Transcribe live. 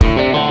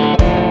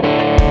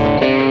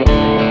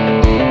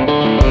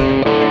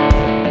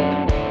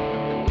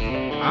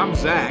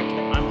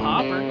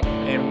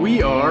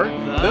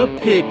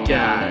Pit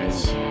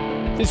Guys.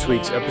 This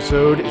week's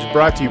episode is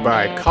brought to you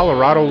by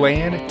Colorado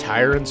Land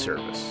Tire and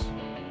Service.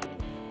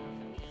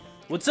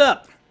 What's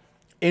up?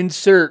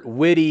 Insert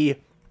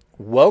witty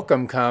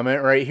welcome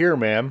comment right here,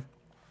 ma'am.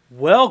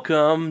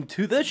 Welcome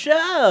to the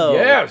show.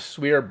 Yes,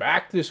 we are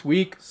back this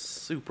week.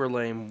 Super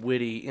lame,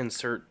 witty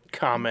insert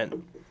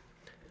comment.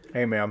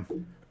 Hey,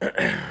 ma'am.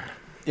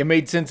 It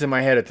made sense in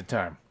my head at the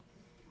time.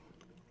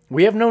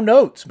 We have no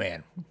notes,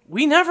 man.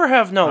 We never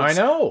have notes. I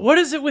know. What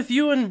is it with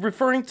you and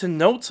referring to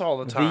notes all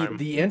the time?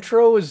 The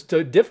intro is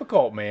too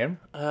difficult, man.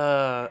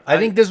 I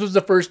think this was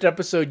the first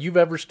episode you've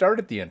ever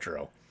started the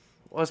intro.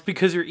 Well, it's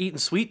because you're eating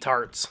sweet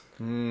tarts.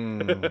 We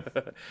need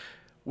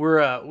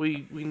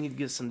to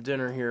get some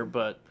dinner here,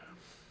 but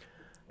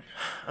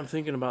I'm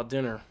thinking about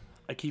dinner.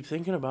 I keep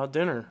thinking about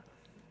dinner.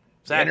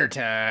 Dinner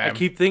time. I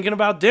keep thinking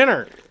about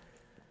dinner.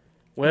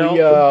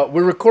 Well,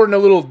 we're recording a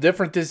little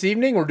different this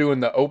evening. We're doing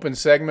the open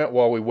segment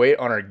while we wait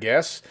on our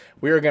guests.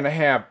 We are going to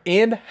have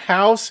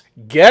in-house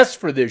guests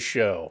for this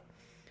show.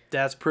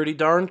 That's pretty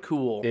darn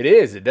cool. It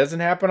is. It doesn't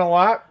happen a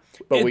lot,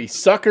 but we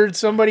suckered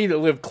somebody that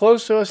lived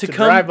close to us to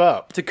drive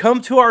up. To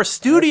come to our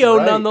studio,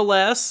 right.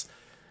 nonetheless.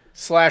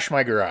 /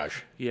 my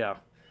garage. Yeah.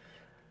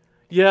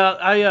 Yeah,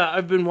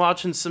 I've been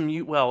watching some,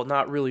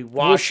 not really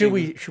watching.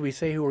 Well, should we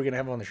say who we're going to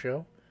have on the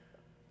show?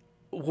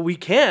 Well, we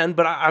can,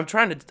 but I'm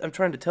trying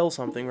to tell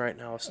something right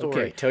now, a story.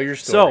 Okay, tell your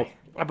story. So,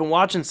 I've been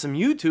watching some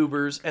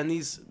YouTubers, and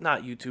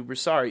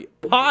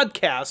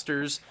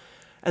podcasters,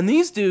 and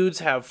these dudes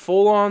have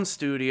full-on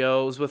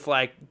studios with,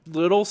 like,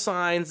 little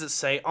signs that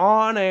say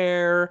on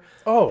air.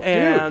 Oh,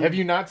 dude, have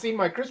you not seen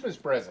my Christmas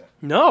present?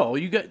 No,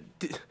 dude,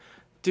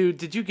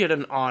 did you get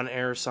an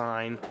on-air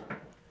sign?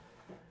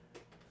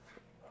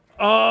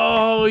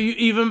 Oh,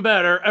 even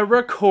better, a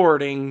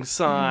recording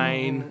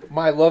sign.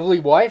 My lovely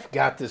wife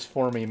got this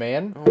for me,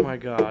 man. Oh my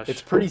gosh.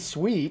 It's pretty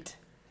sweet.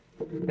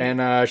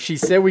 And she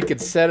said we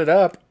could set it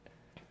up.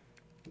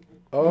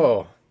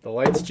 Oh, the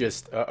light's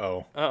just,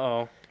 uh-oh.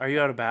 Uh-oh. Are you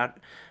out of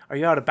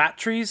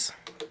batteries?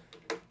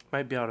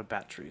 Might be out of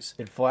batteries.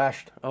 It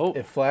flashed. Oh.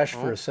 It flashed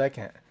for a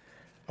second.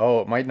 Oh,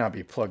 it might not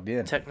be plugged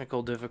in.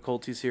 Technical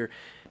difficulties here.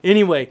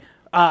 Anyway,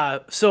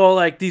 so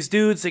like these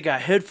dudes, they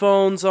got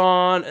headphones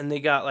on and they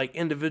got like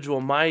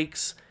individual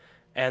mics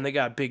and they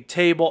got a big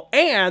table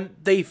and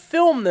they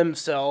film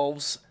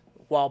themselves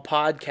while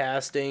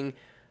podcasting.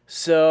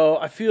 So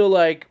I feel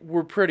like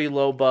we're pretty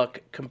low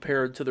buck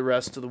compared to the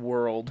rest of the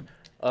world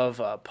of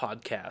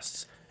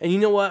podcasts. And you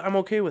know what? I'm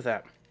okay with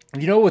that.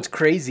 You know what's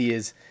crazy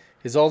is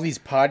all these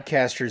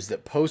podcasters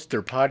that post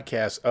their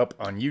podcasts up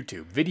on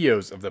YouTube,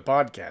 videos of the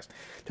podcast.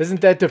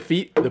 Doesn't that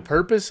defeat the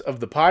purpose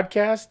of the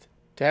podcast?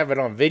 To have it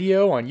on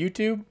video on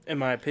YouTube? In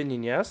my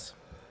opinion, yes.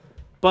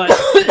 But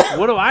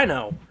what do I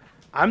know?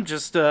 I'm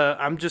just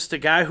a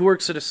guy who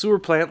works at a sewer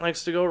plant,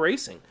 likes to go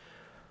racing.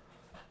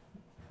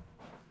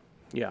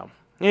 Yeah.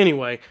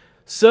 Anyway,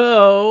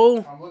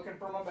 so I'm looking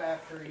for my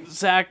batteries.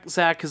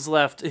 Zach has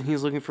left and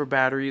he's looking for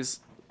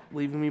batteries,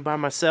 leaving me by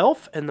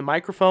myself and the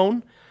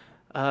microphone.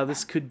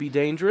 This could be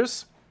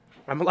dangerous.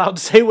 I'm allowed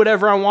to say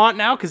whatever I want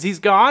now because he's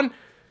gone.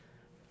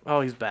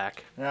 Oh, he's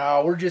back.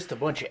 No, we're just a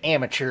bunch of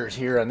amateurs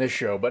here on this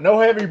show, but no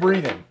heavy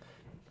breathing.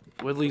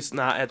 Well, at least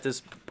not at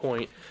this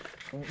point.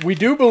 We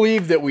do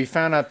believe that we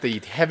found out the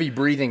heavy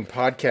breathing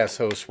podcast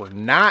hosts were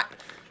not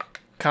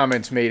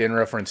comments made in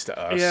reference to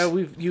us. Yeah,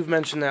 you've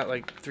mentioned that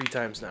like 3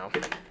 times now.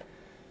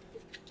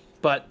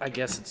 But I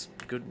guess it's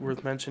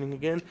worth mentioning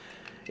again.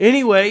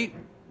 Anyway,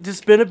 it's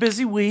been a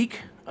busy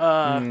week.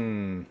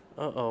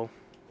 Uh-oh.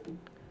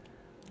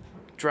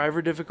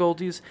 Driver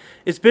difficulties.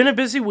 It's been a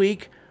busy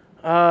week.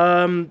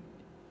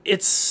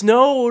 It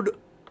snowed.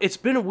 It's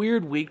been a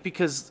weird week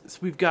because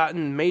we've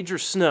gotten major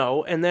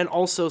snow and then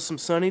also some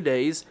sunny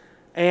days.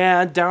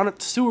 And down at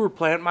the sewer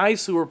plant, my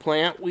sewer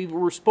plant, we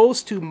were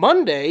supposed to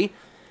Monday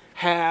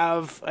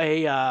have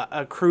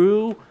a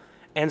crew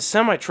and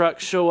semi-truck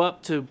show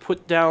up to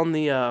put down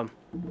the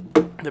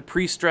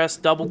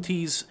pre-stressed double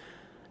T's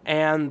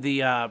and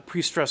the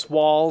pre-stressed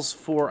walls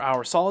for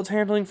our solids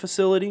handling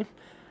facility.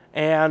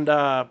 And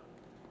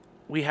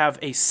we have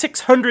a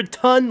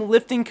 600-ton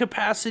lifting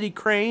capacity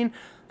crane.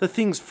 The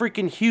thing's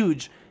freaking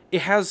huge.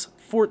 It has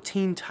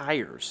 14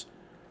 tires.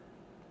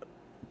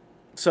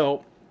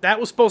 So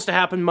that was supposed to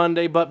happen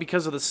Monday, but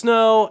because of the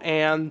snow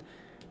and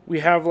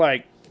we have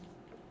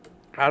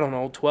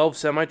 12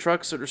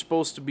 semi-trucks that are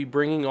supposed to be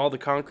bringing all the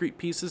concrete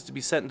pieces to be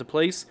set into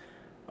place.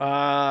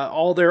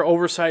 All their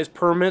oversized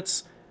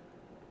permits,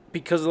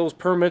 because of those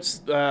permits,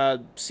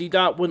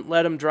 CDOT wouldn't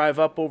let them drive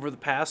up over the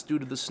pass due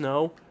to the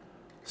snow.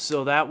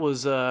 So that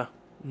was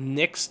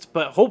nixed,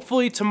 but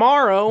hopefully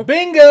tomorrow.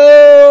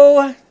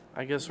 Bingo!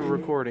 I guess we're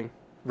recording.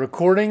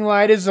 Recording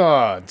light is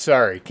on.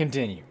 Sorry,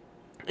 continue.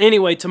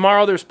 Anyway,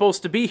 tomorrow they're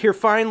supposed to be here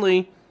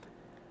finally.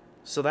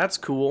 So that's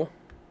cool.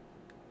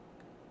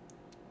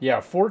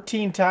 Yeah,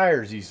 14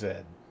 tires, you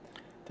said.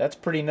 That's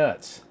pretty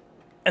nuts.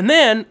 And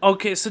then,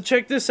 okay, so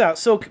check this out.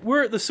 So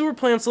the sewer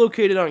plant's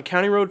located on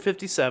County Road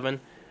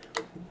 57,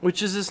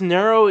 which is this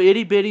narrow,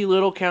 itty-bitty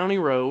little county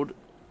road.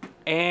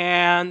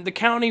 And the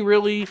county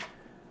really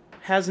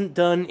hasn't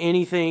done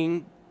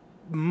anything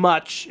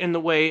much in the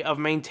way of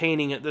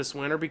maintaining it this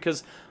winter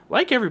because,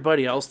 like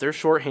everybody else, they're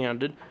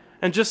shorthanded.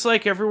 And just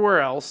like everywhere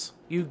else,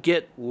 you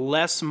get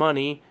less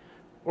money,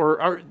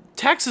 or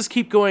taxes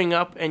keep going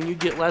up, and you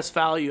get less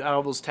value out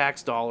of those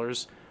tax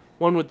dollars.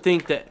 One would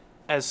think that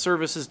as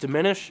services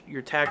diminish,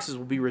 your taxes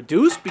will be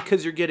reduced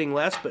because you're getting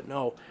less, but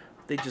no,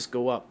 they just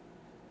go up.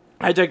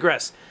 I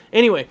digress.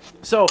 Anyway,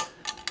 so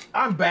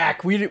I'm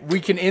back. We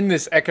can end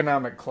this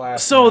economic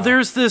class. So now.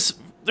 there's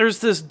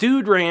this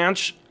dude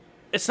ranch.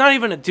 It's not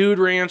even a dude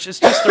ranch. It's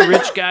just a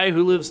rich guy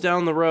who lives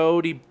down the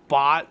road. He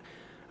bought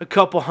a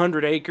couple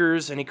 100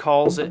 acres and he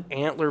calls it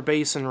Antler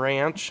Basin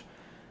Ranch.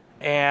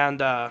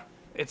 And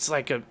it's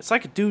like a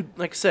dude,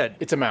 like I said,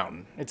 it's a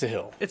mountain. It's a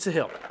hill. it's a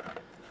hill.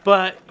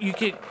 But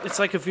it's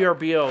like a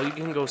VRBO. You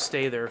can go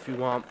stay there if you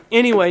want.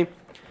 Anyway,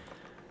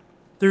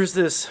 there's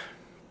this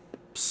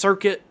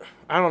circuit,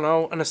 I don't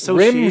know, an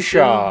association.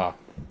 Rimshaw,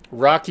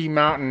 Rocky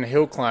Mountain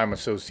Hill Climb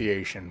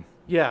Association.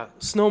 Yeah,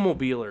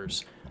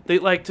 snowmobilers. They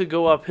like to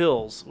go up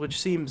hills, which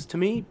seems to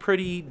me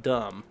pretty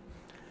dumb.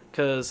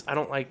 Because I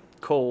don't like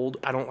cold,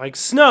 I don't like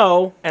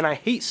snow, and I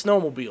hate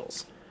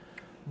snowmobiles.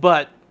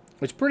 But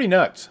It's pretty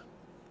nuts.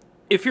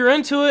 if you're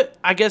into it,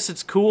 I guess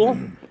it's cool.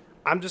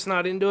 I'm just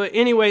not into it.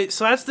 Anyway,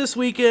 so that's this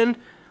weekend.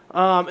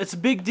 It's a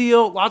big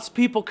deal. Lots of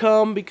people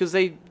come because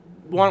they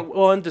want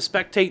one to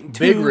spectate, and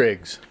two, Big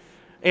rigs.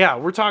 yeah,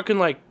 we're talking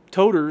like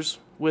toters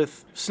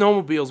with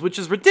snowmobiles, which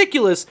is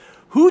ridiculous.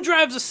 Who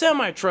drives a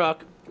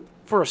semi-truck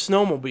for a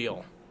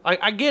snowmobile?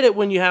 I get it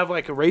when you have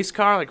like a race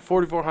car, like a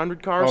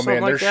 4400 car or Oh something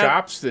man, like their that.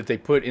 shops that they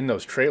put in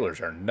those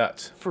trailers are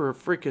nuts. For a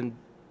freaking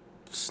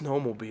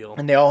snowmobile.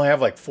 And they all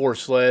have like 4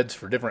 sleds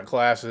for different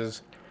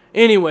classes.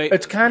 Anyway,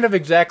 It's kind of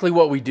exactly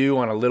what we do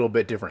on a little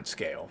bit different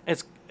scale.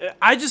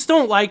 I just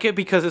don't like it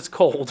because it's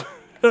cold.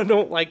 I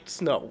don't like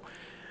snow.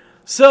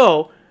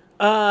 So,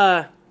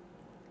 anyway,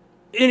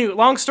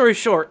 long story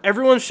short,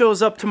 everyone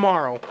shows up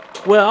tomorrow.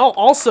 Well,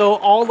 also,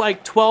 all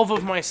like 12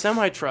 of my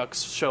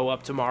semi-trucks show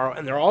up tomorrow,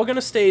 and they're all going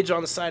to stage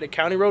on the side of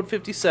County Road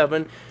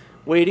 57,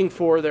 waiting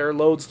for their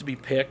loads to be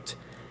picked.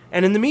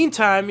 And in the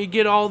meantime, you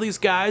get all these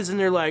guys, and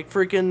they're like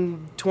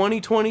freaking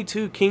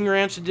 2022 King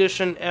Ranch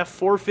Edition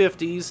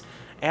F450s,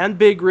 and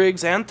big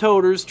rigs, and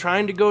toters,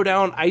 trying to go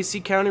down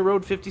icy County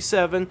Road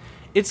 57.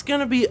 It's going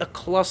to be a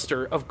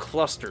cluster of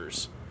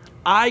clusters.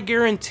 I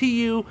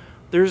guarantee you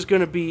there's going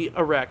to be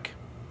a wreck.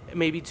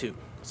 Maybe 2.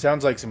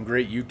 Sounds like some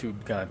great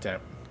YouTube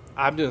content.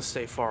 I'm going to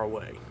stay far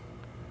away.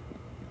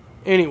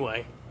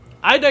 Anyway,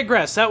 I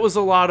digress. That was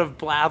a lot of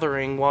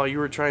blathering while you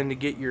were trying to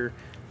get your...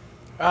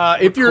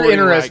 If you're recording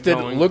interested,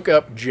 right going. look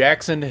up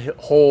Jackson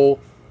Hole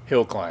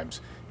Hill Climbs.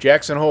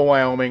 Jackson Hole,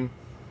 Wyoming.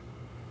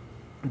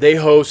 They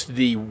host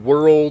the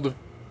World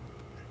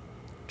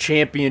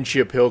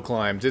Championship Hill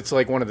Climbs. It's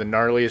like one of the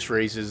gnarliest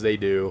races they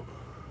do.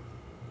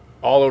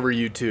 All over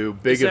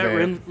YouTube. Big Is that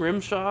event.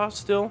 Rimshaw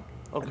still?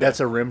 Okay. That's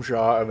a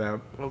Rimshaw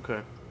event.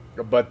 Okay.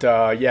 But,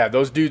 yeah,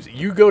 those dudes,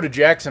 you go to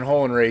Jackson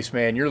Hole and race,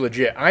 man, you're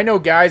legit. I know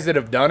guys that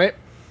have done it,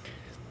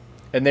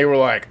 and they were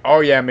like,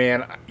 oh, yeah,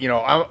 man, you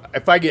know,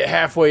 if I get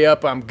halfway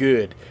up, I'm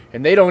good.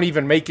 And they don't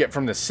even make it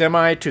from the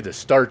semi to the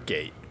start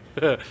gate.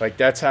 Like,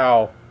 that's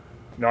how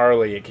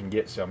gnarly it can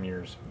get some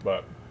years.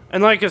 But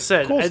And like I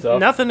said, Cool stuff.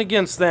 nothing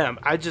against them.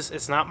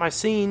 It's not my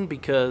scene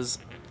because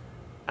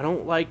I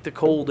don't like the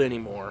cold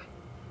anymore.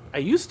 I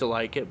used to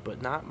like it,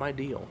 but not my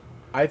deal.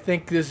 I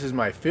think this is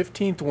my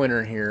 15th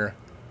winter here,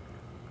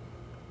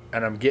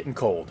 and I'm getting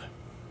cold.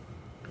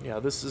 Yeah,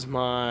 this is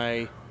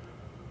my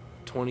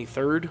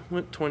 23rd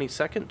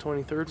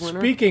winter.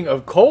 Speaking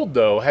of cold,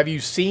 though, have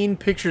you seen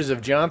pictures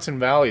of Johnson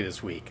Valley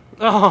this week?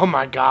 Oh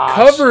my gosh.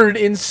 Covered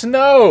in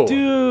snow.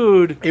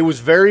 Dude. It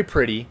was very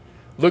pretty.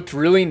 Looked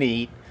really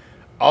neat.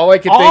 All I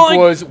could think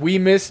was we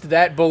missed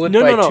that bullet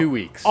by 2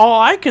 weeks. All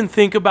I can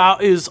think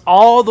about is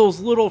all those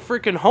little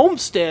freaking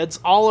homesteads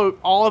all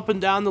up and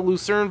down the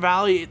Lucerne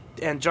Valley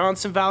and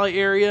Johnson Valley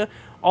area.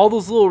 All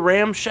those little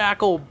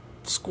ramshackle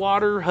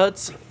squatter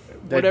huts,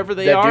 whatever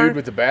they are. That dude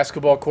with the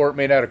basketball court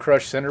made out of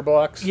crushed cinder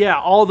blocks. Yeah,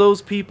 all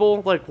those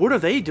people. Like, what are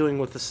they doing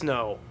with the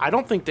snow? I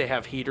don't think they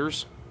have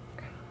heaters.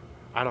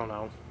 I don't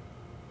know.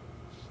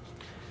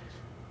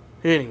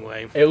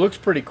 Anyway, It looks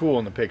pretty cool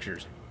in the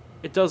pictures.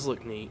 it does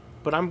look neat.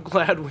 But I'm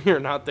glad we are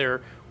not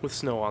there with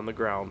snow on the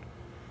ground.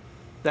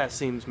 That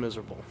seems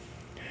miserable.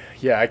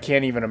 Yeah, I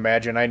can't even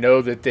imagine. I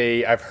know that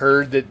I've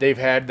heard that they've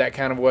had that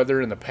kind of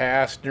weather in the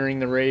past during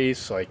the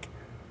race, like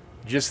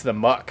just the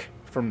muck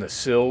from the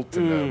silt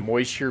and the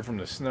moisture from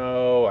the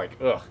snow. Like,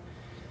 ugh,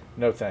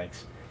 no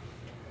thanks.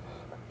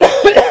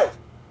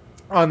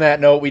 On that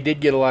note, we did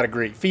get a lot of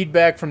great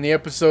feedback from the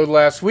episode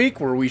last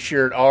week where we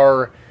shared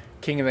our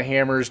King of the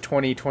Hammers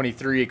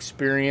 2023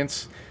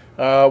 experience.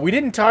 We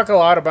didn't talk a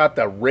lot about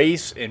the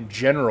race in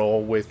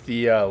general with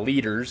the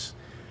leaders,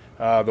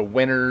 the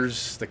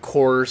winners, the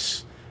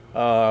course.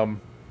 A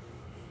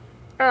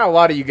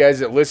lot of you guys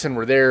that listen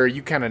were there.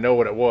 You kind of know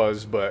what it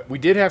was, but we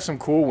did have some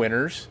cool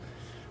winners.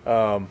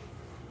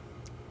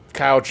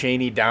 Kyle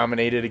Chaney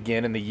dominated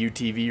again in the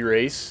UTV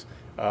race.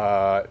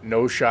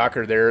 No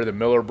shocker there. The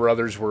Miller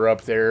brothers were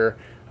up there.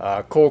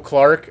 Cole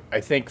Clark,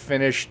 I think,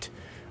 finished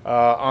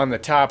on the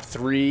top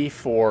 3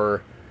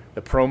 for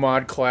the Pro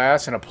Mod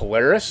class in a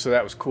Polaris, so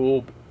that was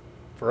cool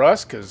for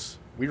us because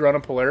we run a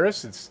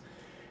Polaris. It's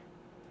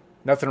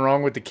nothing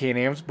wrong with the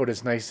Can-Ams, but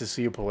it's nice to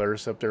see a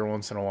Polaris up there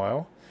once in a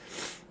while.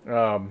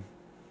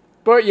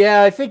 But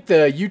yeah, I think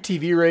the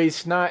UTV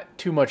race, not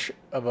too much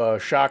of a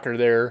shocker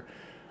there.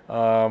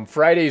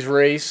 Friday's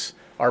race,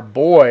 our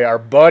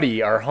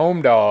buddy, our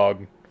home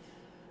dog,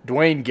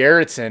 Dwayne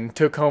Garrettson,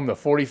 took home the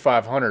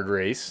 4,500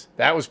 race.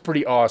 That was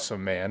pretty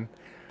awesome, man.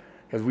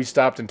 Because we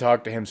stopped and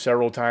talked to him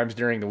several times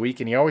during the week,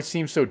 and he always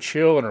seems so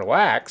chill and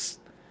relaxed.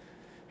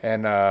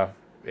 And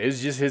it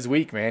was just his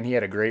week, man. He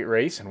had a great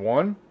race and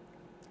won.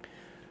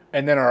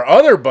 And then our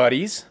other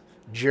buddies,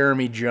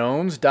 Jeremy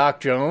Jones, Doc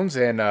Jones,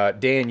 and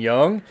Dan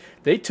Young,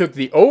 they took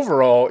the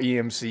overall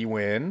EMC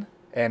win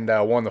and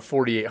won the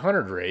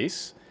 4,800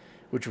 race,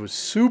 which was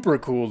super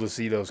cool to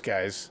see those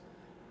guys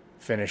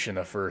finish in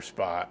the first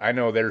spot. I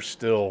know they're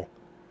still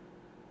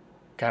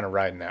kind of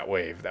riding that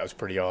wave. That was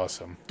pretty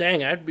awesome.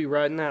 Dang, I'd be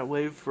riding that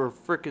wave for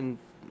frickin'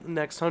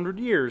 next 100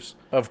 years.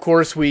 Of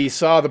course, we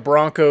saw the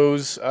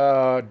Broncos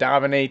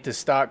dominate the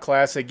stock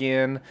class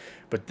again,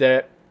 but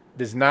that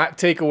does not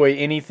take away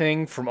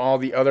anything from all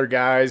the other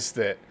guys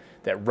that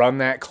run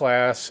that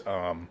class.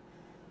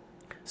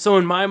 So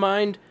in my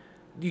mind,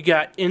 you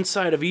got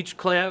inside of each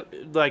class,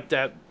 like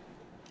that,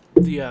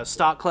 the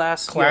stock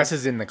class.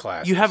 Classes in the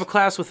class. You have a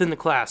class within the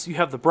class. You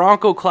have the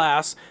Bronco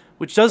class,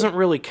 which doesn't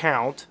really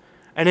count,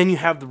 and then you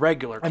have the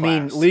regular class. I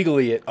mean,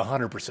 legally it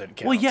 100%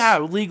 counts. Well, yeah,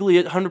 legally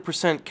it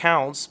 100%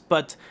 counts,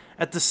 but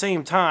at the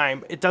same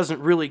time, it doesn't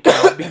really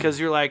count because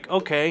you're like,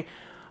 okay,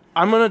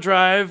 I'm going to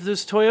drive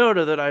this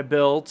Toyota that I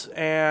built,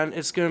 and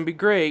it's going to be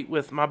great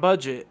with my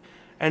budget.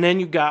 And then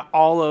you've got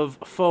all of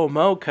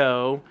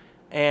FOMOCO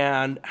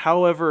and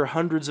however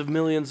hundreds of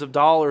millions of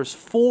dollars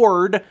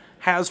Ford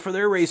has for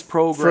their race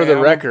program. For the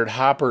record,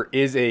 Hopper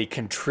is a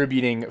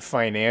contributing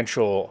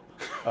financial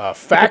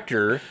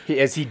factor,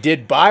 as he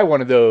did buy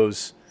one of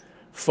those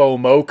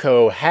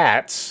FOMOCO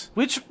hats.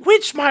 Which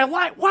my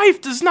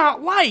wife does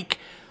not like.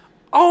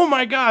 Oh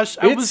my gosh.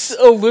 It's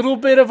a little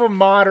bit of a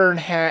modern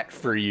hat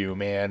for you,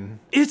 man.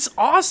 It's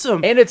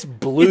awesome. And it's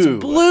blue.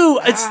 It's blue.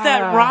 It's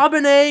that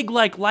robin egg,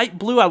 like light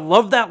blue. I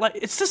love that.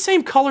 It's the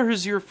same color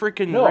as your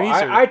freaking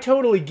Razor. I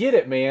totally get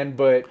it, man,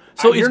 but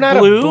so you're it's not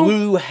blue, a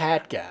blue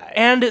hat guy.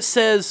 And it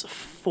says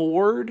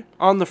Ford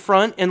on the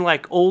front in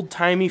like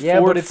old-timey Ford font.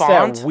 Yeah, but it's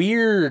font. that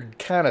weird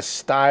kind of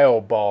style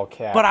ball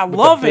cap. But I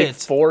love it.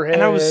 Forehead.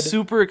 And I was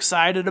super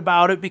excited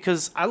about it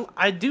because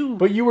I do.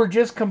 But you were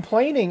just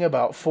complaining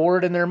about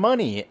Ford and their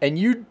money, and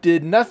you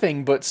did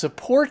nothing but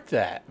support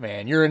that,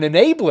 man. You're an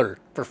enabler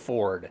for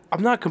Ford.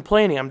 I'm not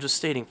complaining. I'm just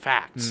stating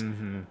facts.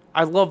 Mm-hmm.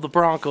 I love the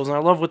Broncos, and I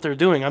love what they're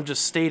doing. I'm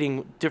just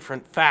stating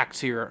different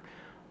facts here.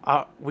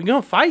 We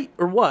gonna fight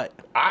or what?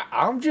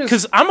 I'm just...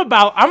 Because I'm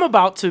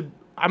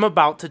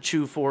about to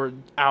chew Ford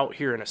out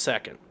here in a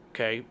second.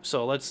 Okay,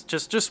 so let's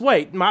just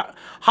wait. My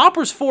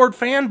Hopper's Ford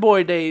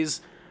fanboy days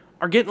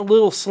are getting a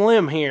little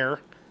slim here.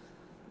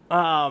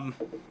 I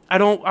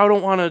don't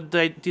want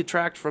to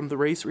detract from the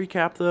race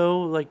recap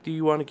though. Like, do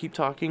you want to keep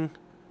talking?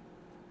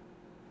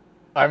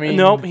 I mean,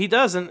 nope, he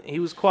doesn't. He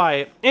was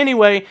quiet.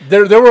 Anyway,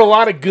 there were a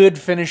lot of good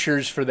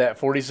finishers for that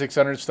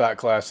 4,600 stock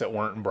class that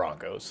weren't in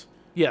Broncos.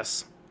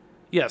 Yes,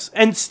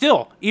 and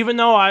still, even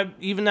now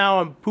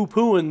I'm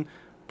poo-pooing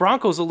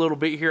Broncos a little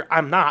bit here,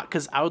 I'm not,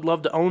 because I would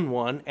love to own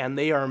one, and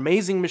they are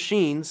amazing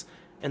machines,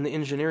 and the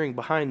engineering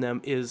behind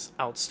them is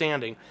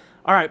outstanding.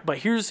 All right, but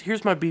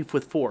here's my beef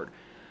with Ford.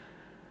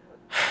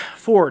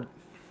 Ford,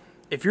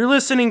 if you're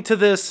listening to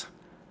this...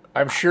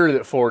 I'm sure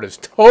that Ford is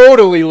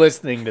totally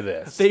listening to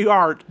this. They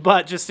aren't,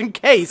 but just in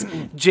case,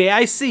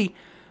 JIC.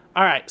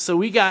 All right, so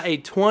we got a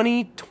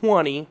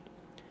 2020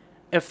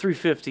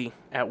 F-350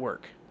 at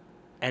work,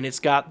 and it's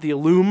got the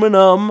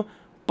aluminum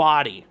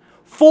body.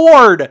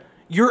 Ford,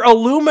 your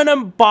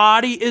aluminum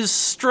body is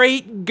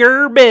straight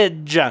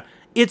garbage.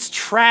 It's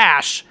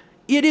trash.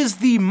 It is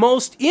the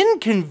most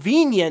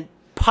inconvenient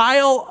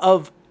pile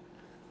of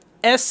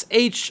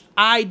SHITT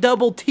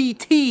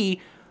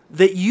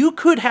that you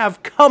could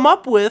have come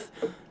up with.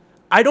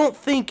 I don't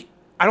think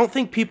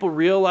people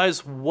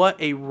realize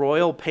what a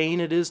royal pain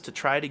it is to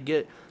try to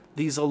get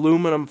these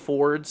aluminum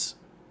Fords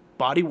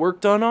body work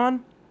done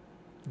on.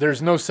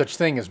 There's no such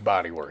thing as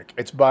body work.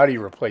 It's body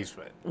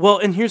replacement. Well,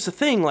 and here's the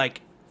thing, like,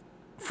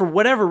 for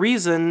whatever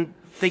reason,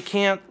 they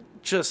can't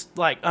just,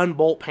 like,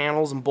 unbolt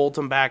panels and bolt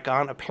them back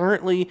on.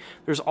 Apparently,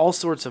 there's all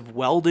sorts of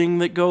welding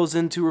that goes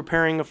into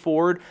repairing a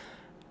Ford.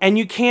 And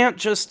you can't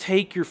just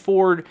take your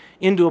Ford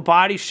into a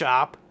body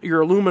shop, your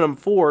aluminum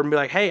Ford, and be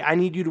like, hey, I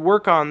need you to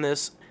work on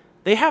this.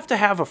 They have to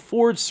have a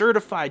Ford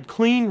certified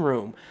clean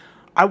room.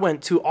 I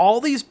went to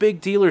all these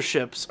big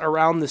dealerships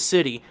around the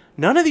city.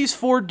 None of these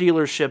Ford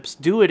dealerships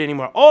do it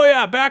anymore. Oh,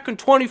 yeah, back in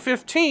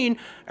 2015,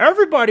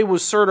 everybody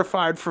was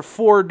certified for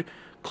Ford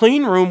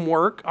clean room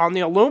work on the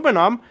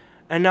aluminum.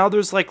 And now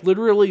there's like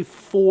literally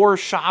 4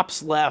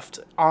 shops left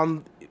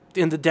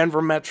in the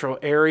Denver metro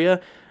area.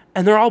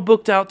 And they're all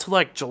booked out to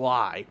like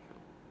July.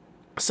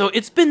 So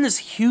it's been this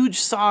huge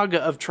saga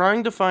of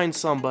trying to find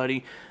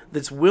somebody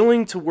that's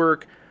willing to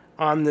work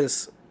on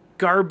this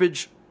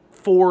garbage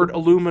Ford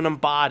aluminum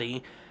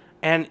body.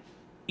 And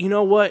you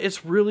know what?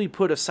 It's really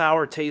put a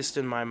sour taste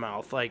in my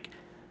mouth. Like,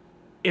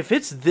 if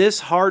it's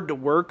this hard to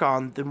work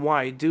on, then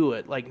why do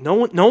it? Like, no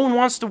one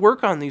wants to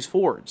work on these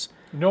Fords.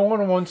 No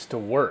one wants to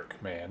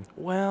work, man.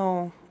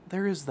 Well,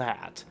 there is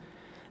that.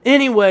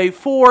 Anyway,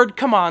 Ford,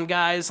 come on,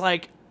 guys.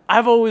 Like,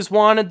 I've always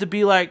wanted to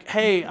be like,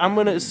 hey,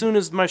 as soon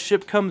as my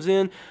ship comes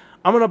in,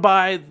 I'm going to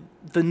buy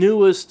the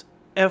newest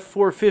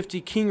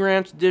F450 King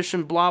Ranch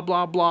Edition, blah,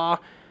 blah, blah.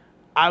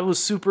 I was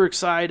super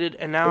excited,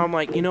 and now I'm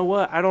like, you know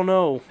what? I don't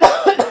know.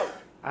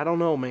 I don't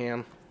know,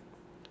 man.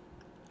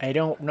 I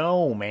don't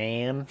know,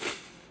 man.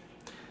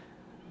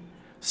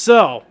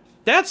 So,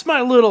 that's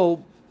my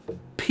little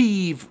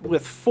peeve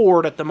with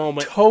Ford at the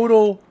moment.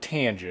 Total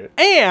tangent.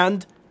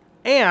 And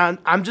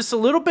I'm just a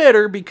little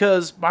bitter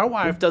because my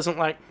wife doesn't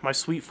like my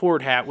sweet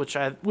Ford hat, which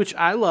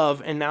I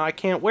love, and now I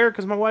can't wear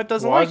because my wife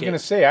doesn't like it. I was going to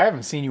say, I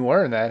haven't seen you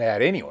wearing that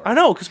hat anywhere. I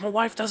know, because my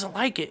wife doesn't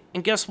like it.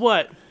 And guess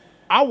what?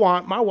 I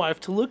want my wife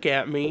to look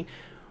at me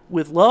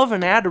with love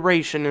and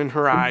adoration in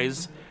her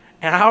eyes,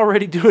 and I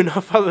already do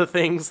enough other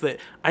things that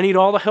I need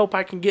all the help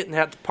I can get in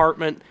that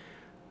department.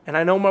 And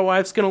I know my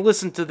wife's going to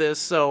listen to this,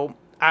 so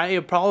I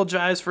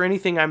apologize for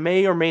anything I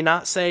may or may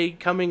not say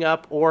coming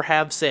up or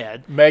have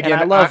said. Megan,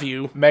 and I love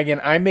you. Megan,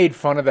 I made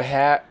fun of the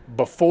hat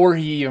before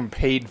he even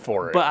paid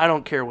for it. But I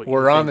don't care what you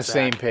We're think, on the Zach.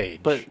 same page.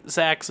 But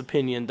Zach's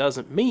opinion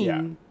doesn't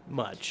mean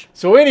much.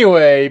 So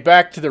anyway,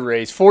 back to the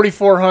race.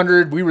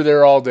 4,400, we were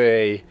there all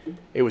day.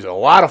 It was a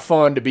lot of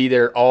fun to be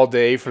there all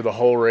day for the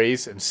whole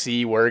race and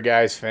see where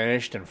guys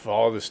finished and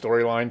follow the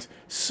storylines.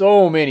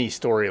 So many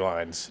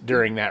storylines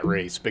during that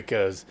race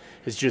because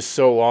it's just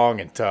so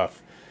long and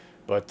tough.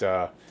 But,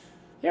 yeah,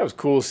 it was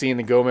cool seeing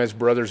the Gomez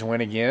brothers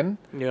win again.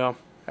 Yeah.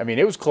 I mean,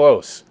 it was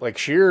close. Like,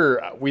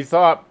 Shearer, we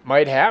thought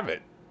might have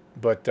it.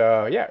 But,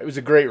 yeah, it was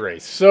a great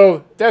race.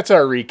 So that's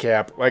our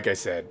recap. Like I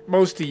said,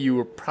 most of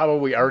you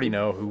probably already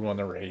know who won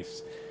the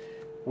race.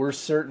 We're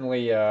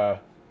certainly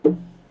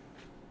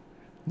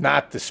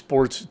not the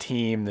sports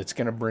team that's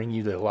going to bring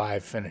you the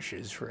live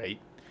finishes, right?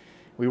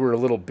 We were a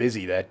little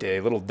busy that day,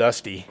 a little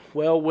dusty.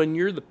 Well, when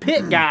you're the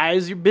pit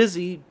guys, you're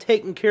busy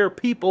taking care of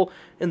people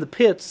in the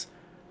pits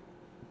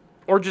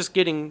or just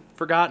getting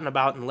forgotten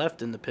about and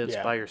left in the pits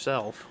by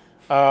yourself.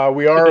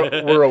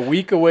 We're a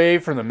week away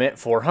from the Mint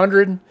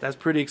 400. That's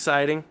pretty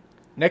exciting.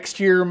 Next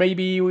year,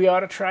 maybe we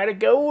ought to try to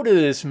go to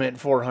this Mint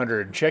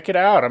 400. Check it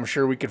out. I'm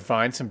sure we could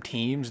find some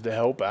teams to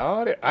help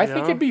out. I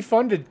think it'd be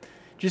fun to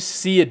just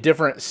see a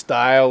different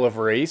style of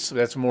race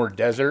that's more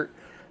desert.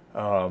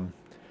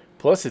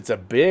 Plus, it's a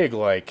big,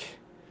 like,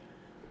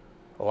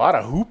 a lot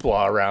of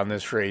hoopla around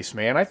this race,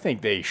 man. I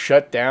think they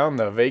shut down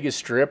the Vegas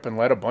Strip and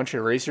let a bunch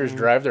of racers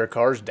drive their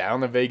cars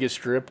down the Vegas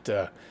Strip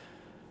to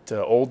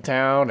Old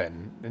Town,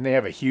 and then they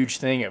have a huge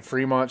thing at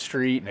Fremont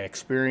Street and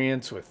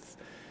experience with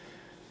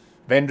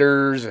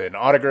vendors and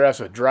autographs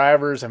with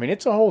drivers. I mean,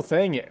 it's a whole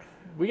thing.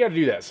 We got to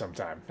do that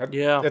sometime.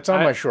 That's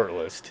on my short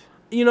list.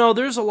 You know,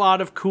 there's a lot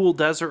of cool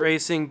desert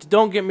racing.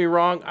 Don't get me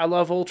wrong. I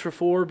love Ultra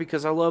 4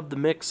 because I love the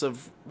mix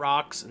of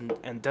rocks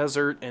and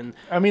desert. And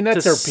I mean,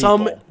 that's our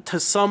people. To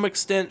some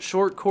extent,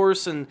 short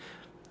course. And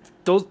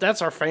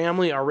that's our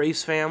family, our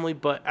race family.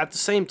 But at the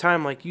same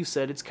time, like you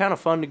said, it's kind of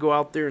fun to go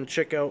out there and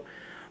check out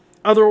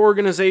other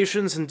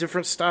organizations and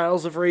different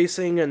styles of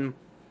racing. And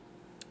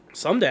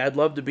someday I'd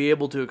love to be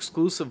able to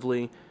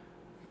exclusively,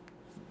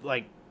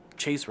 like,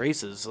 chase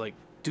races, like,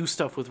 do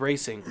stuff with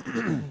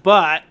racing.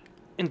 But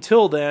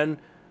until then,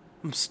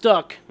 I'm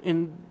stuck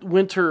in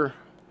winter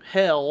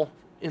hell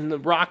in the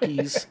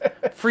Rockies,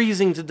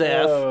 freezing to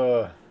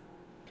death.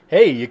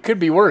 Hey, it could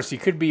be worse. You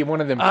could be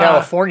one of them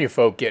California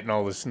folk getting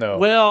all the snow.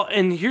 Well,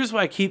 and here's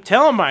what I keep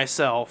telling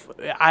myself.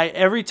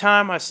 Every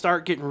time I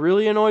start getting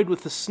really annoyed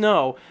with the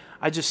snow,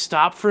 I just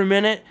stop for a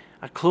minute,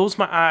 I close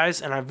my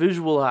eyes, and I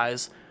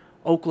visualize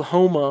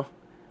Oklahoma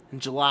in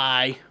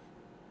July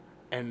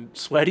and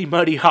sweaty,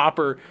 muddy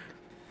Hopper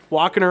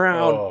walking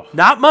around. Oh.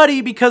 Not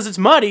muddy because it's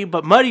muddy,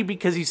 but muddy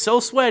because he's so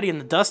sweaty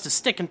and the dust is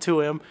sticking to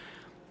him.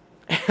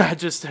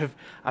 And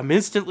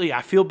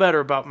I feel better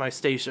about my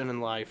station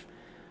in life.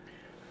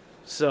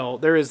 So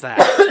there is that.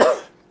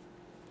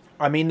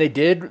 I mean, they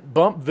did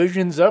bump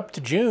Visions up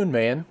to June,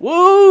 man.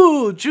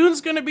 Woo!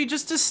 June's going to be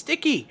just as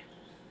sticky.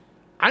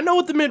 I know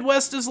what the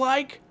Midwest is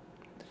like.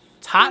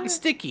 It's hot and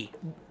sticky.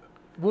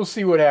 We'll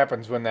see what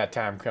happens when that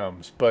time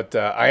comes. But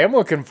I am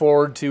looking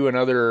forward to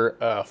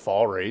another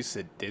fall race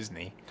at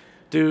Disney.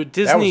 Dude,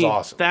 Disney. That was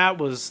awesome. That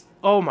was,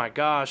 oh my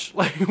gosh.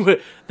 Like,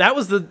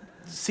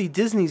 see,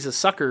 Disney's a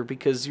sucker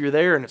because you're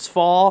there and it's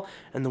fall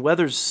and the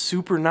weather's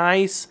super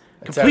nice.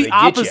 That's complete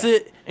how they get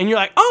opposite. ya. And you're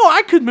like, oh,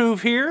 I could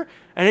move here.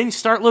 And then you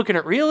start looking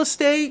at real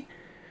estate.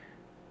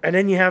 And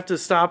then you have to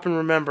stop and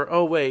remember,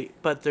 oh, wait,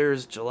 but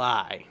there's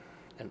July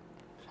and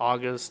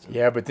August.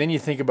 Yeah, but then you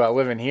think about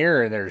living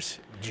here and there's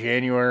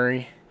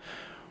January.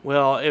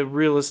 Well,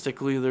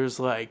 realistically,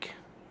 there's like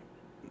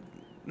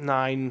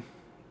 9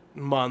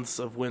 months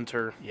of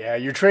winter. Yeah,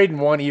 you're trading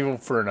one evil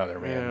for another,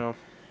 man. Yeah.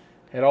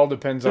 It all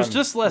depends on There's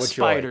just less what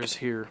you like. spiders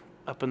here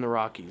up in the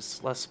Rockies.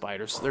 Less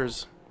spiders.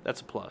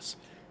 That's a plus.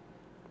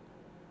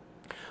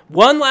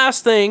 One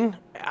last thing.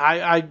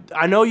 I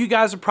know you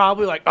guys are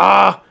probably like,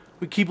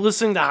 we keep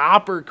listening to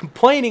Hopper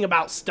complaining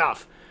about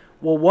stuff.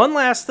 Well, one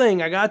last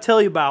thing I got to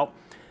tell you about.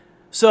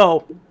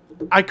 So,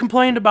 I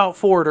complained about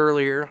Ford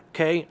earlier,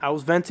 okay? I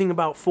was venting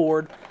about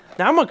Ford.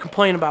 Now I'm going to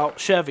complain about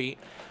Chevy.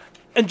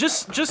 And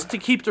just to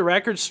keep the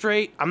record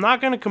straight, I'm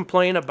not going to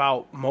complain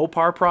about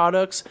Mopar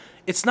products.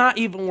 It's not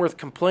even worth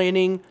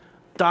complaining.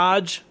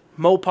 Dodge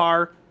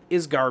Mopar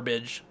is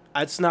garbage.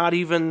 It's not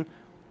even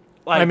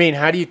like... I mean,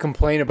 how do you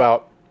complain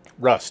about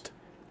rust?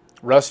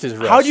 Rust is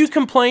rust. How do you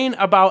complain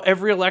about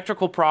every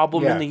electrical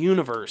problem in the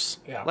universe?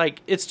 Yeah.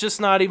 Like, it's just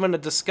not even a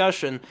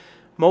discussion.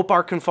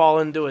 Mopar can fall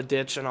into a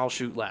ditch and I'll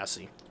shoot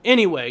Lassie.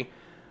 Anyway,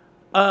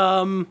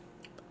 I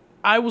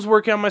was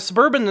working on my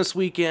Suburban this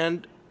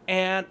weekend,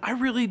 and I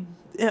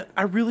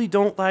really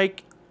don't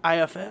like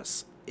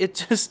IFS.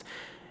 It just,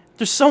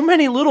 there's so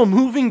many little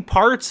moving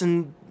parts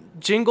and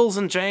jingles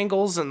and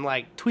jangles and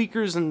like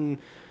tweakers and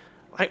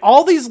like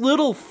all these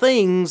little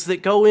things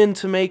that go in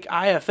to make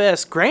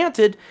IFS.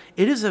 Granted,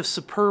 it is a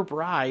superb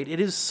ride. It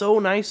is so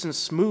nice and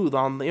smooth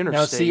on the interstate.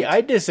 Now, see,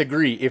 I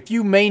disagree. If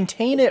you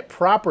maintain it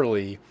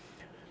properly,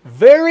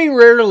 very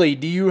rarely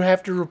do you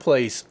have to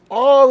replace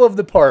all of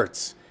the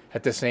parts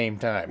at the same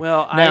time.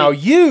 Well, now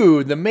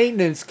you, the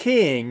maintenance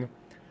king,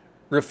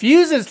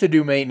 refuses to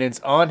do maintenance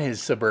on his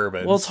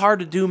Suburbans. Well, it's hard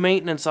to do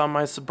maintenance on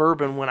my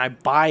Suburban when I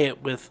buy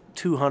it with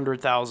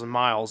 200,000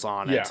 miles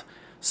on it. Yeah.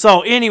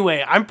 So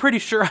anyway, I'm pretty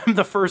sure I'm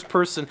the first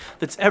person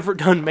that's ever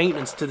done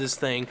maintenance to this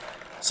thing.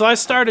 So I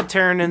started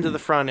tearing into the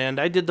front end.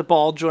 I did the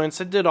ball joints.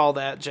 I did all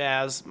that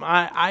jazz.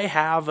 I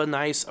have a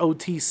nice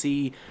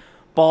OTC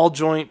ball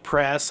joint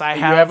press. You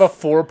have a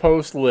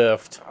 4-post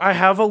lift. I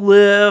have a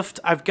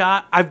lift. I've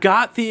got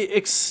the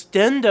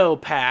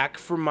Extendo pack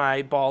for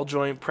my ball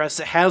joint press.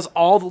 It has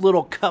all the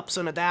little cups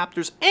and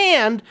adapters,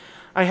 and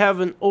I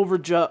have an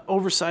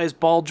oversized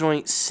ball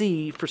joint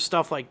C for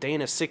stuff like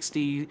Dana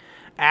 60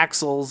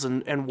 axles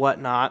and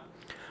whatnot.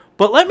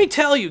 But let me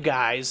tell you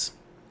guys,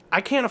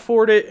 I can't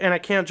afford it and I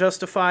can't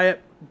justify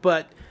it,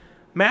 but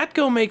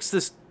Matco makes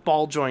this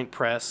ball joint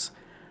press.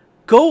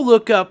 Go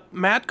look up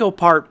Matco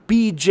part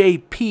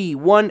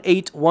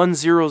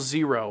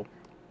BJP18100.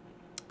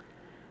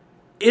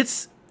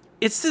 It's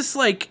this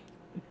like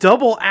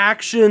double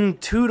action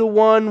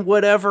 2-to-1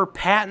 whatever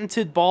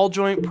patented ball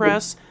joint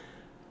press.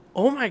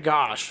 Oh my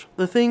gosh,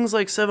 the thing's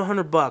like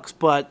 $700,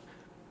 but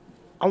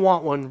I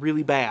want one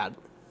really bad.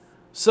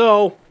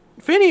 So,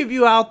 if any of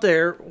you out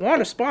there want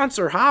to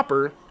sponsor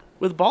Hopper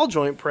with ball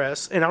joint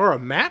press and are a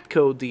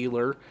Matco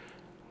dealer,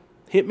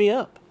 hit me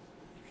up.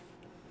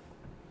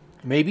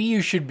 Maybe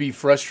you should be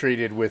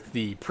frustrated with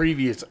the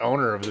previous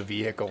owner of the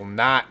vehicle,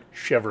 not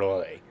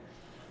Chevrolet.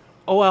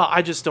 Oh, well,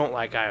 I just don't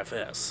like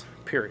IFS,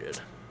 period.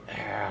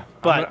 Yeah,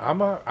 But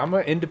I'm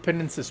a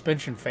independent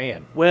suspension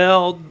fan.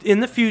 well, in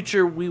the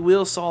future, we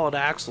will solid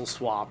axle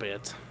swap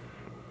it.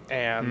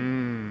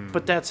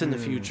 But that's in the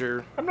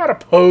future. I'm not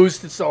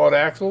opposed to solid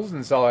axles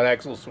and solid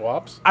axle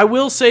swaps. I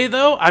will say,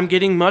 though, I'm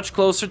getting much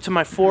closer to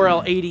my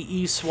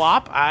 4L80E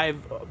swap.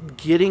 I'm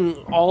getting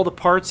all the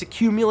parts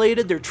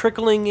accumulated. They're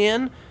trickling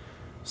in.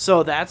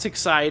 So that's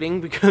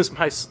exciting because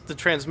the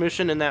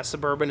transmission in that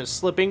Suburban is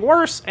slipping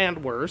worse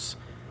and worse.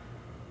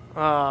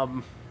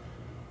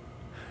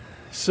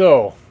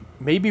 So,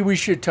 maybe we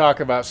should talk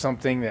about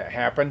something that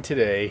happened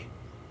today.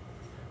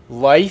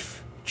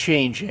 Life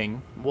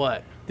changing.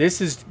 What? This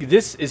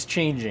is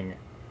changing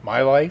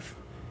my life.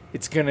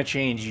 It's going to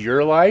change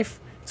your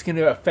life. It's going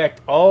to affect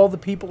all the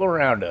people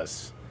around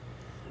us.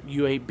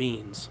 You ate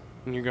beans,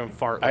 and you're going to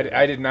fart.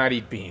 I did not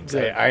eat beans.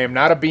 Good. I am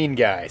not a bean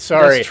guy.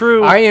 Sorry. That's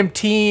true. I am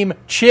team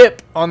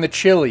Chip on the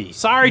chili.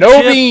 Sorry,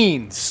 no Chip.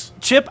 beans.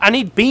 Chip, I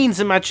need beans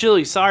in my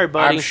chili. Sorry,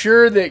 buddy. I'm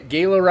sure that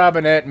Gayla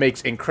Robinette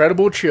makes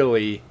incredible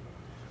chili.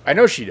 I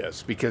know she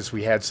does because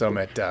we had some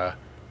at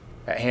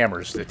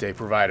Hammers that they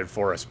provided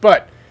for us.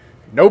 But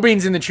no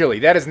beans in the chili.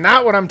 That is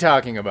not what I'm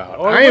talking about.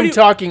 Or I am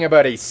talking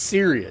about a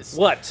serious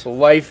What?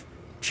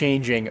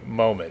 life-changing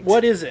moment.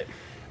 What is it?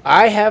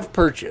 I have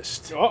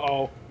purchased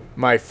Uh-oh.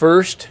 my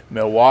first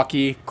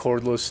Milwaukee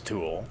cordless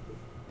tool.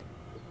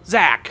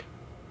 Zach,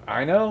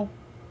 I know.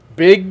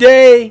 Big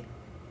day.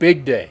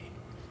 Big day.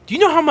 do you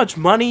know how much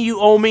money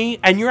you owe me,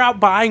 and you're out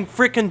buying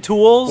frickin'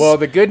 tools? Well,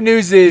 the good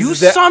news is you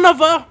that son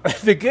of a...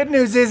 the good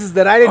news is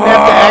that I didn't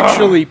have to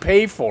actually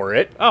pay for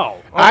it. Oh,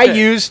 okay. I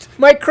used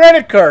my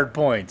credit card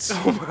points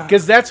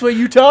because that's what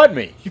you taught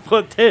me.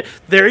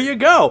 There you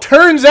go.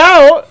 Turns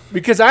out,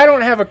 because I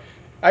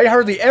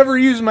hardly ever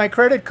use my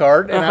credit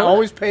card and I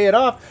always pay it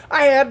off,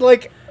 I had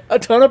like a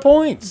ton of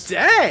points.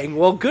 Dang.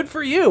 Well, good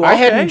for you. I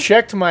Okay. hadn't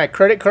checked my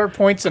credit card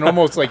points in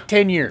almost like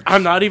 10 years.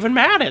 I'm not even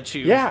mad at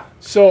you. Yeah.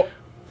 So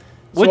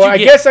What'd you I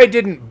get? guess I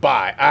didn't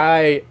buy.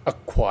 I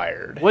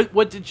acquired.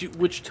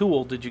 Which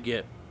tool did you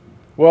get?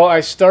 Well,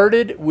 I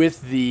started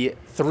with the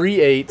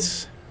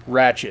 3/8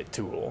 ratchet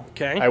tool.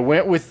 Okay. I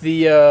went with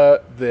the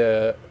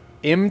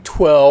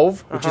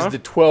M12, which is the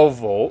 12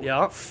 volt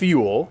Yep.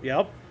 fuel.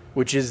 Yep.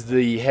 which is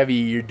the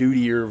heavier,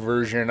 dutier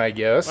version, I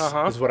guess,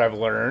 is what I've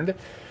learned.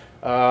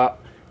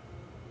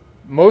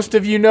 Most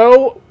of you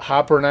know,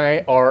 Hopper and I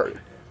are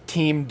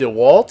Team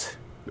DeWalt.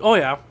 Oh,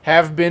 yeah.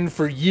 Have been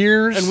for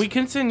years. And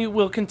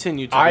we'll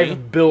continue to be.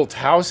 I've built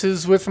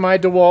houses with my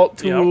DeWalt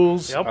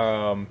tools.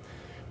 Yep.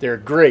 They're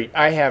great.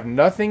 I have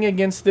nothing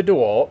against the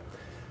DeWalt,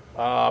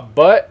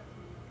 but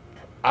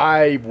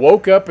I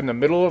woke up in the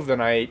middle of the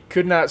night,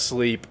 could not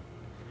sleep,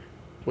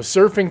 was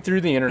surfing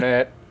through the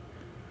internet,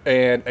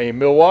 and a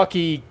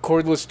Milwaukee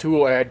cordless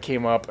tool ad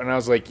came up, and I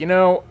was like,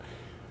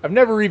 I've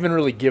never even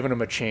really given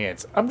them a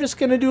chance. I'm just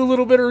going to do a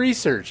little bit of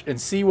research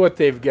and see what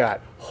they've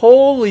got.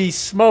 Holy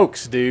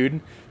smokes,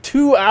 dude.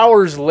 2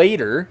 hours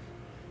later,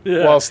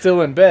 while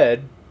still in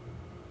bed,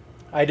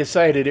 I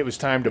decided it was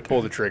time to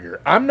pull the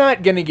trigger. I'm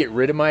not going to get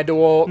rid of my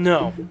DeWalt.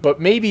 No. But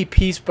maybe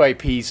piece by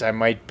piece I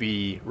might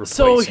be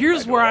replacing So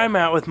here's my where DeWalt. I'm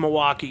at with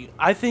Milwaukee.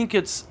 I think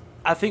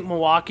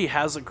Milwaukee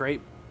has a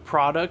great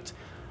product.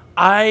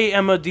 I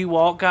am a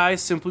DeWalt guy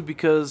simply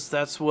because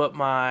that's what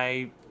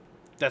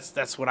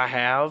that's what I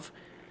have.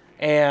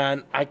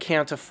 And I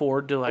can't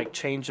afford to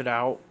change it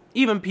out,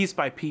 even piece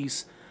by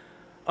piece.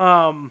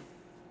 And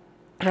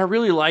I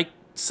really like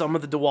some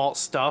of the DeWalt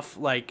stuff,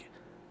 like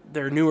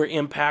their newer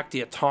Impact,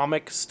 the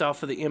atomic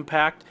stuff of the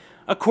Impact.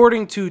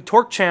 According to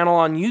Torque Channel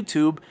on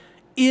YouTube,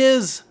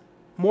 is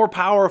more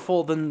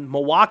powerful than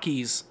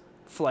Milwaukee's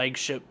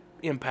flagship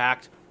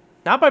Impact.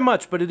 Not by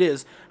much, but it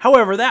is.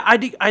 However, I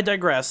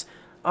digress.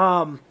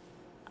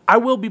 I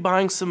will be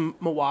buying some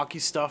Milwaukee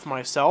stuff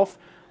myself.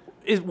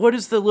 What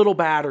is the little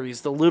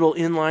batteries? The little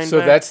inline. So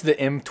that's the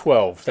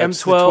M12.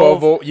 That's M12. the 12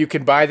 volt. You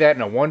can buy that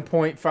in a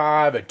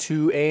 1.5, a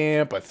 2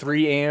 amp, a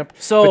 3 amp.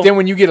 So, but then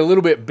when you get a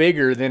little bit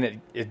bigger,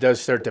 then it does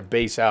start to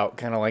base out,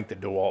 kind of like the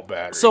DeWalt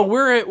battery. So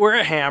we're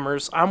at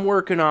Hammers. I'm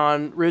working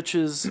on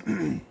Rich's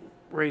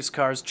race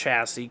car's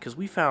chassis because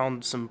we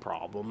found some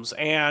problems,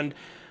 and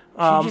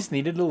she just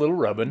needed a little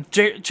rubbing.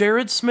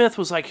 Jared Smith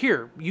was like,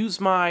 "Here, use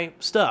my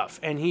stuff,"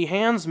 and he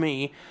hands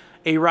me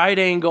a right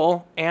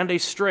angle and a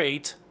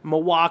straight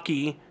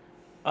Milwaukee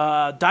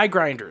die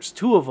grinders,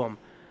 2 of them.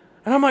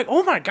 And I'm like,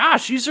 oh my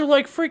gosh, these are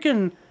like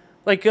freaking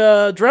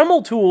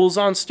Dremel tools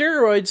on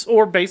steroids,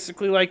 or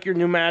basically like your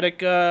pneumatic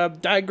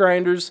die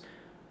grinders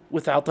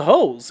without the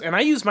hose. And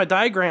I use my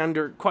die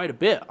grinder quite a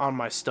bit on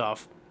my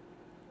stuff.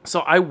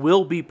 So I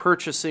will be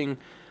purchasing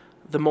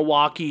the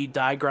Milwaukee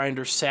die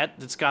grinder set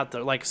that's got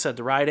the, like I said,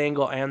 the right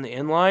angle and the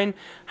inline.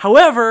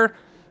 However,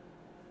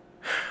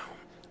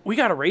 we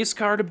got a race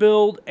car to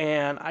build,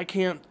 and I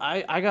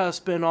gotta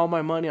spend all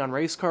my money on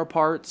race car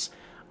parts.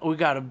 We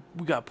gotta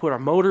put our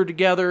motor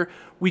together.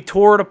 We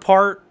tore it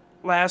apart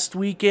last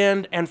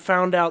weekend and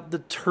found out the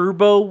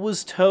turbo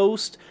was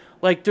toast.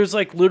 There's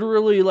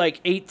literally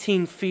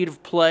 18 feet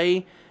of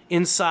play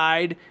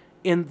inside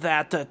in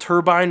that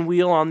turbine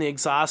wheel on the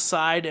exhaust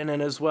side, and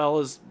then as well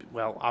as,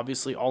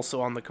 obviously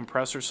also on the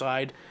compressor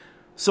side.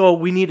 So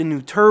we need a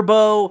new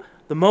turbo.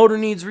 The motor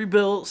needs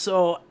rebuilt.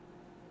 So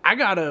I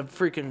gotta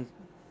freaking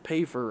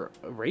pay for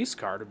a race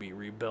car to be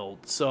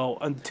rebuilt. So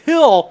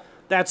until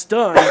that's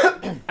done,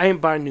 I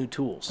ain't buying new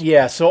tools.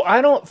 Yeah, so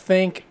I don't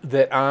think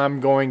that I'm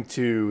going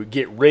to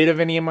get rid of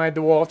any of my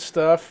DeWalt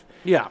stuff.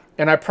 Yeah.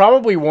 And I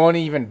probably won't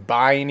even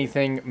buy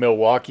anything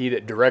Milwaukee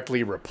that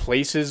directly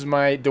replaces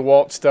my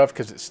DeWalt stuff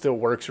because it still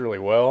works really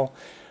well.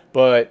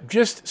 But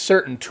just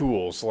certain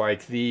tools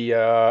like the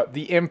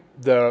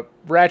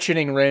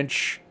ratcheting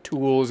wrench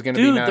tool is going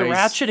to be nice. Dude, the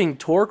ratcheting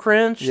torque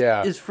wrench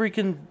is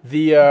freaking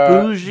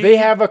bougie. They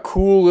have a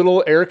cool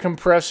little air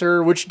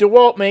compressor, which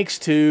DeWalt makes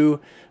too,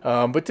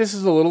 but this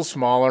is a little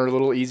smaller, a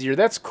little easier.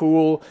 That's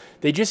cool.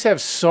 They just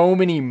have so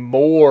many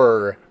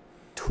more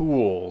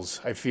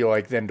tools, I feel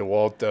like, than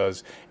DeWalt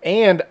does.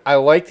 And I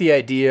like the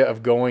idea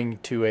of going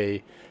to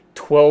a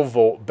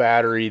 12-volt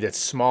battery that's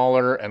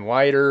smaller and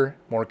lighter,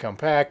 more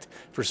compact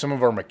for some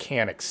of our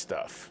mechanic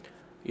stuff.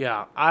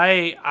 Yeah,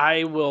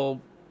 I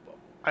will.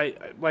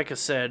 Like I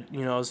said,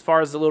 as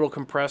far as the little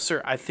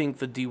compressor, I think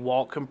the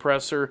DeWalt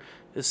compressor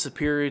is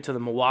superior to the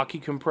Milwaukee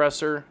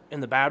compressor in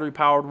the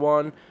battery-powered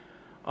one.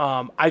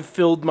 I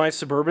filled my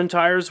Suburban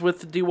tires with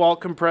the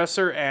DeWalt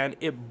compressor, and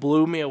it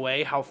blew me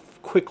away how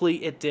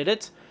quickly it did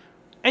it.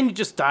 And you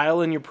just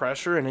dial in your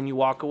pressure, and then you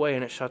walk away,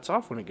 and it shuts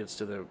off when it gets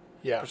to the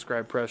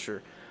prescribed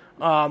pressure.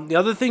 The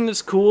other thing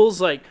that's cool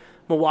is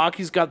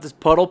Milwaukee's got this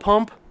puddle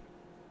pump.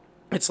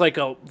 It's like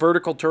a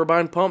vertical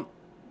turbine pump.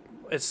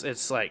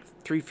 It's like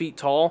 3 feet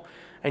tall,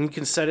 and you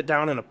can set it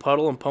down in a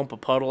puddle and pump a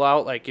puddle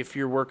out. Like if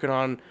you're working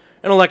on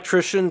an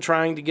electrician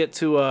trying to get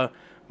to a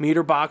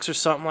meter box or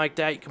something like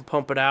that, you can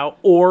pump it out.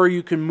 Or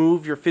you can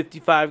move your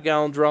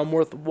 55-gallon drum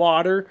worth of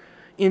water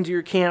into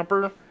your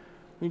camper.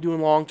 You're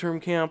doing long-term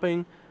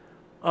camping.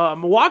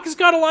 Milwaukee's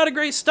got a lot of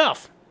great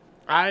stuff.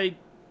 I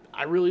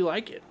really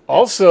like it.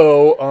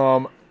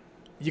 Also,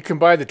 you can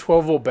buy the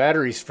 12-volt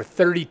batteries for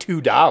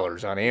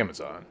 $32 on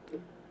Amazon.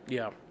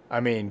 Yeah. I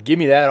mean, give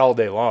me that all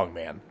day long,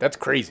 man. That's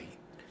crazy.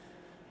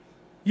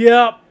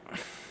 Yeah.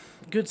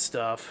 Good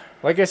stuff.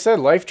 Like I said,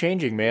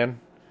 life-changing, man.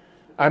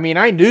 I mean,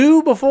 I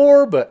knew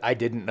before, but I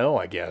didn't know,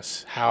 I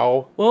guess,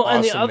 how Well,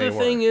 and the awesome other they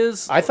thing were.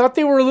 is... I thought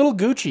they were a little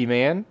Gucci,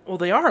 man. Well,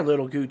 they are a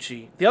little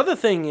Gucci. The other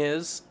thing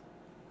is...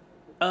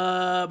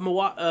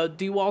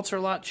 DeWalts are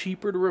a lot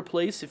cheaper to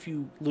replace if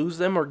you lose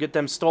them or get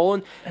them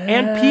stolen.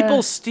 And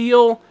people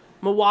steal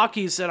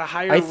Milwaukee's at a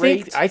higher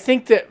rate. I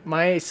think that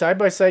my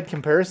side-by-side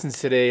comparisons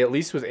today, at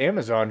least with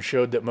Amazon,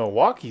 showed that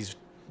Milwaukee's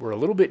were a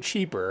little bit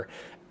cheaper.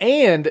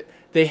 And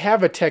they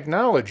have a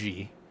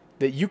technology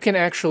that you can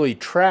actually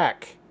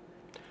track.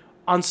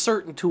 On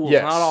certain tools,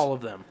 Yes. not all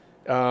of them.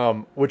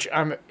 Which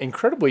I'm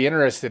incredibly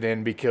interested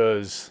in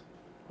because,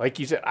 like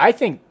you said, I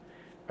think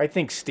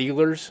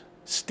Steelers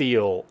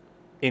steal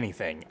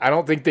anything. I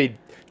don't think they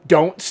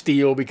don't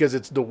steal because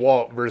it's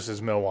DeWalt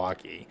versus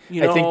Milwaukee.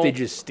 I think they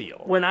just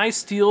steal. When I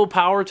steal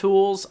power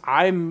tools,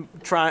 I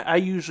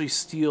usually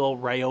steal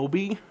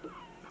Ryobi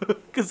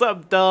because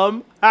I'm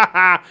dumb.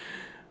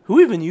 Who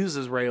even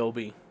uses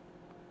Ryobi?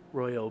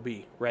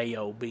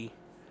 Ryobi.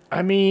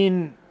 I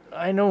mean,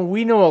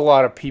 we know a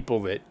lot of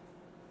people that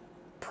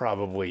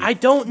probably. I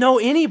don't know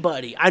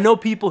anybody. I know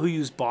people who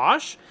use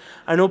Bosch.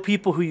 I know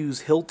people who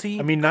use Hilti.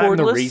 I mean, not cordless.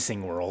 in the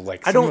racing world.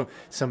 Like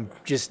some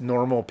just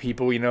normal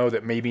people,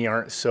 that maybe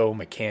aren't so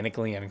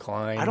mechanically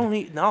inclined.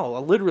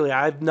 Literally,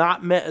 I've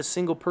not met a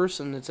single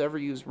person that's ever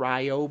used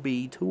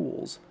Ryobi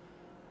tools.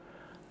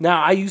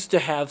 Now, I used to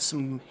have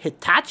some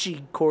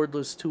Hitachi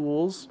cordless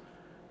tools.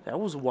 That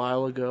was a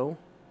while ago.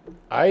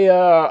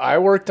 I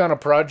worked on a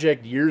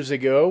project years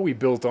ago. We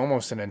built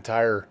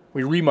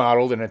we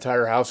remodeled an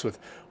entire house with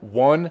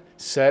one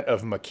set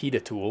of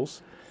Makita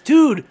tools.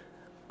 Dude,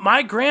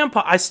 my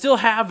grandpa, I still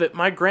have it.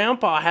 My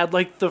grandpa had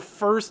like the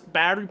first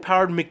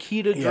battery-powered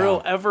Makita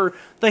drill ever.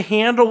 The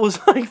handle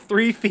was like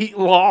 3 feet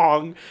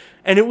long,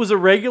 and it was a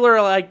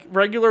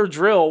regular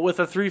drill with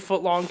a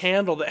 3-foot long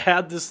handle that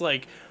had this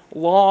like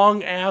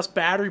long ass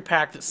battery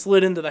pack that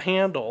slid into the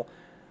handle.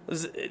 It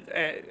was,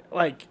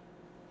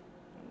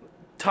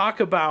 talk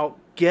about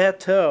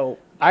ghetto.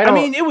 I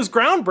mean, it was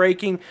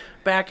groundbreaking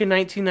back in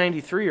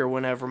 1993 or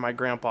whenever my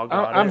grandpa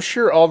got it. I'm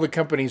sure all the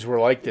companies were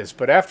like this,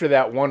 but after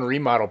that one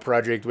remodel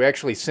project, we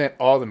actually sent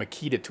all the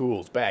Makita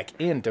tools back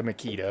into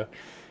Makita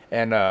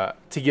and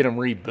to get them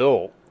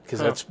rebuilt, because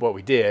that's what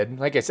we did.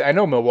 Like I said, I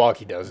know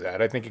Milwaukee does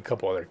that. I think a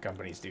couple other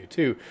companies do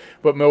too.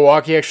 But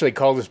Milwaukee actually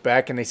called us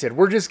back and they said,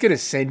 we're just going to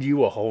send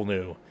you a whole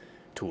new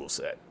tool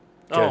set,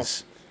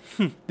 because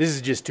this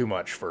is just too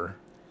much for...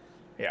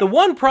 Yeah. The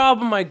one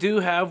problem I do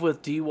have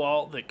with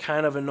DeWalt that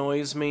kind of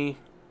annoys me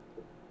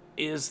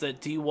is that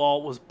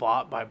DeWalt was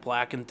bought by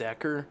Black &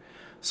 Decker.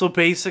 So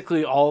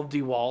basically all of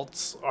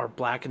DeWalt's are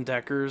Black &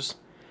 Deckers.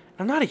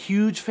 I'm not a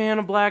huge fan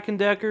of Black &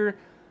 Decker.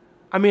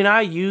 I mean,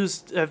 I've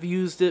used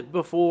it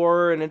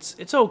before and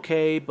it's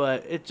okay,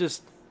 but it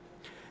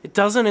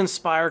doesn't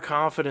inspire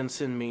confidence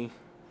in me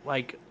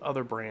like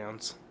other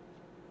brands.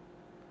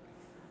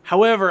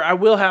 However, I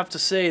will have to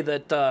say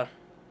that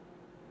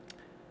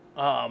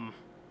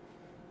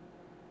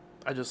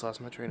I just lost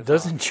my train of thought.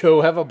 Doesn't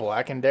Joe have a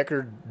Black &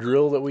 Decker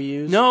drill that we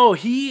use? No,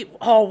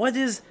 what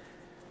is...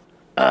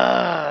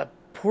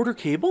 Porter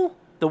Cable?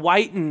 The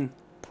white and...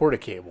 Porter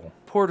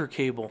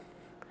Cable.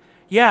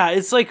 Yeah,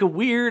 it's like a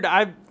weird...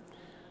 I've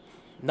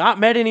not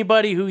met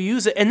anybody who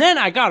use it. And then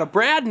I got a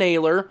Brad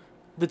nailer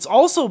that's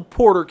also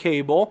Porter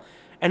Cable,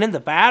 and then the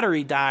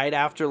battery died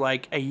after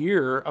like a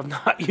year of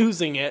not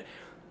using it.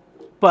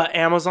 But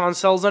Amazon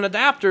sells an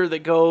adapter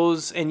that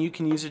goes, and you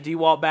can use a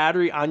DeWalt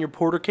battery on your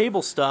Porter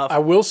Cable stuff. I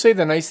will say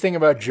the nice thing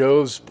about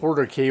Joe's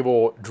Porter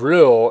Cable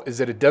drill is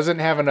that it doesn't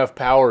have enough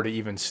power to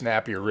even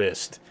snap your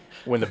wrist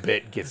when the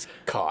bit gets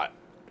caught.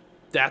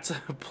 That's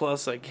a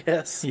plus, I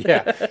guess.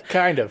 Yeah,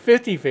 kind of.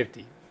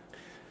 50-50.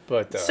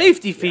 But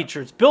safety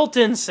features,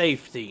 built-in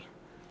safety.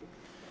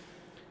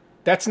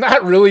 That's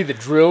not really the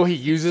drill he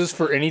uses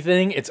for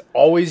anything. It's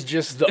always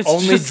just the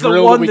only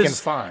drill that we can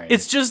find.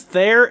 It's just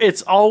there.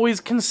 It's always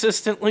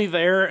consistently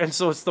there, and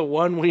so it's the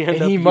one we end up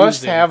using. And he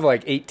must have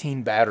like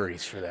 18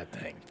 batteries for that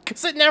thing.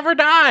 Because it never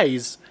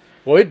dies.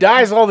 Well, it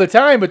dies all the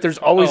time, but there's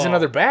always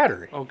another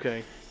battery.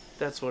 Okay,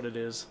 that's what it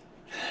is.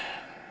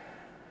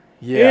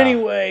 Yeah.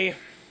 Anyway,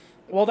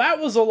 well, that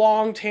was a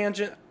long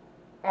tangent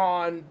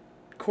on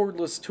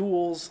cordless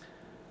tools.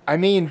 I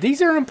mean,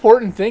 these are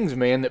important things,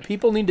 man, that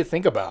people need to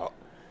think about.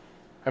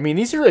 I mean,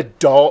 these are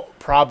adult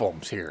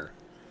problems here.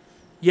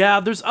 Yeah,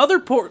 there's other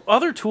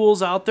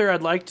tools out there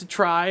I'd like to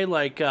try,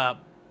 like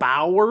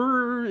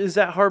Bauer. Is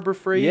that Harbor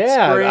Freight?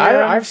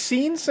 Yeah, I've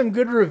seen some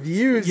good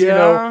reviews.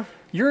 Yeah.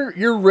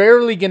 You're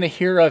rarely gonna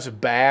hear us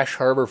bash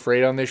Harbor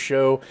Freight on this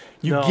show.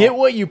 You No. get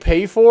what you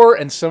pay for,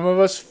 and some of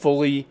us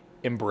fully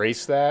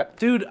embrace that.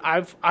 Dude,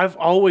 I've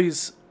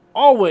always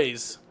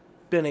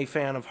been a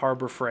fan of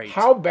Harbor Freight.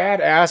 How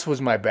badass was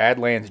my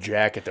Badlands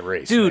Jack at the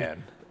race, Dude,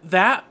 man?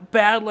 That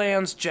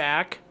Badlands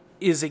Jack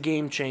is a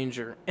game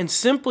changer. And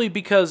simply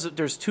because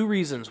there's two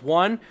reasons.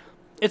 One,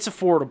 it's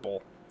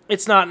affordable.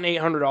 It's not an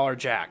 $800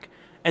 jack.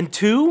 And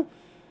two,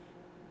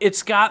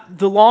 it's got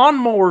the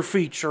lawnmower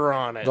feature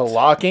on it. The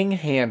locking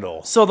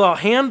handle. So the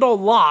handle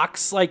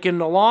locks like in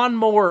the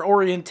lawnmower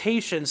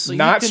orientation. So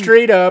not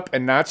straight up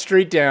and not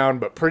straight down,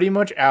 but pretty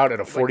much out at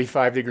a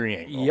 45-degree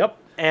angle. Yep.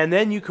 And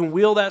then you can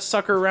wheel that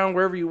sucker around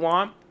wherever you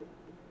want.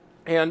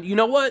 And you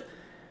know what?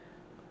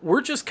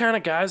 We're just kind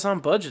of guys on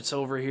budgets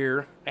over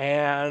here,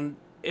 and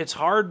it's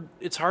hard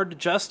to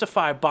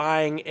justify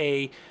buying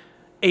a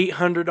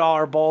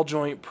 $800 ball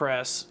joint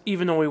press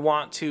even though we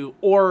want to,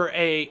 or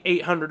a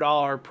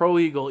 $800 Pro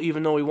Eagle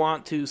even though we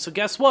want to. So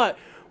guess what?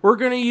 We're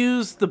going to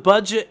use the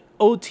budget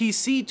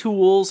OTC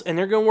tools, and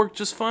they're going to work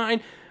just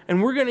fine.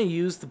 And we're going to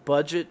use the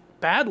budget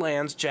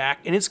Badlands jack,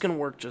 and it's going to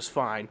work just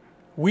fine.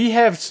 We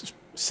have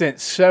sent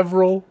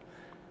several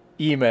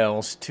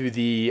emails to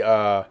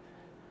the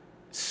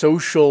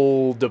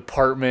social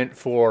department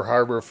for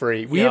Harbor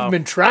Freight. We have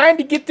been trying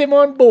to get them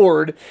on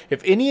board.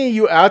 If any of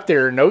you out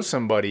there know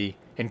somebody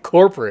in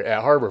corporate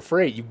at Harbor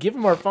Freight, you give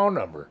them our phone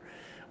number.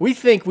 We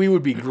think we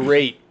would be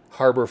great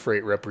Harbor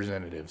Freight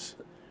representatives.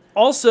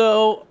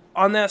 Also,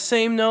 on that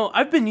same note,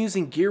 I've been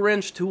using Gear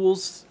Wrench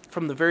tools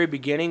from the very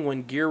beginning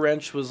when Gear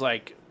Wrench was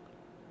like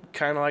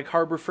kind of like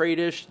Harbor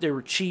Freight-ish. They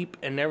were cheap,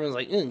 and everyone's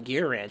like,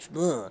 Gear Wrench,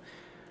 ugh.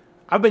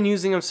 I've been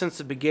using them since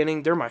the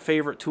beginning. They're my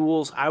favorite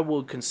tools. I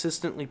will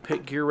consistently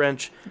pick Gear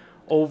Wrench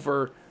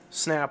over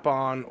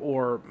Snap-on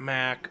or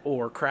Mac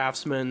or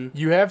Craftsman.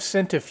 You have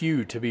sent a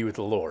few to be with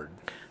the Lord.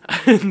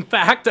 In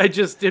fact, I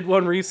just did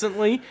one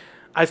recently.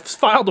 I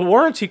filed a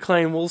warranty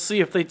claim. We'll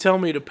see if they tell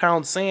me to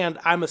pound sand.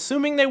 I'm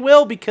assuming they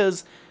will,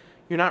 because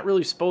you're not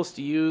really supposed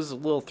to use a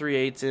little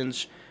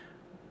 3/8-inch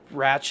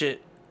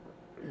ratchet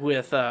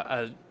with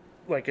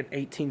like an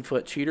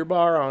 18-foot cheater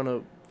bar on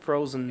a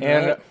frozen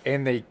nut.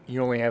 And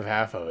you only have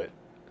half of it.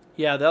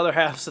 Yeah, the other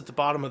half's at the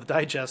bottom of the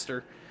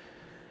digester.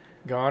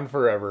 Gone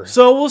forever.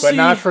 So we'll see. But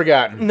not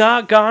forgotten.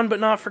 Not gone, but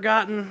not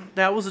forgotten.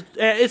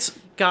 It's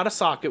got a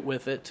socket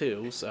with it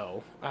too,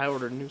 so I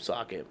ordered a new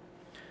socket.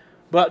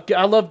 But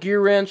I love Gear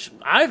Wrench.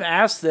 I've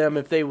asked them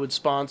if they would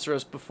sponsor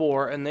us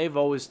before, and they've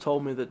always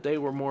told me that they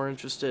were more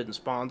interested in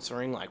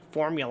sponsoring like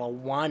Formula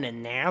One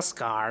and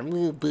NASCAR.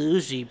 Ooh,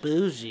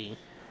 bougie.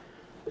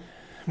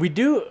 We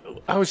do.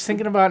 I was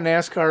thinking about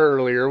NASCAR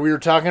earlier. We were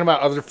talking about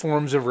other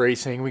forms of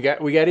racing. We got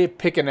to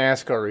pick a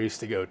NASCAR race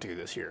to go to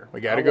this year. We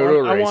got to go to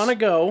a race. I want to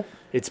go.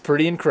 It's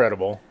pretty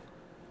incredible.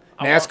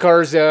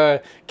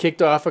 NASCAR's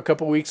kicked off a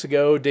couple weeks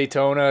ago,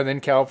 Daytona,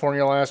 then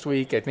California last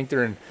week. I think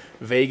they're in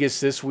Vegas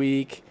this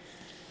week.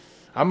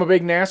 I'm a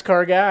big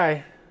NASCAR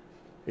guy.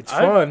 It's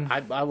fun.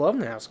 I love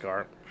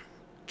NASCAR.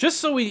 Just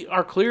so we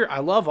are clear, I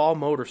love all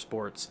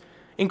motorsports,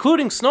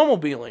 including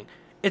snowmobiling.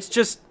 It's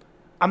just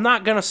I'm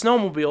not going to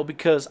snowmobile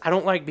because I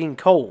don't like being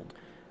cold.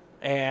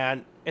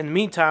 And in the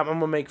meantime, I'm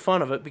going to make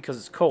fun of it because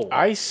it's cold.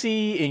 I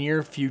see in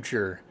your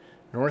future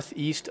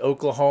Northeast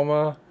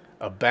Oklahoma,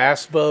 a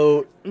bass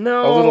boat, a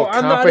little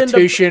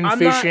competition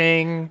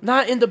fishing.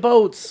 Not into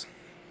boats.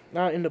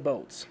 I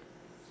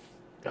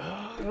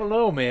don't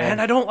know, man.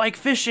 And I don't like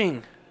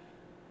fishing.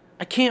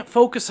 I can't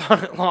focus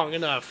on it long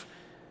enough.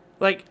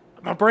 Like,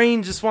 my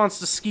brain just wants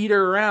to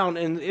skeeter around,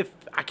 and if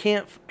I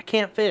can't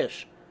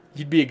fish.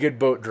 You'd be a good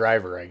boat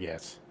driver, I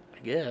guess.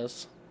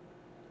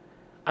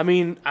 I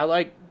mean, I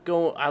like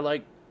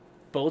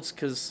boats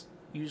because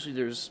usually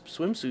there's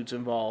swimsuits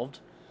involved.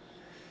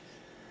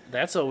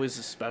 That's always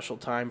a special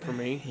time for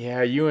me.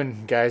 Yeah, you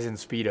and guys in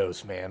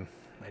Speedos, man.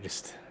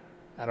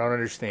 I don't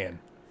understand.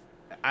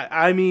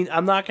 I mean,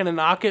 I'm not going to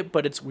knock it,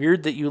 but it's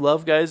weird that you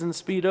love guys in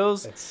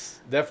Speedos. It's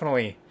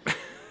definitely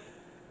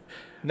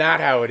not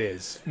how it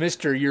is.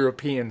 Mr.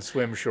 European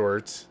swim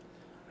shorts.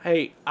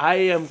 Hey, I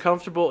am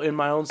comfortable in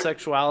my own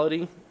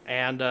sexuality,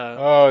 and...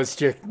 it's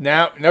just...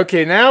 Now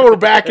we're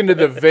back into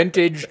the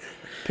vintage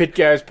Pit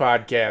Guys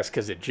podcast,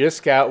 because it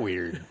just got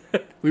weird.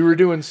 We were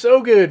doing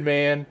so good,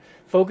 man.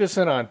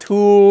 Focusing on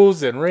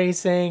tools and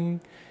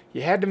racing.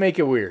 You had to make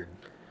it weird.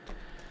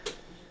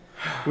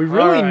 We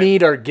really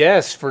need our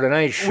guests for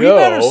tonight's show. We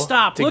better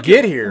stop.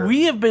 Get here.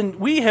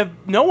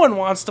 No one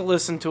wants to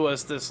listen to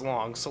us this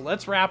long, so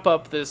let's wrap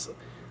up this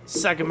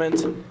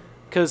segment,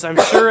 because I'm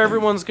sure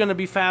everyone's going to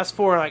be fast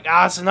forwarding, like,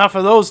 it's enough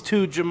of those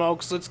two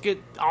jamokes. Let's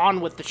get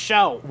on with the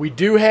show. We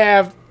do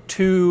have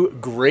two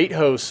great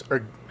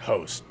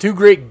two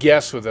great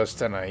guests with us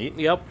tonight.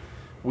 Yep.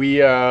 We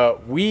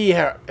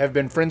have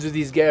been friends with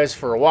these guys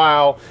for a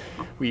while.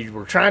 We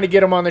were trying to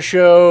get them on the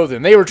show,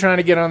 then they were trying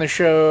to get on the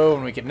show,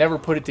 and we could never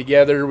put it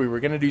together. We were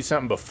going to do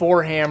something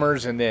before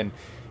Hammers, and then,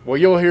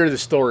 you'll hear the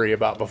story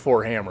about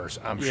before Hammers,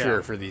 I'm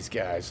sure, for these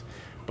guys.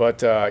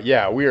 But,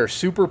 we are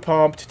super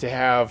pumped to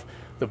have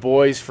the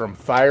boys from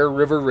Fire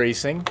River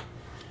Racing.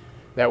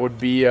 That would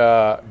be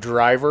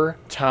driver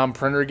Tom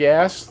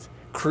Prendergast,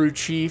 crew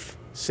chief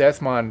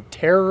Seth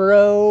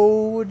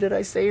Montoro. Did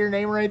I say your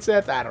name right,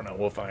 Seth? I don't know.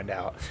 We'll find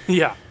out.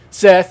 Yeah.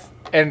 Seth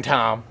and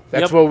Tom.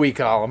 That's what we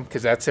call them,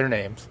 because that's their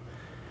names.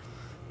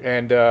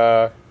 And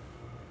they're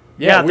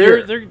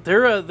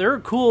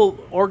a cool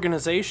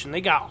organization.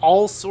 They got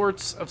all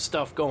sorts of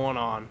stuff going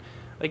on.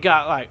 They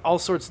got like all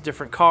sorts of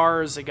different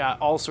cars. They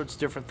got all sorts of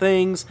different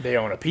things. They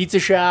own a pizza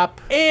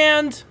shop.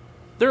 And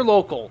They're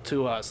local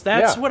to us.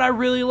 That's what I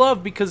really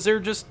love because they're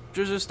just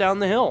down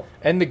the hill.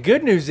 And the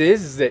good news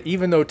is that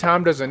even though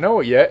Tom doesn't know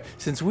it yet,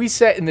 since we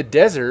sat in the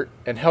desert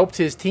and helped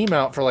his team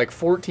out for like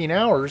 14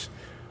 hours,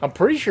 I'm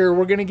pretty sure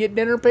we're going to get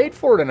dinner paid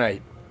for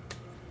tonight.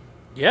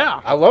 Yeah.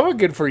 I love a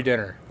good free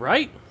dinner.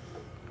 Right?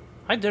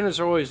 My dinners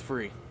are always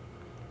free.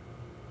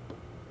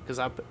 Because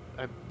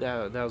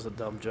that was a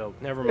dumb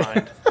joke. Never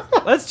mind.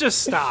 Let's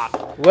just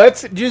stop.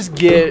 Let's just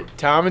get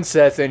Tom and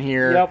Seth in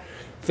here. Yep.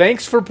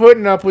 Thanks for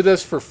putting up with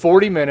us for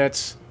 40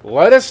 minutes.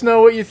 Let us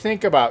know what you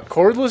think about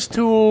cordless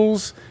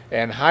tools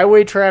and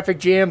highway traffic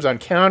jams on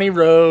county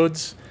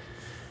roads.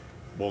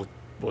 We'll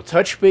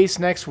touch base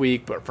next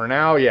week, but for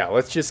now,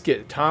 let's just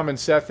get Tom and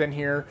Seth in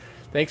here.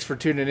 Thanks for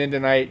tuning in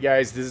tonight,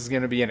 guys. This is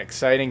going to be an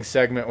exciting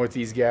segment with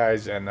these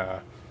guys, and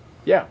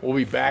we'll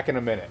be back in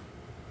a minute.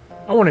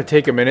 I want to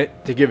take a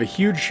minute to give a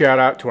huge shout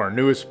out to our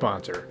newest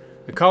sponsor,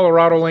 the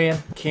Colorado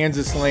Land,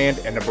 Kansas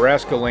Land, and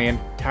Nebraska Land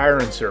Tire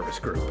and Service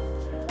Group.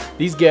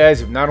 These guys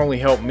have not only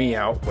helped me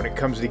out when it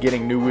comes to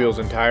getting new wheels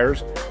and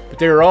tires, but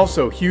they are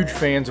also huge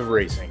fans of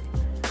racing.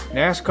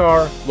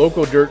 NASCAR,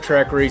 local dirt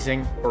track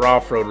racing, or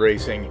off-road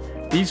racing,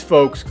 these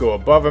folks go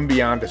above and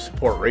beyond to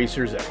support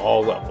racers at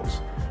all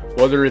levels.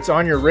 Whether it's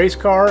on your race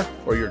car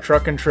or your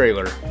truck and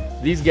trailer,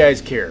 these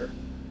guys care.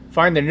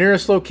 Find the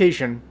nearest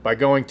location by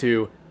going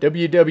to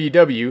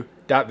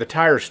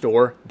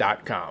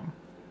www.thetirestore.com.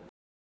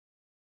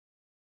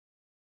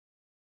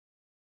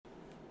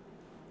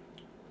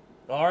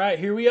 All right,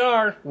 here we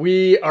are.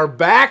 We are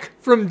back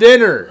from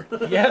dinner.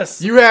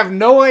 Yes. You have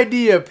no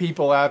idea,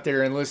 people out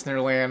there in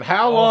listener land,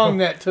 how long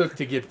that took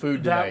to get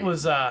food tonight.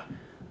 That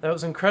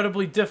was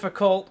incredibly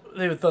difficult.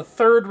 The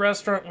third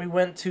restaurant we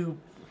went to,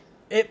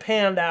 it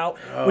panned out,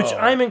 which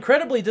I'm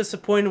incredibly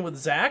disappointed with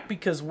Zach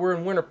because we're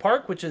in Winter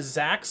Park, which is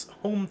Zach's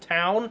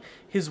hometown,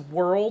 his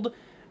world,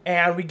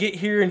 and we get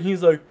here and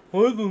he's like,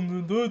 well,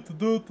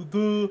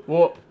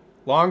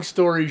 long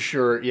story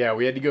short,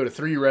 we had to go to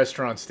 3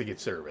 restaurants to get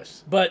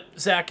service. But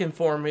Zach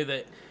informed me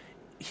that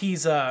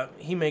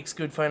he makes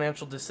good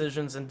financial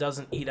decisions and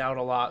doesn't eat out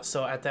a lot.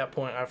 So at that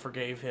point, I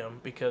forgave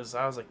him because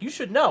I was like, you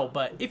should know.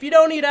 But if you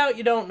don't eat out,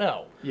 you don't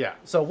know. Yeah.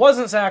 So it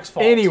wasn't Zach's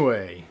fault.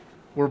 Anyway,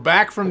 we're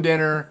back from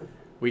dinner.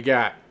 We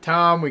got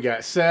Tom. We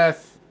got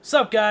Seth. What's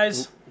up,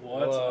 guys?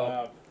 What's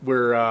up?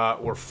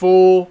 We're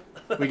full.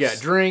 We got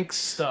drinks.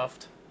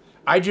 Stuffed.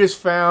 I just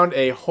found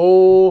a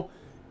whole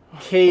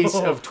case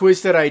of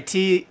Twisted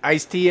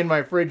iced tea in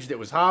my fridge that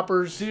was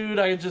Hoppers. Dude,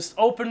 I just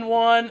opened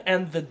one,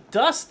 and the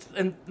dust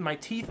and my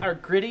teeth are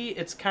gritty.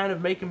 It's kind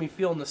of making me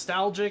feel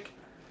nostalgic.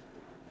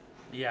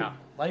 Yeah,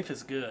 life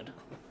is good.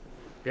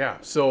 Yeah,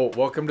 so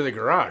welcome to the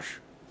garage.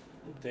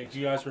 Thank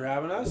you guys for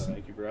having us.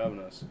 Thank you for having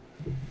us.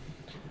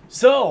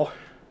 So,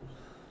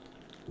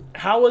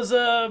 how was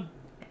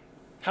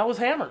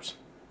Hammers?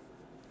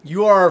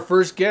 You are our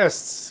first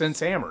guest since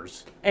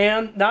Hammers.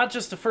 And not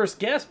just the first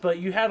guest, but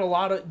you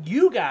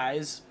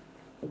guys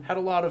had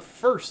a lot of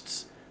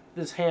firsts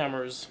this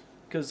Hammers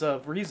because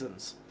of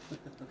reasons.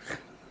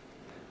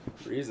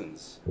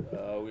 Reasons.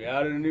 We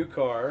added a new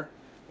car.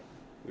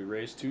 We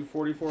raced 2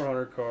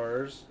 4,400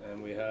 cars,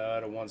 and we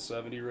had a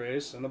 170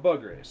 race and a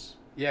bug race.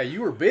 Yeah,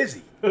 you were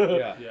busy.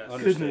 Yeah, Yes.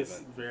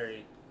 understatement.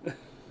 Very.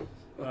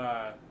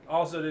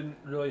 Also didn't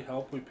really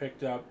help. We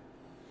picked up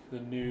the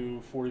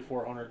new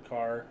 4,400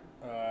 car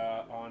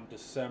on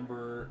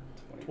December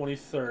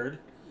 23rd,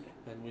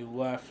 and we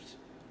left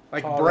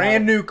Like Colorado.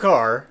 brand new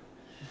car.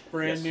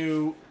 Brand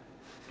new,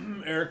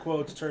 air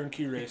quotes,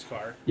 turnkey race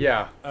car.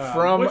 Yeah,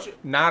 from which-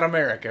 not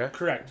America.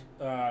 Correct.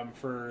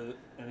 For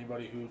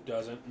anybody who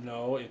doesn't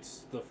know,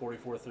 it's the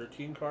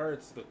 4413 car.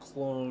 It's the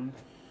clone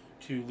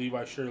to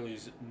Levi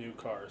Shirley's new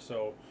car.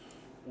 So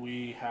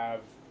we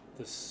have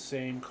the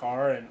same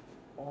car, and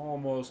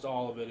almost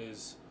all of it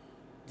is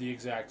the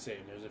exact same.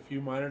 There's a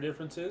few minor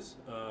differences,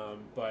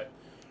 but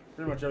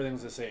pretty much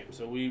everything's the same.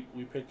 So we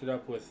picked it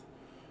up with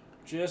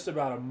just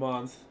about a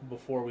month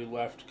before we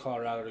left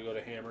Colorado to go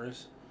to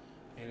Hammers,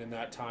 and in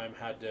that time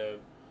had to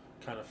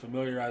kind of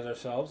familiarize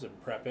ourselves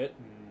and prep it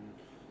and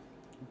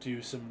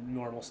do some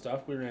normal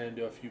stuff. We ran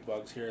into a few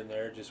bugs here and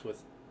there just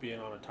with being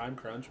on a time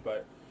crunch,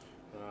 but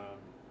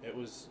it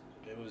was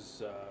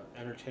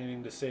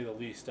entertaining to say the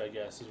least, I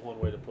guess, is one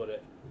way to put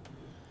it.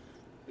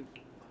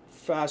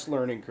 Fast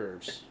learning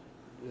curves.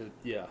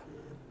 Yeah.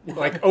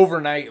 Like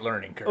overnight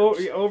learning curves. Oh,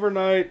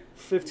 overnight,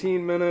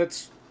 15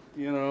 minutes,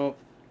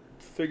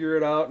 figure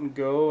it out and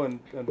go and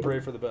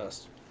pray for the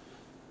best.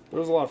 It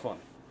was a lot of fun.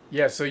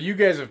 Yeah, so you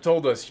guys have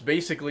told us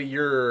basically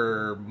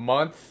your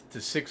month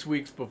to 6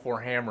 weeks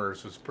before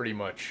Hammers was pretty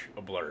much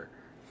a blur.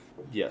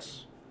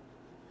 Yes.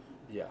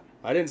 Yeah.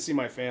 I didn't see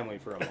my family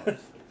for a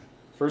month.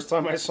 First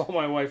time I saw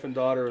my wife and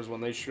daughter was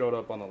when they showed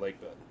up on the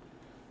lake bed.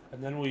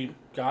 And then we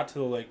got to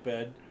the lake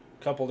bed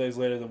a couple days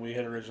later than we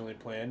had originally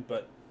planned,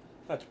 but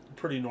that's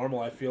pretty normal,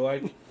 I feel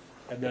like.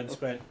 And then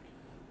spent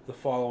the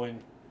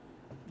following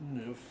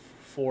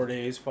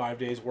 5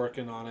 days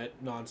working on it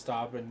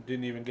nonstop, and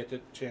didn't even get the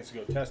chance to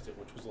go test it,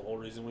 which was the whole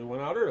reason we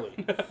went out early.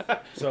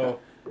 So,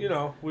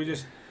 we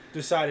just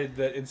decided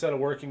that instead of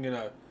working in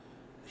a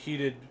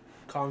heated,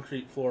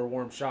 concrete floor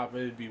warm shop,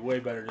 it'd be way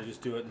better to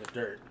just do it in the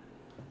dirt.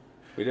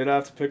 We did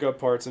have to pick up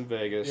parts in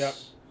Vegas. Yep.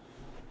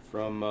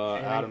 From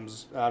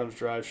Adams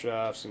Drive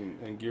Shafts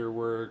and Gear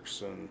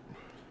Works and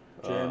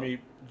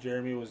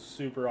Jeremy was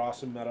super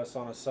awesome. Met us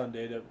on a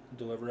Sunday to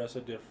deliver us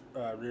a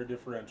rear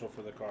differential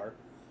for the car,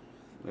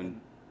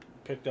 and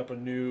picked up a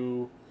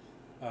new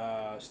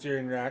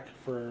steering rack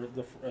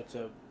it's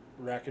a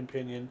rack and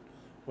pinion.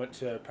 Went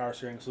to Power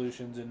Steering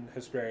Solutions in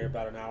Hesperia,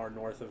 about an hour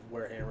north of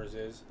where Hammers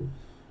is.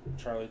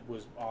 Charlie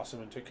was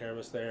awesome and took care of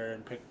us there,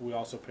 and we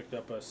also picked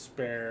up a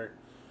spare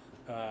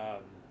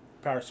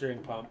power steering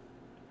pump.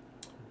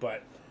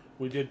 But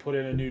we did put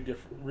in a new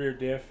rear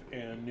diff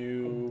and a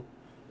new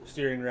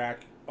steering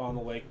rack on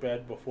the lake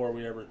bed before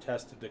we ever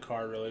tested the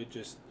car, really.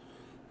 Just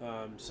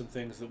some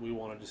things that we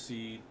wanted to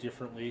see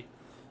differently.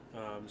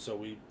 So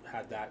we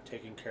had that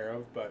taken care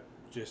of, but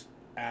just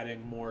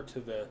adding more to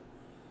the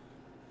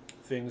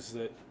things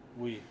that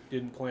we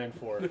didn't plan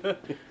for.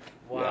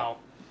 Wow.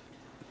 Yeah.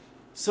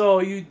 So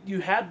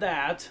you had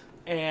that,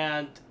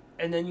 and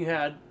then you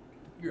had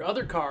your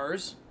other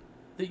cars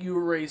that you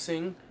were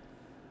racing,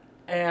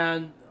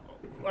 and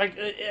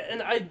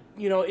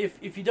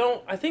if you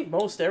don't, I think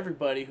most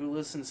everybody who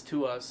listens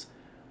to us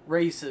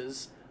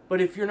races, but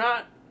if you're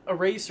not a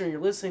racer and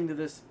you're listening to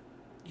this,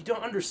 you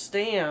don't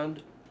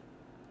understand,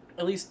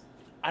 at least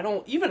I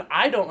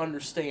don't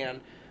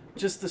understand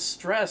just the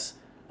stress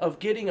of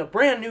getting a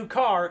brand new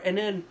car and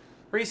then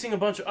racing a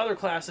bunch of other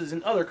classes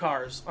in other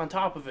cars on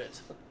top of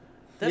it.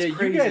 That's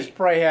crazy. You guys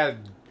probably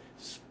had,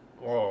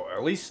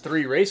 at least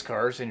 3 race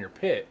cars in your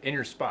pit, in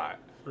your spot.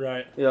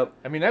 Right. Yep.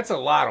 I mean, that's a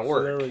lot of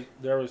work. So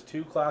there was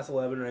 2 Class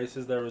 11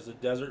 races. There was a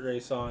desert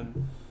race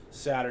on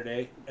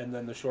Saturday, and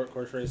then the short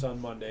course race on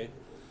Monday.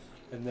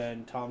 And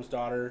then Tom's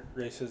daughter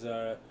races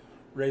a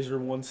Razor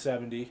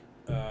 170,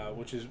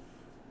 which is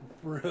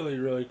really,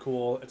 really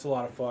cool. It's a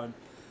lot of fun.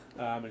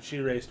 And she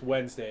raced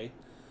Wednesday.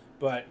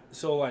 But,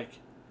 so,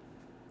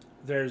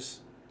 there's,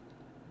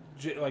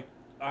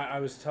 I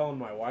was telling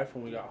my wife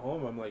when we got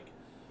home, I'm like,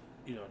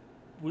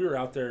 we were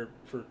out there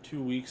for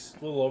 2 weeks,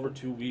 a little over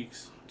 2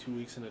 weeks, 2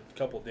 weeks and a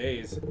couple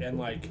days,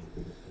 and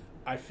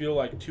I feel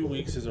like 2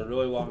 weeks is a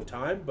really long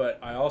time, but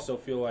I also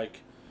feel like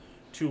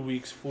 2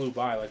 weeks flew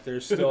by.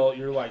 There's still,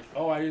 you're like,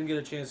 oh, I didn't get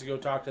a chance to go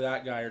talk to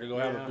that guy or to go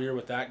have a beer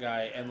with that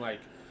guy, and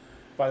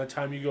by the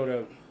time you go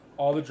to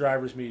all the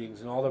drivers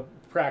meetings and all the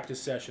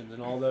practice sessions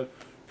and all the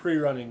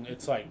pre-running,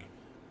 it's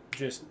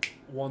just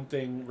one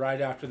thing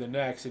right after the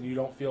next, and you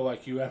don't feel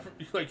like you ever,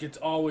 it's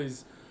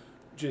always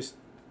just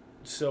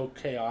so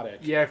chaotic.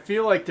 Yeah, I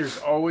feel like there's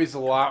always a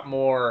lot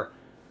more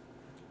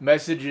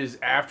messages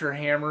after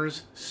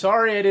Hammers.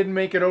 Sorry I didn't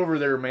make it over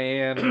there,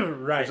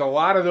 man. Right. There's a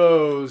lot of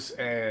those,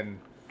 and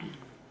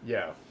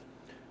yeah.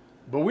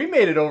 But we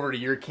made it over to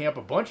your camp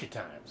a bunch of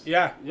times.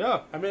 Yeah.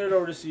 Yeah. I made it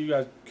over to see you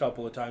guys a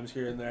couple of times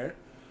here and there.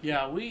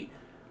 Yeah, we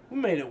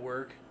made it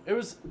work. It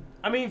was,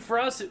 for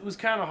us it was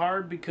kind of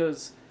hard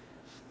because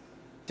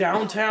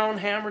downtown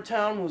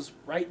Hammertown was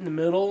right in the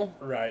middle.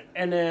 Right.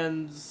 And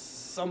then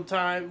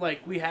sometime,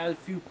 we had a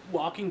few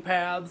walking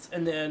paths,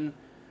 and then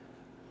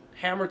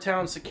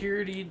Hammertown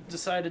security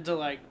decided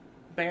to,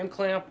 band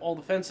clamp all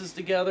the fences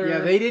together. Yeah,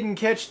 they didn't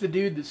catch the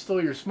dude that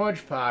stole your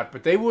smudge pot,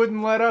 but they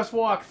wouldn't let us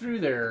walk through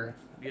there.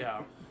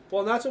 Yeah.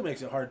 Well, and that's what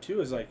makes it hard, too,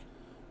 is,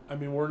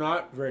 we're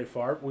not very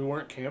far. We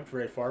weren't camped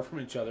very far from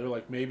each other,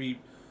 maybe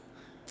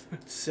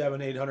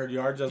 700-800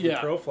 yards as the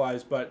crow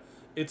flies, but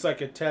it's a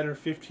 10 or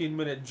 15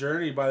 minute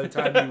journey by the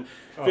time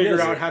you figure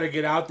out how to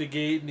get out the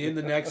gate and in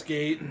the next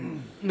gate.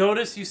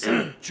 Notice you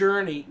said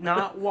journey,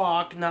 not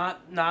walk, not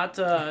jaunt.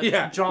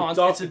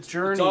 It's a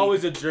journey. It's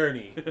always a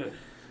journey.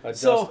 A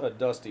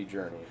dusty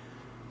journey.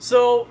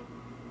 So,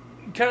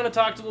 kind of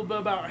talked a little bit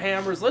about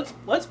Hammers.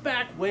 Let's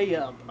back way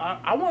up.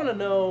 I want to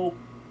know,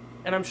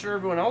 and I'm sure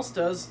everyone else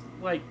does,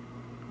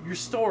 your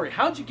story.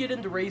 How'd you get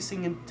into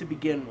racing to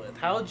begin with?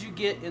 How'd you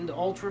get into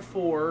Ultra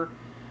 4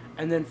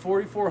 and then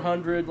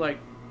 4400?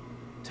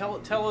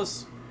 Tell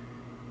us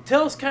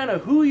kind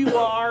of who you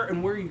are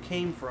and where you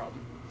came from.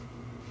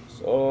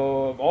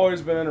 So I've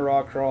always been into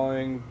rock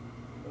crawling.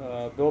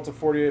 Built a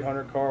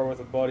 4800 car with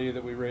a buddy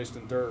that we raced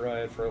in dirt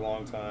ride for a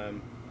long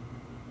time,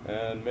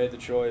 and made the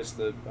choice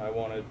that I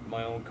wanted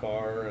my own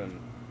car, and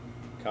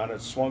kind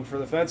of swung for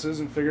the fences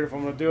and figured if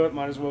I'm going to do it,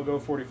 might as well go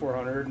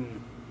 4400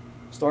 and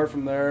start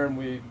from there. And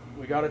we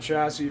got a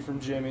chassis from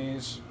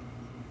Jimmy's.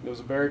 It was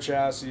a bare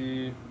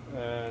chassis,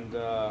 and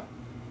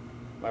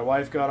my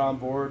wife got on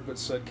board but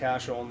said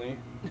cash only.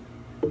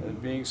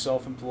 And being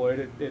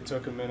self-employed, it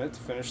took a minute to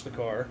finish the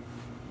car.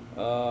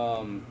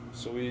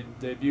 So we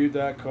debuted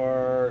that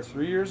car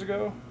 3 years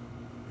ago.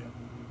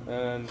 Yeah.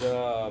 And 2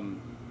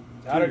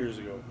 years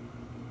ago.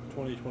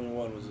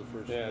 2021 was the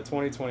first. Yeah,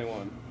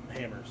 2021.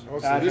 Hammers. Oh,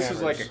 so this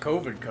is like a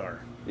COVID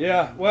car.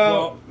 Yeah,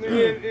 well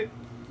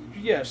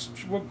yes,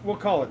 we'll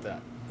call it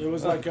that. It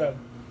was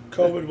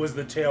COVID was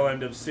the tail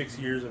end of 6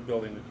 years of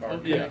building the car.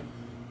 Okay.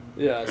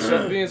 Yeah.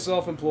 So being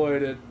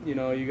self-employed,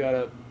 you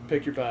gotta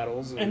pick your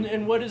battles.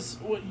 And what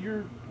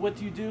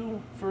do you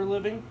do for a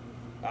living?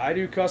 I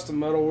do custom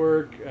metal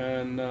work,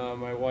 and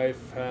my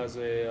wife has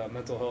a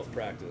mental health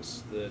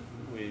practice that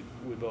we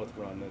both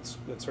run.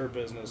 It's her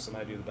business, and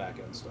I do the back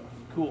end stuff.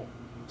 Cool.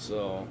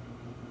 So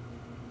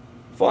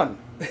fun.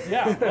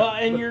 Yeah. Well,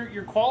 and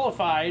you're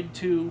qualified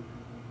to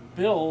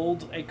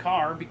build a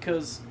car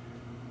because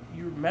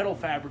you're a metal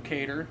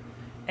fabricator,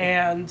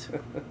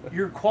 and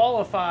you're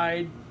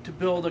qualified to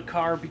build a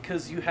car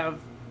because you have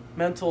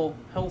mental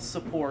health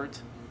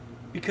support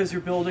because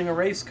you're building a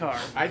race car.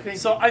 I think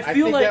so. I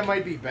think like that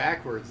might be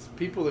backwards.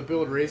 People that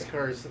build race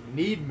cars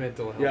need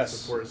mental health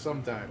support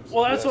sometimes.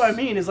 Well, that's what I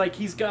mean. Is like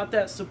he's got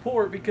that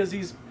support because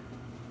he's,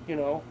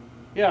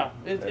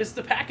 it's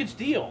the package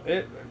deal.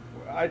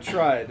 I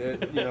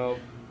tried.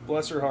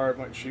 Bless her heart.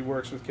 She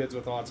works with kids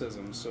with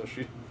autism, so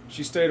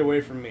she stayed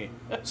away from me.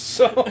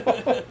 So,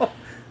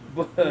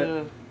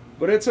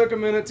 but it took a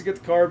minute to get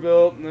the car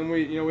built, and then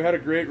we had a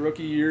great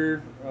rookie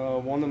year.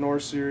 Won the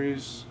North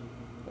Series.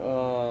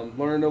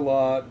 Learned a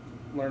lot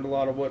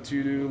of what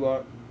to do, a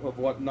lot of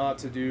what not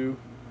to do.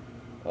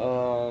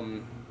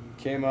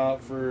 Came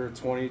out for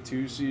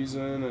 22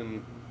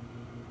 season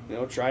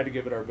and tried to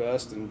give it our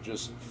best and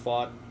just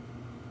fought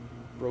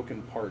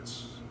broken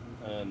parts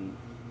and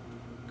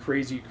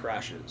crazy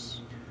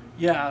crashes.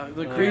 Yeah,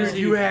 the crazy.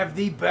 You have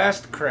the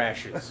best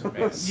crashes,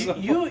 man.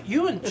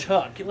 you and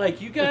Chuck,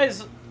 like you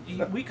guys,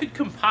 we could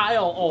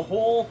compile a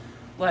whole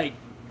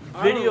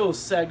video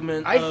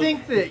segment. I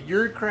think that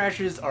your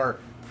crashes are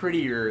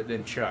prettier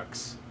than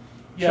Chuck's.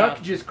 Yeah.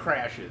 Chuck just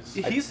crashes.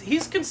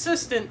 He's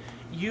consistent.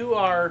 You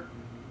are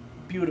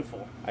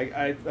beautiful.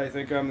 I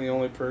think I'm the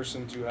only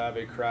person to have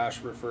a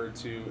crash referred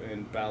to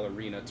in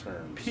ballerina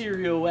terms.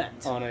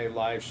 Pirouette. On a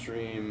live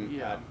stream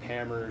at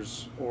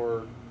Hammers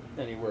or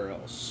anywhere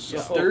else.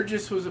 Yeah.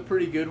 Sturgis was a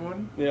pretty good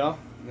one. Yeah.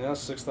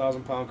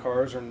 6,000-pound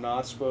cars are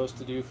not supposed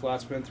to do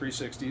flat spin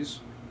 360s.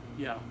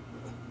 Yeah.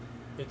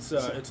 It's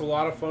a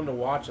lot of fun to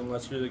watch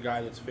unless you're the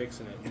guy that's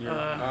fixing it. And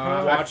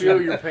I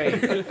feel your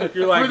pain.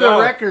 You're like, for the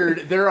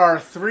record, there are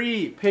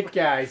 3 pit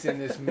guys in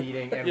this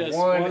meeting and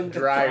one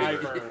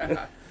driver.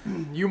 Yeah.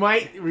 You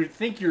might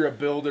think you're a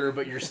builder,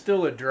 but you're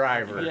still a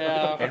driver.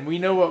 Yeah. And we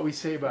know what we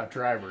say about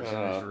drivers in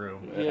this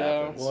room.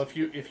 Yeah. Well, if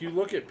you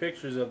look at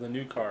pictures of the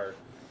new car,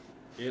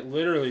 it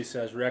literally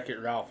says Wreck-It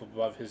Ralph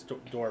above his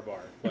door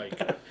bar.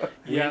 Like,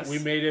 yes. we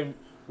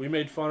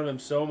made fun of him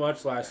so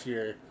much last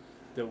year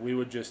that we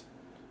would just.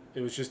 It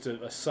was just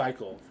a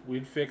cycle.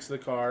 We'd fix the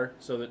car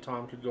so that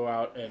Tom could go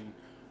out and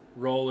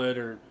roll it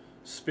or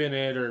spin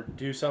it or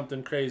do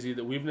something crazy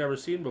that we've never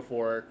seen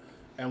before,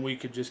 and we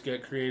could just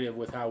get creative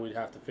with how we'd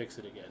have to fix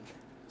it again.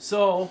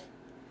 So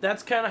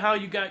that's kind of how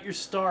you got your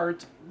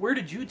start. Where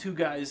did you two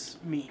guys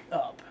meet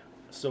up?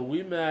 So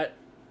we met.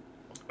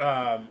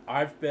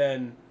 I've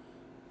been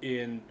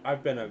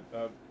a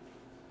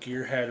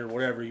gearhead or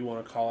whatever you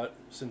want to call it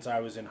since I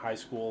was in high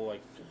school.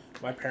 Like,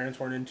 my parents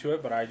weren't into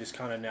it, but I just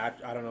kind of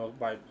I don't know,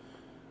 by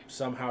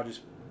somehow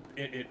just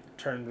it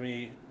turned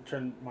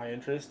my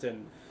interest,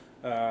 and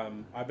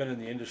I've been in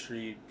the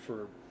industry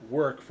for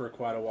work for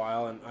quite a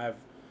while, and I have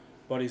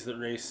buddies that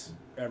race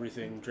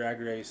everything, drag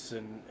race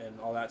and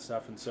all that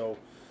stuff, and so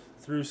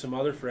through some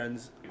other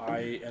friends,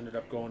 I ended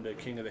up going to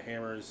King of the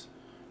Hammers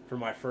for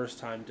my first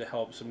time to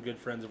help some good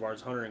friends of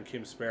ours, Hunter and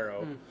Kim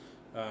Sparrow,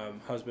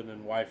 husband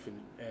and wife,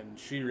 and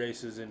she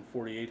races in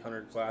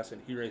 4,800 class,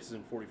 and he races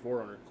in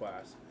 4,400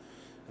 class.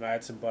 And I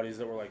had some buddies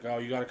that were like, "Oh,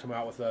 you got to come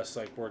out with us.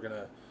 Like, we're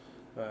gonna,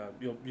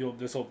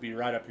 this will be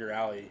right up your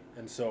alley."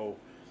 And so,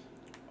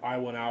 I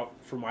went out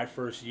for my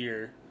first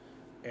year,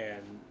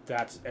 and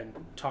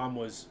Tom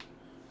was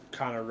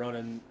kind of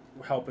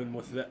helping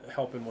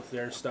with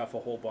their stuff a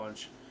whole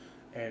bunch,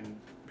 and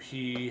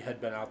he had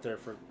been out there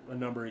for a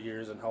number of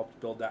years and helped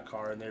build that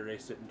car, and they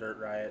raced it in Dirt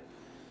Riot.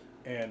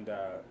 And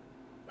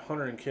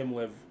Hunter and Kim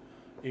live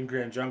in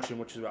Grand Junction,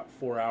 which is about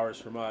 4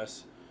 hours from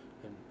us.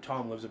 And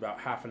Tom lives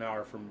about half an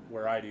hour from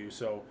where I do,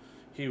 so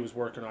he was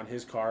working on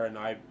his car, and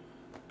I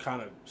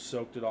kind of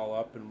soaked it all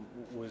up and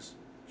was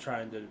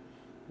trying to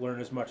learn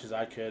as much as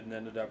I could, and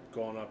ended up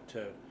going up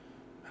to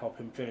help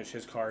him finish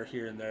his car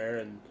here and there,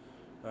 and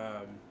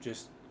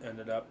just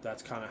ended up,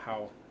 that's kind of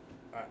how,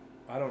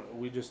 I don't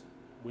know,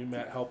 we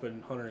met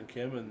helping Hunter and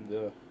Kim, and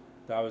it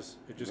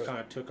just kind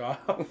of took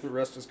off. The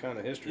rest is kind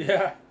of history.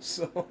 Yeah.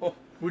 So,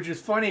 which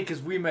is funny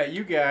because we met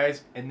you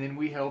guys, and then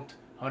we helped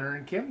Hunter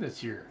and Kim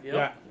this year. Yep.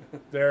 Yeah.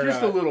 They're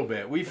just a little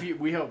bit.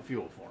 We help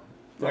fuel for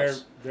them.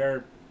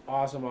 They're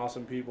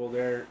awesome people.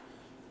 Their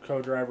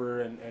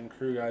co-driver and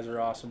crew guys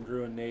are awesome.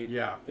 Drew and Nate.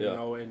 Yeah. You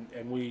know,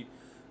 and we,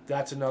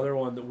 that's another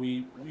one that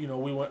we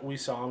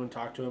saw him and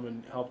talked to him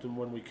and helped him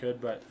when we could,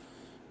 but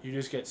you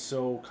just get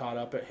so caught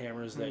up at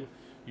Hammers that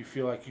you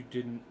feel like you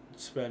didn't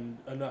spend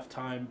enough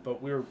time.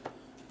 But we were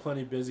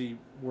plenty busy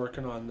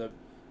working on the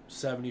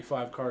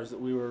 75 cars that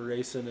we were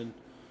racing and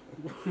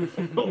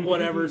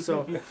whatever.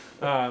 So,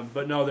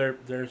 but no,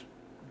 they're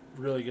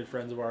really good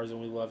friends of ours,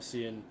 and we love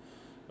seeing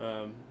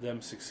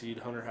them succeed.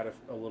 Hunter had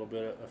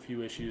a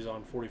few issues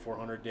on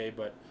 4,400 day,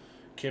 but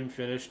Kim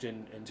finished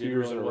and did 2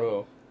 years really in a well.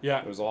 row. Yeah,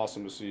 it was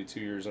awesome to see 2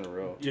 years in a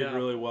row. Did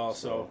really well.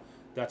 So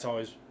that's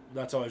always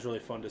that's always really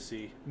fun to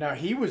see. Now,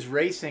 he was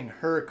racing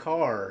her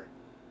car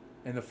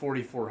in the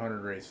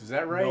 4400 race. Is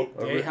that right?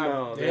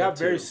 Nope, they have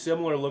very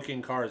similar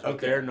looking cars, but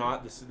they're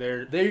not.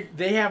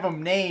 They have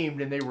them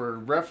named, and they were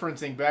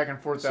referencing back and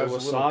forth. So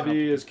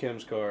Wasabi is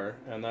Kim's car,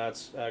 and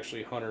that's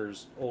actually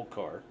Hunter's old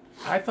car.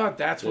 I thought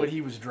that's what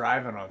he was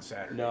driving on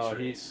Saturday. No,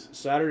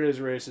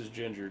 Saturday's race is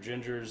Ginger.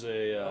 Ginger's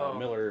a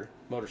Miller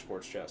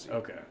Motorsports chassis.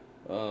 Okay.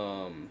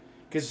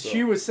 Because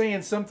she was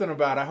saying something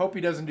about, I hope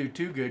he doesn't do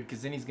too good,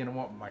 because then he's going to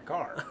want my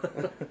car.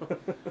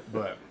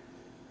 But,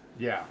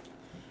 yeah.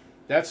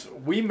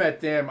 We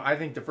met them, I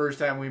think the first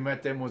time we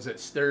met them was at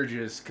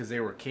Sturgis, because they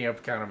were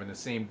camped kind of in the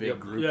same big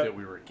group that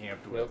we were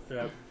camped with.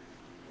 Yep.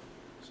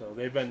 So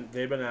they've been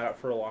at it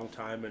for a long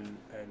time, and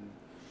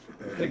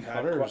I think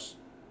Hunter's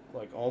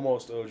like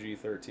almost OG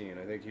 13.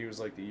 I think he was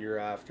like the year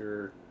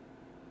after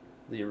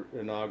the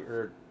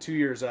 2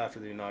 years after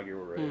the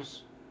inaugural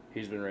race.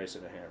 He's been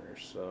racing at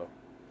Hammers, so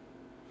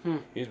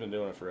he's been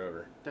doing it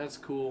forever. That's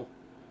cool.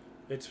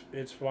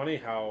 It's funny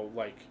how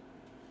like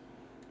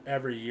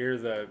every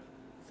year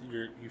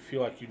you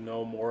feel like you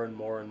know more and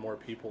more and more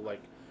people.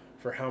 Like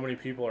for how many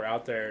people are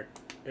out there,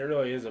 it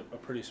really is a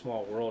pretty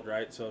small world,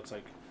 right? So it's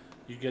like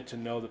you get to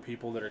know the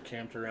people that are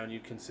camped around you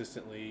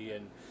consistently,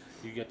 and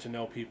you get to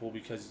know people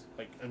because,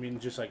 like, I mean,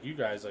 just like you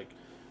guys, like,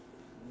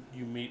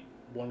 you meet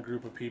one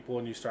group of people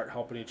and you start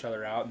helping each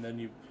other out, and then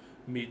you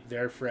meet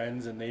their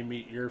friends and they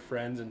meet your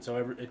friends, and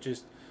so it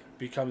just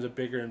becomes a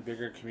bigger and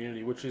bigger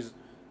community, which is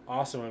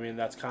awesome. I mean,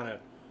 that's kind of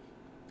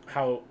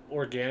how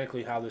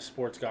this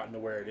sport's gotten to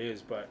where it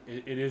is, but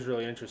it is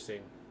really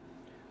interesting.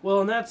 Well,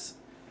 and that's,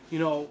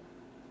 I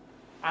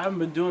haven't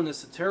been doing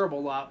this a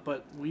terrible lot,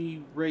 but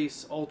we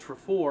race Ultra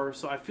 4,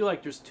 so I feel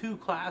like there's two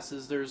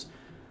classes. There's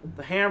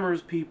the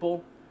Hammers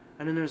people,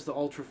 and then there's the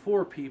Ultra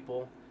 4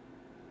 people.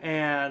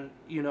 And,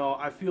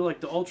 I feel like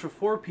the Ultra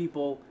 4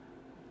 people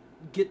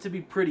get to be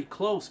pretty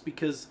close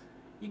because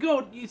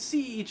you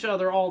see each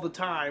other all the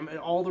time at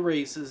all the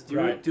races,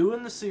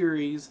 doing the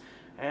series,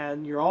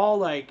 and you're all,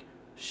 like,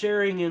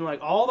 sharing in,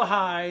 like, all the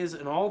highs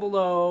and all the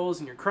lows,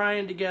 and you're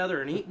crying together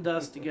and eating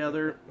dust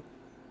together.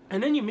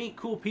 And then you meet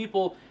cool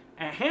people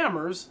at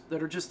Hammers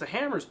that are just the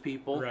Hammers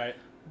people. Right.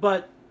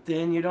 But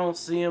then you don't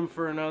see them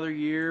for another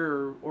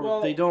year,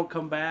 or they don't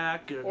come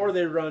back. Or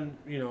they run,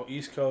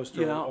 East Coast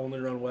or only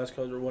run West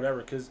Coast or whatever.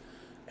 Because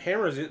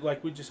Hammers,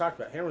 like we just talked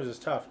about, Hammers is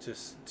tough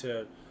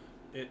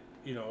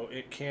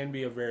it can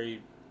be a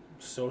very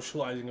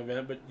socializing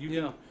event, but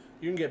you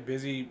can get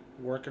busy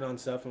working on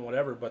stuff and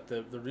whatever. But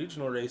the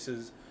regional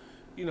races,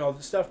 the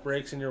stuff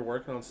breaks and you're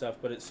working on stuff,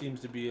 but it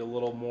seems to be a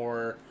little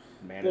more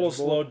manageable, a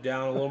little slowed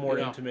down, a little more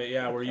intimate.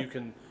 Yeah, where you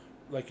can,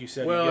 like you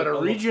said. Well, at a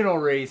regional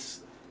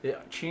race, the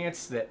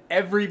chance that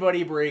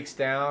everybody breaks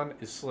down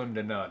is slim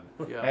to none.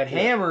 Yeah. At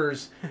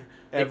Hammers,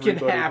 it can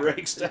happen.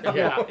 Breaks down.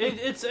 Yeah,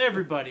 it's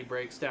everybody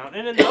breaks down.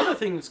 And then the other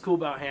thing that's cool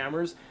about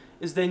Hammers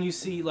is then you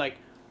see, like,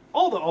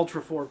 all the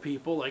Ultra 4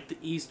 people, like the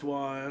East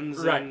ones.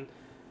 Right.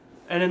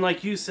 And then,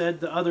 like you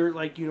said, the other,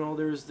 like,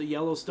 there's the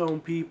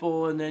Yellowstone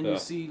people, and then you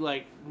see,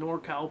 like,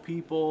 NorCal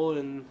people,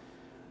 and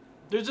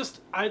there's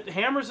just,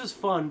 Hammers is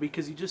fun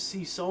because you just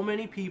see so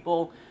many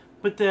people.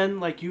 But then,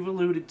 like you've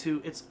alluded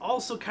to, it's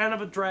also kind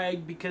of a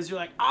drag because you're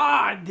like,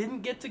 I didn't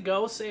get to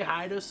go say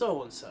hi to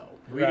so-and-so.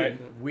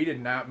 We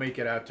did not make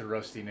it out to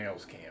Rusty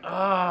Nails camp.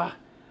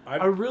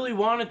 I really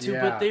wanted to,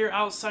 but they're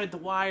outside the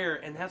wire,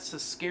 and that's a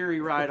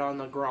scary ride on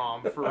the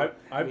Grom for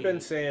I've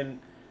been saying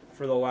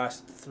for the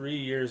last 3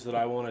 years that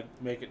I want to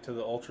make it to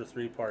the Ultra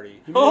 3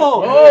 party. We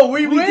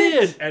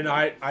did! And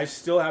I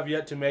still have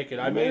yet to make it.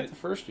 I made it the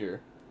first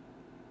year.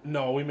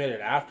 No, we made it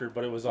after,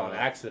 but it was on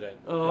accident.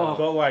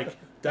 But, like,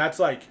 that's,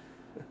 like,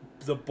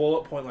 the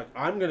bullet point. Like,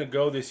 I'm going to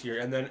go this year,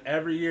 and then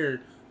every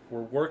year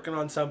we're working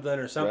on something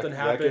or something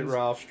happens. Wreck-It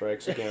Ralph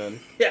strikes again.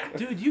 Yeah.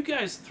 Dude, you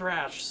guys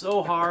thrashed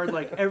so hard.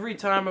 Like, every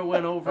time I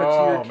went over to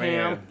your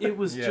camp, it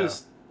was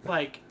just,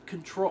 like,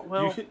 control.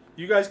 Well,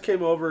 you guys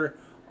came over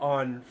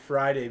on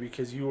Friday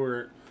because you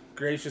were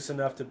gracious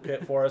enough to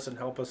pit for us and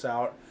help us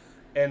out.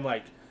 And,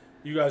 like,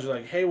 you guys were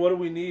like, hey, what do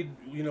we need?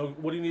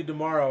 What do you need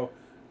tomorrow?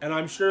 And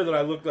I'm sure that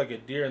I looked like a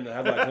deer in the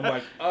headlights. I'm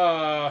like,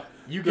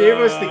 You gave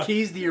us the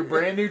keys to your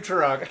brand new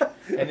truck,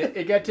 and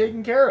it got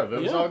taken care of.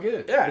 It was all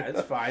good. Yeah,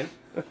 it's fine.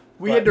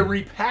 We had to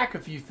repack a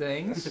few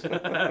things.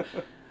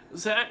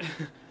 Zach,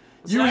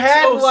 you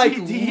had, like,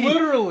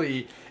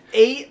 literally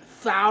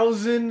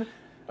 8,000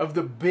 of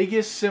the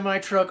biggest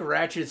semi-truck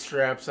ratchet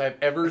straps I've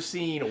ever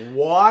seen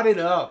wadded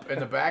up in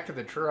the back of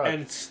the truck.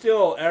 And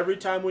still, every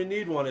time we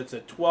need one, it's a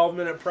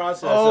 12-minute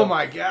process. Oh,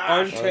 my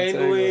gosh.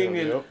 Untangling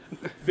and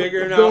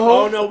figuring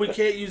out, no, we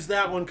can't use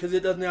that one because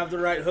it doesn't have the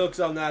right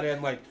hooks on that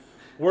end. Like,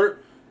 we're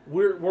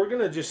going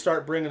to just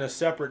start bringing a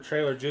separate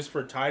trailer just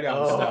for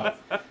tie-down stuff.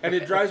 And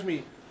it drives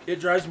me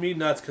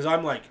nuts because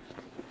I'm, like,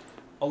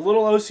 a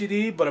little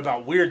OCD, but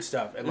about weird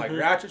stuff. And, like,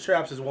 ratchet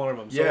straps is one of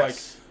them. So, like,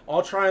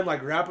 I'll try and,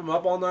 like, wrap them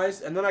up all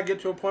nice, and then I get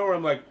to a point where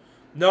I'm like,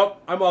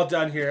 nope, I'm all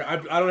done here. I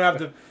don't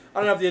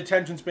have the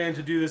attention span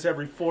to do this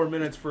every 4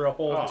 minutes for a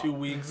whole 2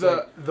 weeks.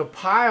 The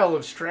pile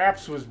of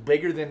straps was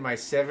bigger than my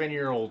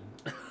 7-year-old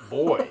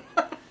boy.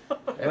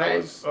 And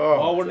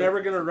well, we're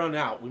never gonna run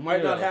out. We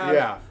might not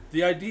have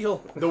the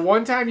ideal. The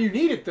one time you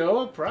need it,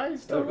 though,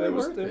 price totally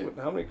worth it.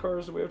 How many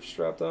cars do we have to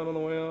strap down on the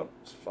way out?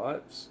 It's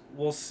 5.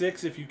 Well,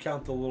 6 if you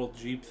count the little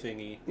Jeep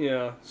thingy.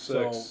 Yeah,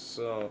 6.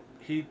 So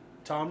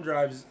Tom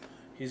drives.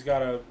 He's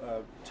got a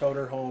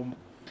toter home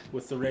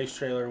with the race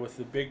trailer with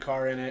the big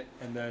car in it,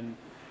 and then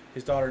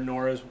his daughter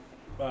Nora's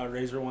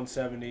Razor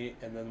 170,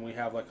 and then we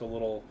have like a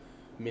little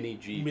mini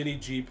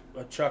Jeep.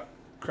 Chuck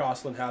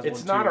Crossland has one too.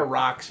 It's not a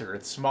Roxer.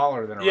 It's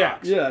smaller than a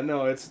Roxer. Yeah,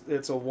 no, it's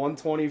a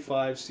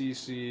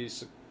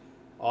 125cc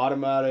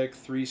automatic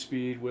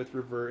 3-speed with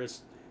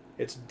reverse.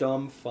 It's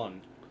dumb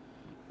fun.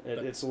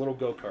 It's a little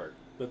go-kart.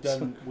 But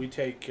then we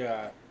take.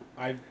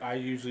 I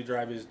usually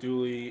drive his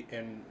dually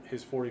and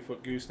his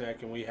 40-foot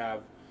gooseneck, and we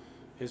have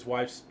his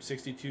wife's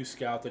 62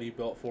 Scout that he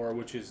built for her,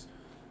 which is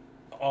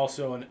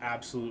also an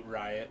absolute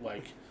riot.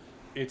 Like,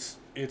 it's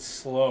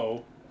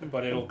slow,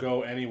 but it'll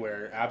go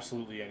anywhere,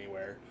 absolutely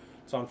anywhere.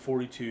 It's on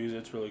 42s.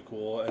 It's really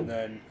cool. And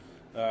then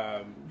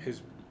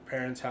his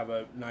parents have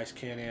a nice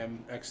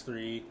Can-Am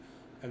X3,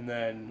 and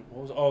then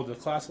the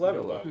Class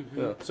 11 bug.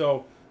 Yeah.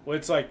 So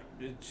it's like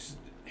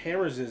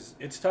Hammers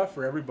it's tough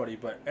for everybody,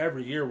 but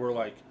every year we're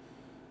like.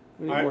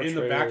 In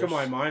the back of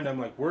my mind, I'm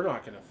like, we're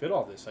not going to fit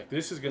all this. Like,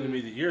 this is going to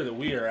be the year that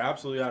we are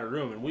absolutely out of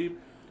room. And we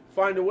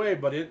find a way,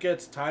 but it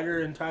gets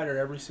tighter and tighter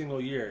every single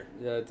year.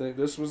 Yeah, I think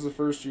this was the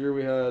first year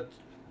we had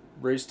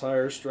race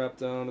tires strapped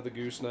down to the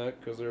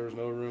gooseneck because there was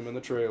no room in the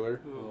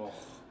trailer. Ugh.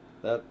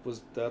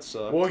 That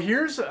sucked. Well,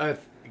 here's a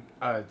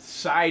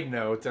side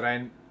note that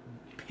I'm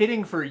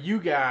pitting for you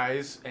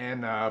guys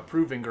and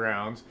Proving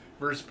Grounds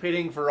versus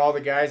pitting for all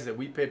the guys that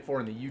we pit for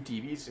in the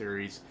UTV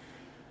series.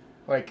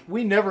 Like,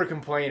 we never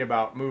complain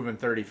about moving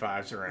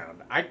 35s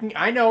around.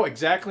 I know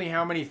exactly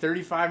how many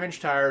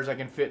 35-inch tires I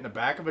can fit in the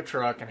back of a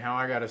truck and how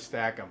I got to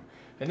stack them.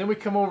 And then we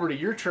come over to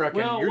your truck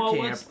and your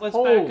camp. Let's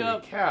holy back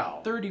up.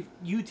 Cow. 30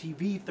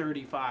 UTV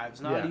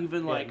 35s, not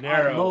even like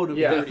narrow. automotive.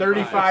 Yeah,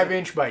 35s.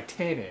 35-inch by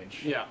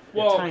 10-inch. Yeah.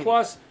 Well, tiny.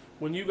 plus,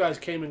 when you guys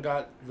came and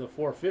got the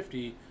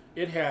 450,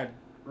 it had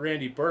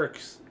Randy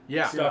Burke's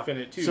stuff in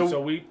it, too.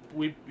 So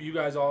you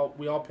guys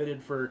all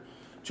pitted for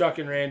Chuck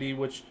and Randy,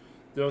 which...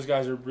 Those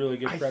guys are really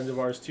good friends of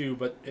ours too,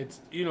 but it's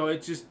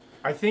just.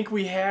 I think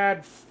we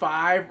had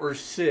 5 or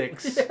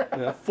 6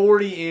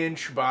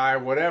 40-inch by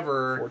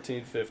whatever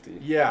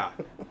 1450. Yeah,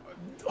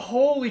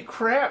 holy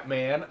crap,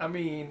 man! I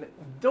mean,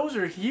 those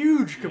are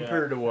huge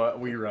compared to what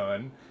we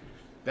run.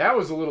 That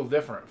was a little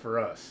different for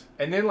us.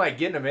 And then like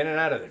getting them in and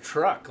out of the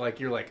truck,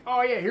 like you're like,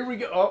 oh yeah, here we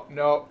go. Oh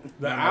no,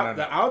 the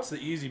out's the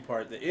easy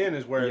part. The in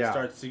is where it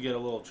starts to get a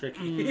little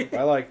tricky.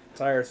 I like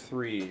tire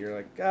 3. You're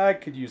like, I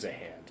could use a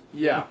hand.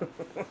 Yeah.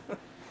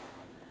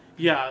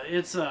 Yeah,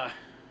 it's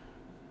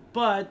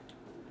but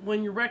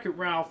when you wreck it,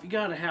 Ralph, you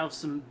gotta have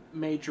some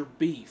major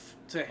beef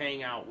to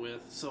hang out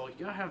with. So you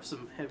gotta have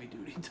some heavy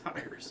duty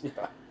tires.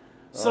 Yeah.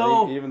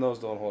 So even those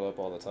don't hold up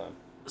all the time.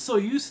 So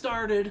you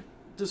started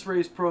this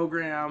race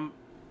program.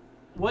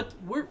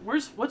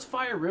 What's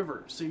Fire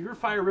River? So you're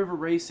Fire River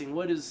Racing.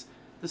 What is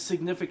the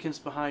significance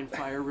behind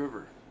Fire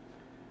River?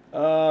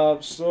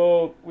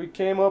 So we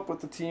came up with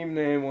the team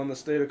name when the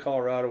state of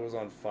Colorado was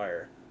on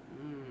fire.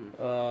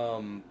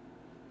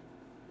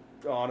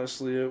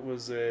 Honestly, it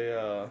was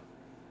there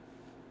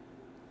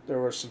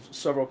were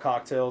several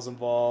cocktails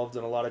involved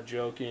and a lot of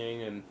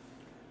joking and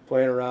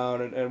playing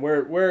around. And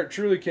where it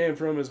truly came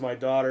from is my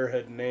daughter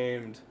had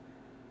named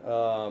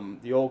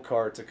the old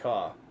car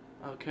Taka.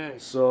 Okay.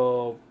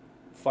 So,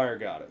 Fire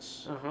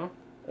Goddess. Uh-huh.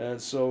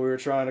 And so we were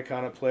trying to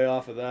kind of play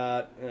off of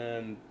that,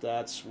 and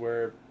that's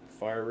where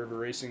Fire River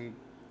Racing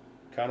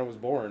kind of was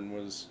born,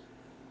 was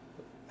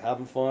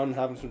having fun,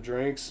 having some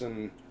drinks,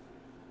 and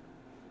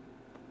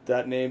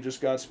that name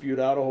just got spewed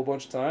out a whole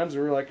bunch of times,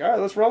 and we were like, all right,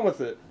 let's run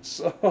with it.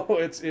 So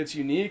it's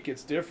unique,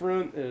 it's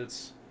different,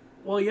 it's...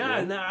 Well, yeah,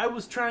 and I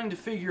was trying to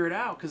figure it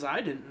out because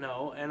I didn't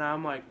know, and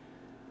I'm like,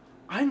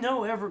 I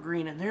know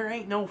Evergreen, and there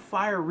ain't no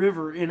Fire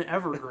River in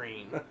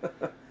Evergreen.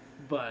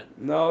 But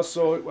no,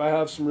 so I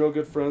have some real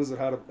good friends that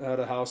had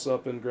a house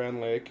up in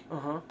Grand Lake,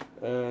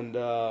 and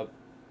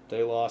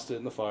they lost it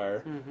in the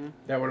fire. Mm-hmm.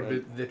 That would have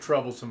been the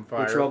troublesome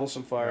fire. The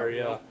troublesome fire,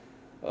 yeah.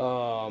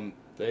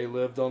 They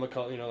lived on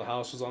the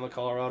house was on the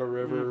Colorado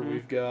River. Mm-hmm.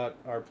 We've got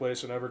our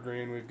place in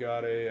Evergreen. We've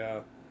got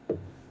a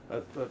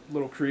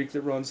little creek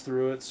that runs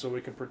through it, so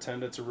we can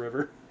pretend it's a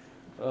river.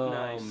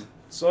 Nice.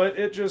 So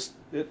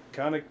it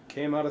kind of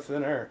came out of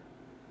thin air,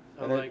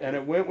 and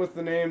it went with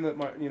the name that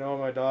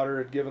my daughter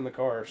had given the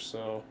car.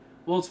 So.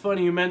 Well, it's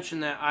funny you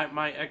mentioned that.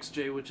 My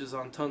XJ, which is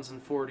on Tons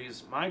and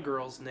 40s, my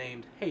girl's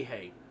named Hey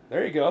Hey.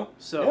 There you go.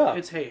 So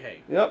it's Hey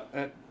Hey. Yep.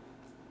 And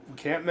we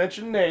can't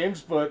mention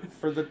names, but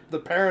for the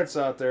parents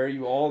out there,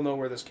 you all know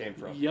where this came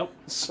from. Yep.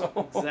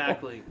 So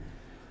exactly.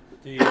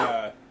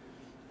 The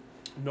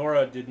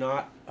Nora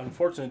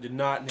unfortunately did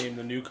not name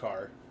the new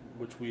car,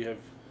 which we have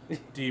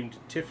deemed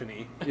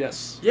Tiffany.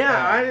 Yes.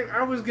 Yeah,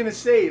 I was going to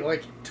say,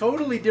 like,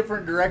 totally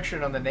different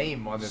direction on the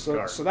name on this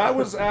car. So that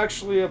was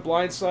actually a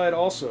blindside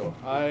also.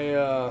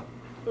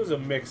 It was a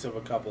mix of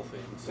a couple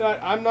things.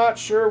 I'm not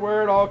sure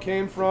where it all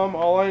came from.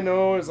 All I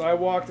know is I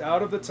walked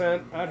out of the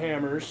tent at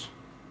Hammers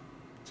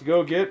to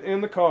go get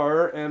in the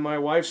car, and my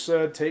wife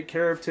said, "Take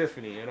care of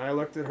Tiffany." And I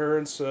looked at her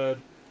and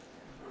said,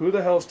 "Who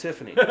the hell's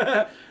Tiffany?"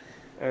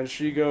 And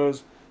she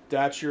goes,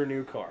 "That's your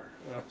new car."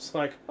 And I was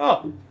like,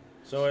 "Oh."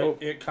 So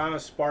it kind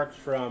of sparked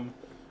from,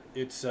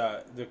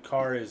 the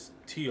car is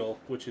teal,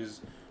 which is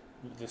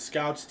the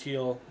Scout's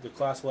teal, the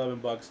Class 11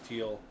 Bug's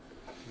teal,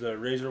 the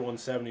Razor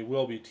 170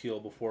 will be teal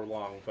before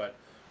long, but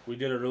we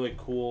did a really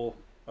cool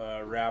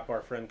wrap.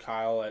 Our friend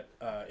Kyle at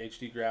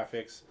HD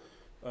Graphics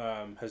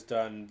has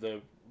done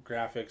the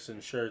graphics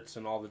and shirts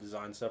and all the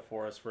design stuff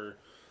for us for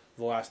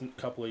the last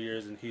couple of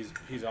years, and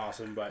he's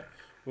awesome. But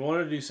we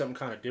wanted to do something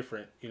kind of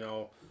different,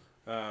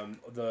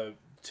 the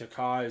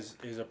Taka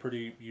is a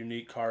pretty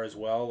unique car as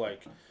well.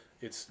 Like,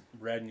 it's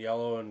red and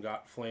yellow and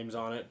got flames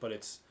on it, but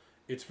it's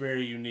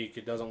very unique.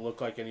 It doesn't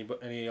look like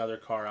any other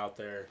car out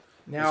there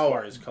Now, as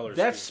far as color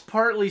that's scheme.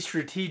 partly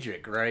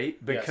strategic,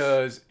 right?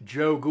 Because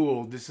Joe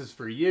Gould, this is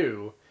for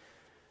you.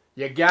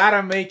 You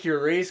gotta make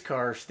your race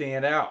car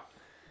stand out.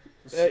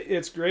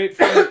 It's great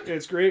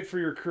for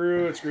your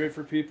crew. It's great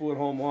for people at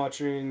home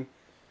watching.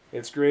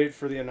 It's great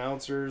for the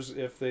announcers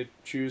if they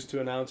choose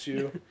to announce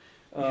you,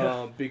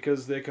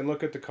 because they can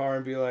look at the car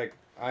and be like,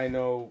 "I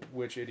know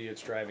which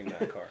idiot's driving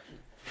that car."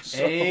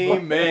 So,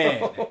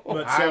 amen.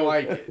 But I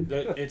like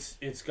it.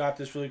 It's got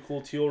this really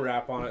cool teal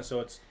wrap on it, so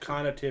it's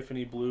kind of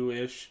Tiffany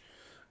blue-ish.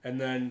 And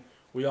then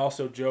we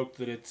also joked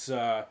that it's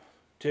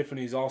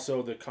Tiffany's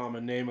also the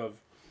common name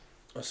of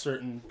a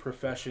certain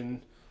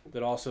profession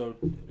that also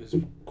is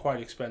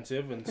quite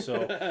expensive, and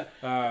so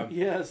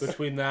Yes.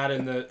 between that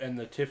and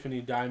the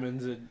Tiffany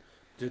diamonds,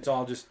 it's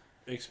all just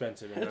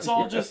expensive. It's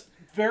all just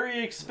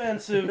very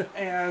expensive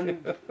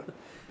and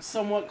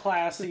somewhat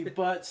classy,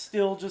 but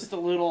still just a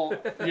little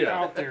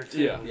out there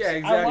too. Yeah,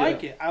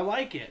 exactly. I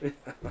like it.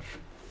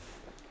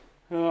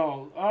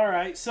 Oh, all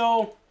right.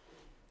 So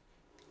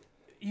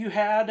you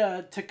had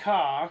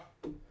Taka,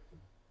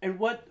 and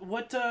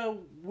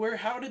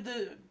how did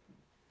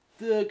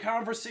the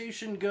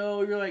conversation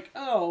go? You're like,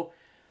 oh,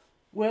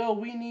 well,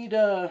 we need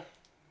a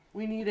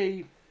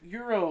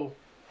Euro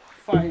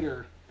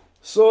fighter.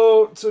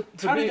 So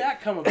how did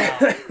that come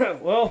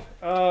about? Well,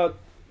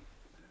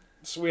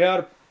 so we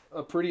had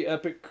a pretty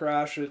epic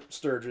crash at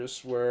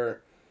Sturgis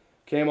where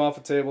came off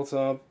a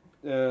tabletop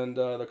and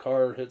the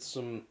car hit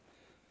some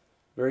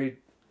very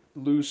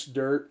loose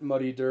dirt,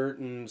 muddy dirt,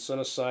 and sent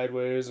us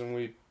sideways, and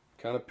we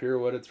kind of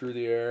pirouetted through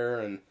the air,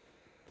 and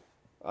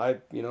I,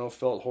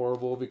 felt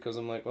horrible because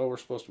I'm like, oh, we're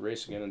supposed to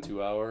race again in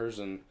 2 hours,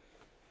 and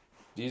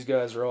these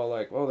guys are all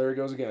like, well, there he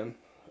goes again.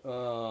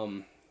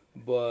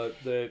 But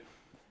they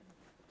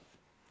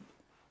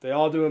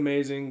all do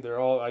amazing.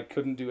 I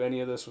couldn't do any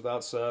of this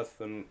without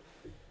Seth and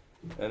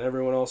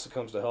everyone else that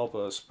comes to help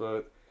us.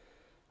 But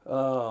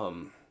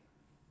that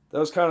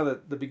was kind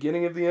of the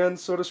beginning of the end,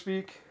 so to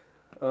speak.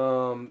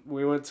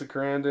 We went to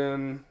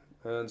Crandon,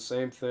 and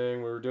same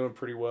thing. We were doing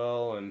pretty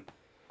well, and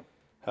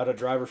had a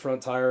driver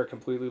front tire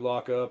completely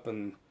lock up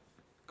and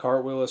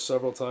cartwheel us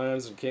several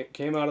times, and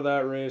came out of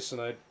that race, and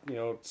I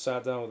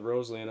sat down with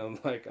Rosalie, and I'm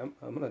like,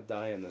 I'm gonna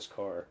die in this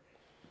car.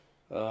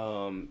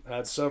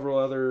 Had several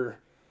other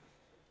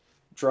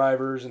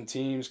drivers and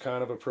teams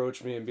kind of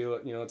approach me and be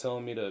like,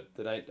 telling me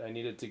that I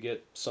needed to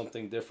get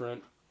something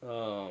different.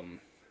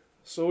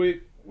 So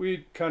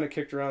we kind of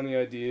kicked around the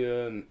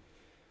idea and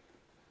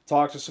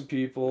talked to some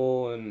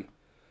people and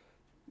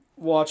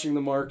watching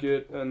the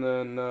market, and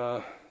then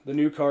the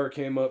new car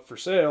came up for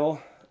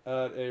sale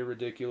at a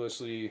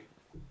ridiculously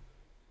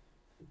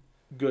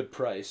good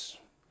price.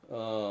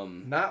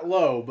 Not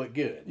low, but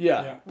good.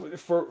 Yeah.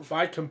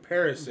 By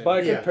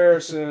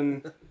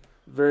comparison.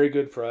 Very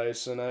good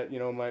price. And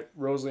my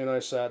Rosalie and I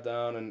sat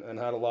down and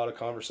had a lot of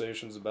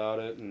conversations about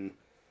it, and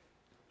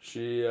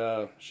she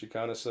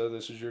kind of said,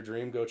 "This is your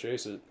dream, go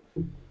chase it."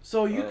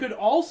 So you could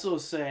also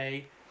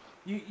say,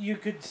 you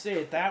could say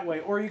it that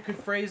way, or you could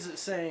phrase it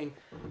saying,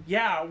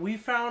 yeah, we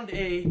found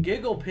a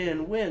giggle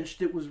pin winch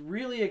that was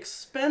really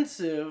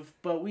expensive,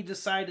 but we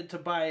decided to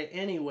buy it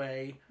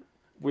anyway.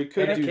 We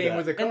could do that. And it came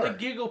with a car. And the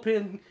giggle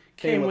pin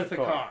came with the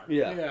car.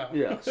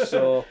 Yeah.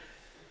 So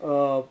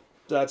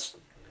that's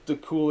the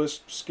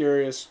coolest,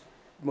 scariest,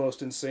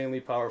 most insanely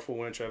powerful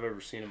winch I've ever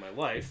seen in my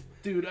life.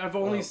 Dude, I've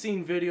only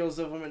seen videos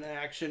of them in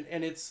action,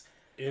 and it's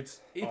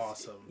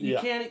awesome. You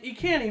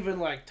can't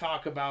even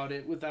talk about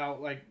it without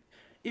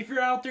if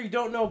you're out there, you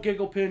don't know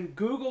giggle pin,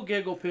 Google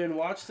giggle pin,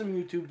 watch some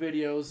YouTube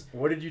videos.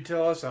 What did you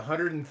tell us?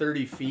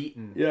 130 feet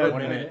in 1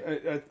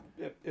 minute?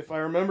 If I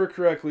remember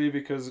correctly,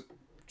 because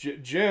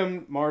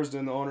Jim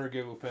Marsden, the owner of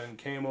Giggle Pin,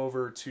 came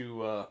over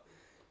to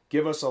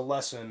give us a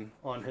lesson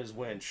on his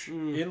winch.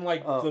 In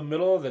the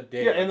middle of the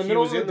day. Yeah, in the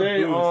middle of the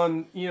day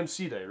on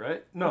EMC day,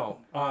 right? No,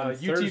 on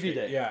UTV Thursday,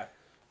 day. Yeah.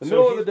 The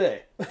middle of the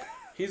day.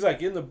 He's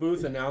in the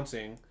booth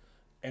announcing,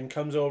 and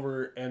comes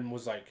over and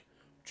was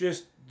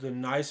just the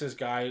nicest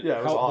guy. Yeah,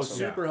 it was awesome. Was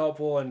super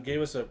helpful and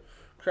gave us a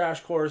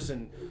crash course,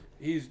 and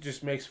he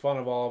just makes fun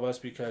of all of us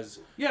because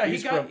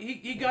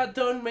he got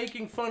done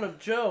making fun of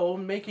Joe,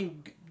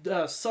 making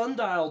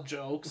sundial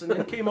jokes and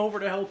then came over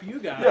to help you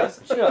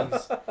guys.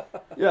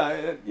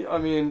 Yeah. I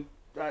mean,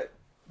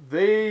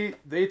 they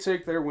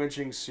take their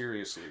winching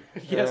seriously.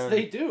 Yes,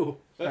 they do.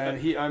 And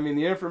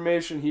the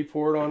information he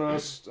poured on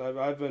us.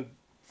 I've been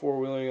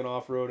four-wheeling and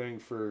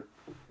off-roading for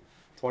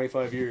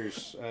 25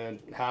 years, and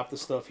half the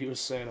stuff he was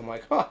saying, I'm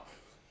like,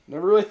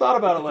 never really thought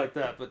about it like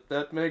that, but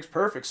that makes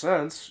perfect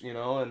sense,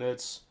 and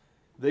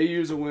they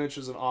use a winch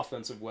as an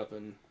offensive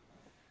weapon.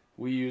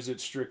 We use it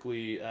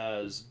strictly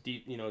as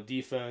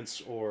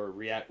defense or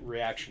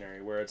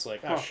reactionary, where it's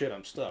like, shit,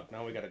 I'm stuck.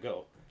 Now we got to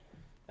go.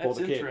 That's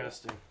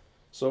interesting.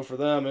 So for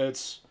them,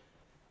 it's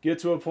get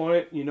to a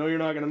point, you're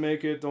not going to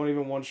make it. Don't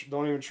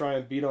even try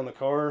and beat on the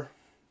car.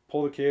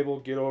 Pull the cable,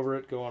 get over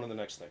it, go on to the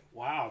next thing.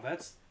 Wow,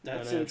 that's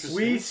interesting.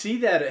 We see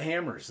that at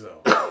Hammers,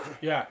 though.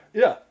 Yeah,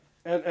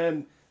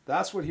 and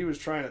that's what he was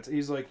trying to.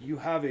 He's like, you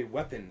have a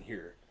weapon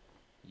here,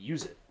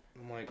 use it.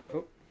 I'm like,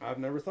 I've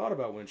never thought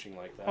about winching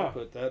like that,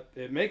 but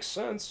it makes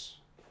sense.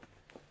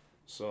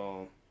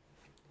 So,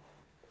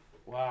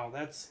 wow,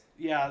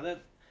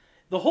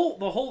 the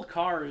whole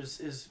car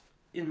is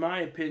in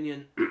my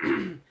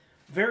opinion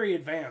very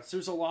advanced.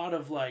 There's a lot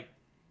of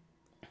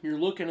you're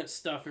looking at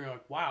stuff and you're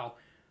like, wow.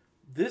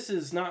 This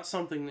is not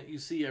something that you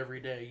see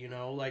every day,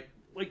 Like,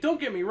 don't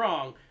get me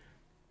wrong,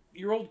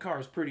 your old car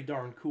is pretty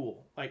darn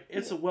cool.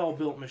 It's a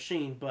well-built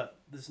machine, but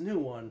this new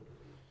one,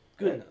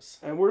 goodness.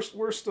 And we're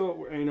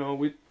still,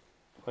 we,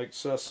 like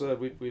Seth said,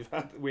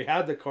 we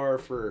had the car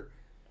for,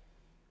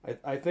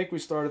 I think we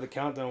started the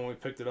countdown when we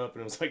picked it up,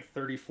 and it was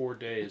 34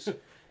 days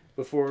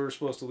before we were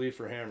supposed to leave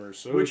for Hammers.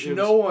 So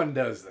no one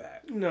does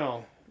that.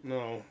 No.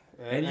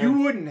 And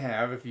you wouldn't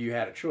have if you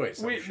had a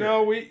choice.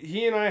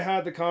 He and I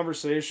had the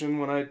conversation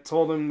when I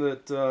told him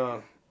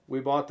that we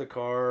bought the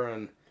car,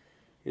 and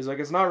he's like,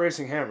 "It's not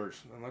racing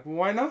Hammers." I'm like, "Well,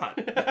 why not?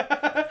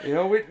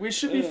 We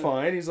should be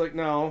fine." He's like,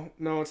 "No,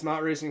 it's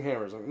not racing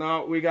Hammers." I'm like,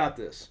 "No, we got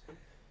this."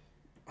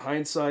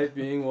 Hindsight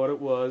being what it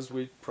was,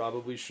 we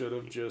probably should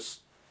have just.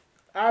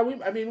 We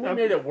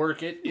made it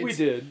work. We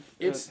did.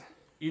 It's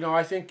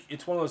I think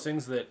it's one of those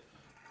things that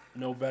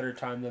no better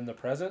time than the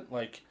present.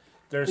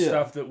 There's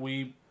stuff that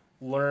we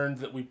learned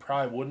that we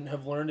probably wouldn't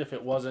have learned if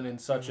it wasn't in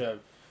such a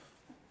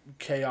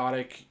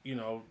chaotic,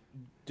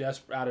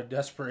 out of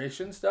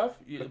desperation stuff.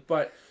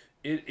 But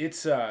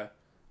it's I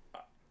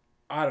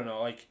don't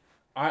know.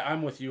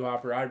 I'm with you,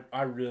 Hopper.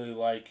 I really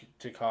like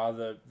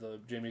Taka, the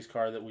Jimmy's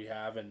car that we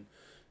have, and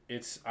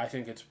I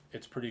think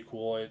it's pretty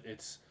cool.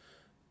 It's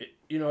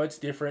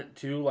different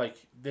too.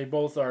 They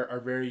both are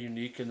very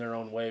unique in their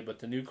own way. But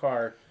the new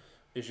car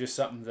is just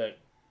something that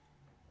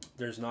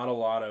there's not a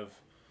lot of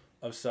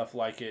stuff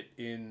like it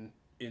in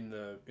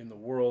the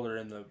world or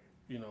in the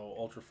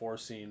Ultra 4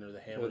 scene or the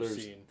Hammer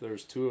scene.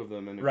 There's two of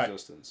them in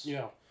existence.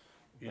 Yeah.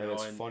 And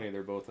it's funny,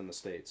 they're both in the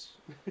States.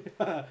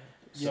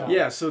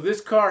 So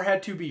this car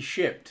had to be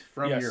shipped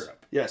from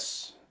Europe.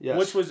 Yes.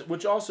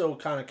 Which also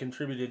kind of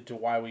contributed to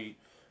why we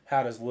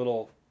had as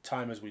little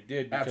time as we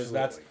did, because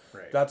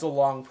that's a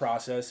long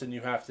process, and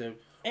you have to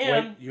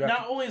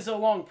not only is it a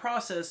long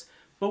process,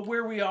 but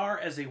where we are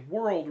as a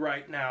world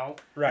right now,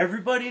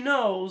 everybody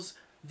knows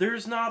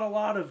there's not a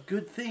lot of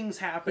good things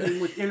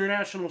happening with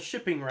international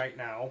shipping right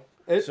now.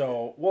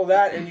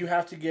 And you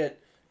have to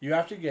get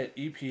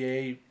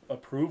EPA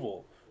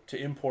approval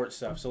to import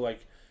stuff. So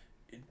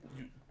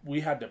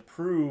we had to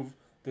prove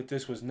that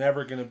this was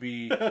never going to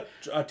be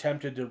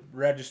attempted to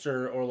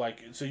register, or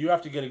so you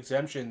have to get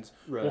exemptions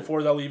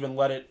before they'll even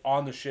let it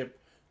on the ship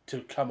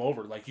to come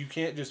over. You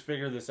can't just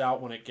figure this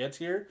out when it gets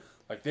here.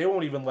 They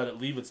won't even let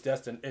it leave its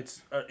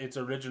its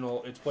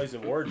place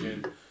of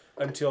origin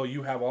until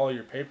you have all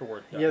your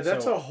paperwork done. Yeah,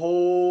 that's a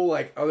whole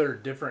other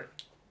different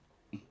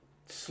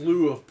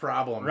slew of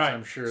problems. Right.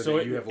 I'm sure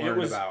that you have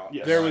learned about.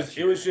 Yes.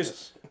 It was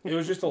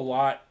just a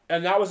lot,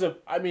 and that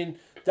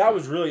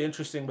was really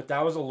interesting. But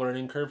that was a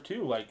learning curve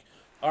too.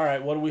 All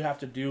right, what do we have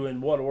to do in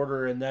what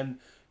order? And then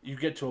you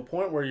get to a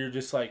point where you're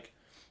just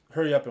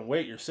hurry up and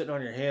wait. You're sitting on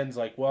your hands.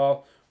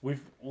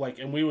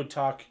 And we would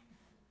talk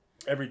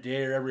every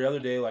day or every other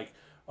day.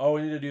 Oh,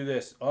 we need to do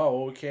this. Oh,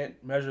 well, we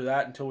can't measure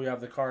that until we have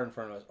the car in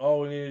front of us.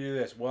 Oh, we need to do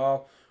this.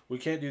 Well, we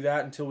can't do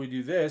that until we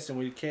do this, and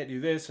we can't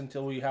do this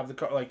until we have the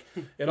car.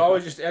 It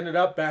always just ended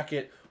up back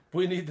at,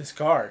 we need this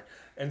car.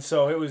 And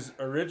so it was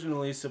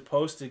originally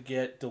supposed to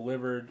get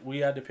delivered. We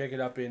had to pick it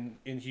up in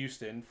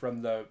Houston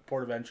from the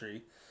port of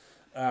entry.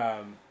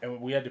 And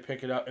we had to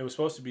pick it up. It was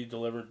supposed to be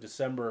delivered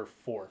December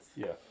 4th.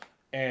 Yeah.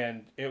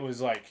 And it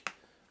was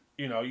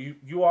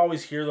you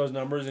always hear those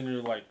numbers and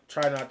you're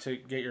try not to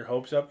get your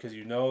hopes up because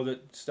that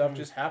stuff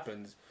just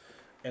happens.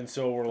 And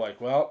so we're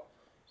well,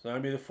 it's not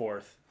going to be the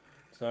 4th.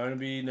 It's not going to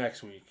be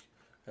next week.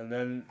 And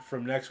then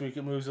from next week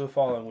it moves to the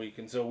following week.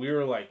 And so we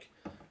were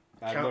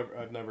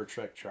I've never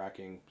checked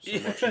tracking so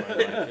much in my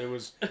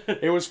life.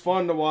 It was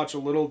fun to watch a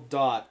little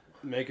dot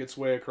make its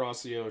way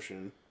across the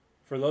ocean.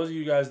 For those of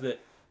you guys that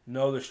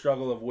know the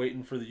struggle of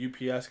waiting for the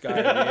UPS guy.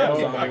 And the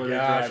Amazon oh my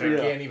gosh, I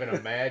can't even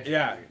imagine.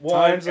 Yeah,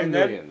 well, times a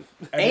million.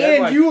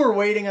 And you were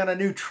waiting on a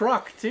new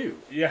truck too.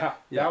 Yeah,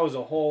 that was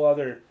a whole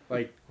other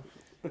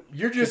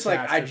You're just like,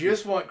 I catastrophe.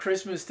 just want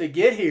Christmas to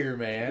get here,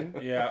 man.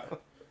 Yeah.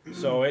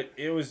 So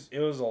it was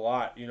a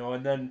lot,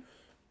 and then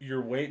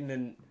you're waiting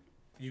and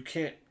you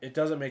can't. It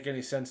doesn't make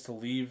any sense to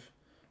leave.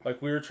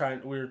 Like we were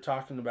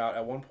talking about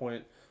at one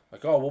point,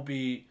 like, oh, we'll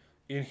be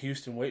in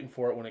Houston waiting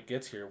for it when it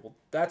gets here. Well,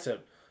 that's a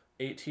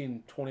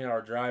 18,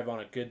 20-hour drive on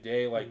a good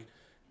day. Like,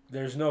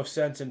 there's no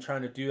sense in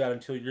trying to do that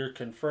until you're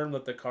confirmed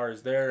that the car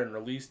is there and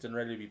released and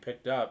ready to be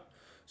picked up.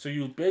 So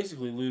you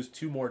basically lose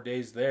 2 more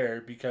days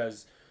there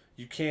because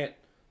you can't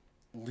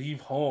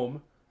leave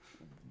home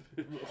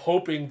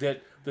hoping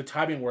that the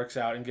timing works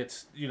out and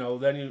gets,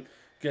 then you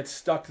get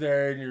stuck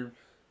there and you're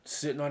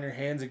sitting on your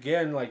hands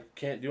again, like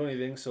can't do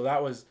anything. So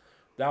that was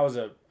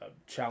a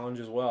challenge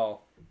as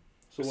well.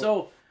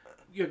 So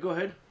yeah, go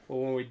ahead. Well,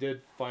 when we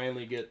did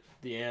finally get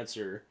the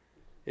answer,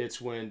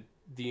 it's when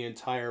the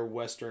entire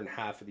western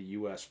half of the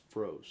U.S.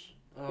 froze.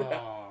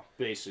 Oh,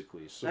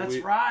 Basically. So that's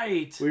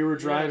right. We were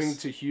driving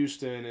Yes. to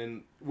Houston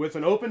and with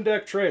an open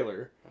deck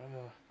trailer,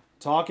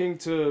 talking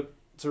to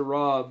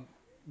Rob,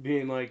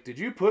 being like, "Did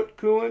you put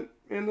coolant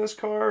in this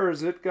car, or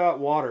has it got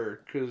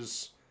water?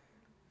 Because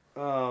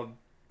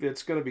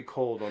it's gonna be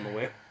cold on the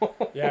way home."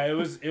 Yeah, it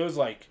was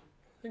like,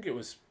 I think it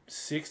was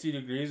 60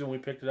 degrees when we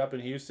picked it up in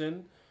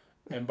Houston,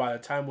 and by the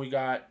time we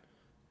got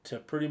to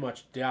pretty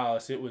much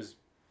Dallas, it was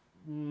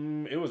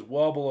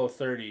well below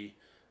 30,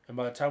 and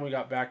by the time we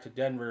got back to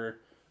Denver,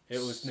 it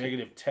was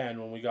 -10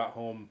 when we got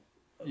home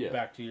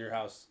back to your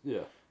house.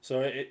 Yeah.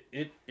 So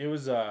it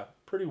was a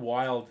pretty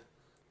wild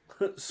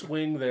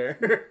swing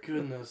there.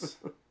 Goodness.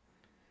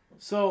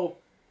 So,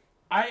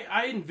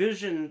 I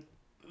envision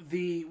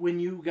when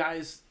you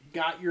guys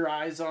got your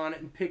eyes on it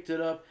and picked it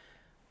up,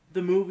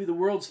 the movie The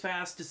World's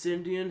Fastest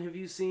Indian. Have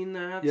you seen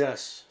that?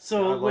 Yes.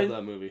 So I love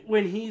that movie.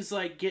 When he's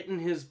like getting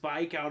his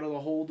bike out of the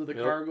hold of the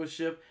cargo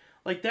ship,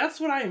 like that's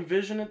what I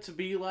envision it to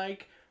be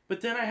like.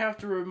 But then I have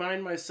to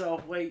remind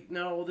myself, wait,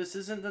 no, this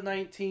isn't the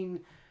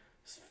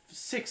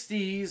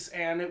 1960s,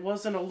 and it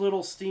wasn't a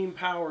little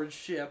steam-powered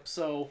ship.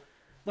 So,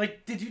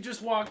 like, did you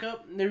just walk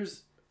up and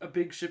there's a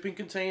big shipping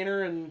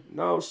container and...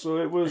 No, so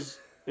it was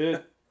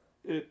it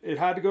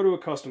had to go to a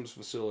customs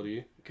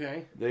facility.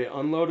 Okay. They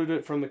unloaded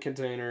it from the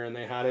container and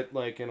they had it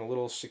like in a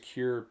little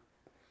secure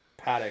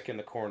paddock in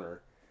the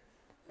corner.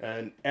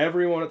 And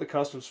everyone at the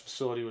customs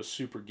facility was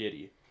super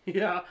giddy.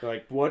 Yeah. They're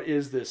like, what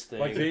is this thing?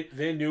 Like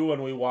they knew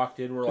when we walked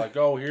in, we're like,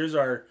 oh, here's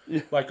our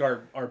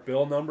our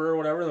bill number or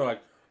whatever. They're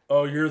like,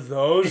 oh, you're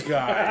those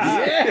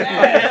guys.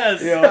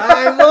 Yes. Yeah.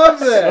 I love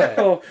that.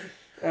 So,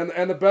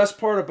 and the best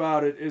part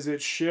about it is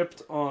it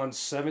shipped on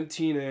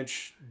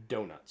 17-inch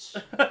donuts.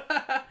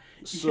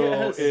 So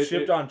Yes. It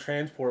shipped on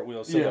transport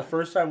wheels. So the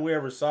first time we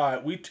ever saw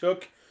it, we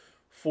took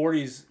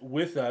 40s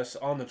with us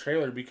on the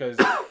trailer because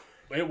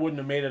it wouldn't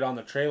have made it on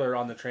the trailer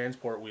on the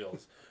transport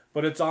wheels.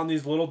 But it's on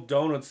these little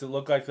donuts that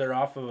look like they're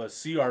off of a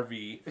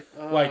CRV.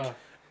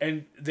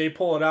 And they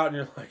pull it out and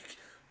you're like,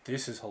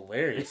 this is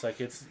hilarious.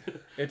 Like it's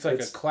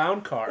like a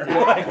clown car.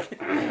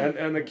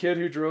 and the kid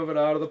who drove it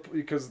out of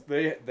because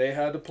they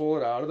had to pull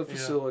it out of the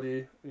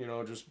facility,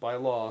 just by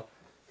law.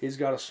 He's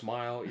got a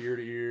smile ear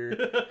to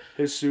ear.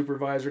 His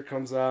supervisor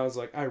comes out and is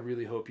like, I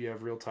really hope you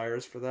have real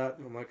tires for that.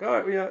 And I'm like,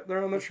 oh, yeah,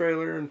 they're on the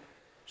trailer. And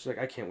she's like,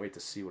 I can't wait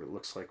to see what it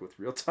looks like with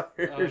real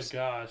tires. Oh,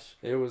 gosh.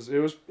 It was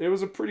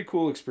a pretty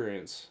cool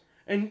experience.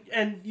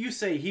 And you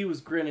say he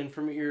was grinning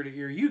from ear to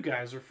ear. You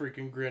guys were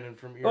freaking grinning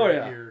from ear Oh, to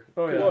yeah. ear.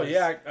 Oh, yeah. Well,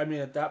 yeah. I mean,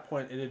 at that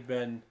point, it had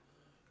been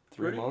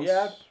 3 months?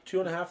 Yeah,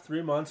 2.5,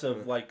 3 months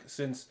of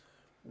since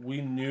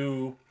we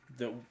knew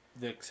that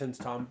since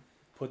Tom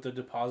put the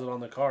deposit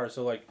on the car.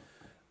 So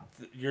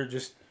you're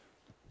just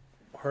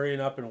hurrying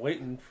up and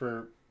waiting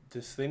for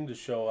this thing to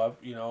show up,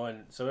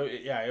 and so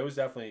it was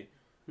definitely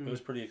it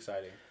was pretty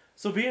exciting.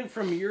 So being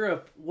from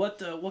Europe, what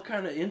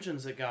kind of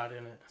engines it got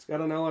in it? It's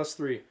got an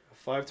LS3, a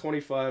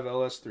 525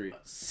 LS3.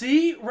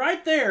 See,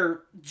 right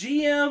there,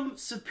 GM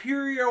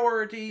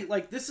superiority.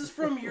 Like, this is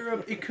from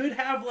Europe. It could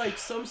have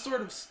some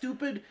sort of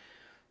stupid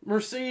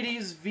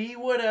Mercedes V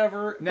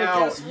whatever.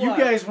 Now, but guess you what?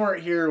 guys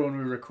weren't here when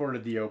we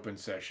recorded the open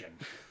session.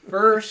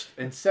 First,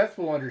 and Seth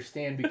will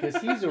understand because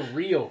he's a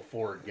real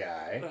Ford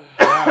guy.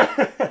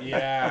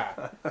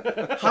 Yeah.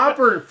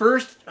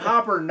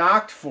 Hopper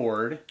knocked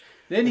Ford.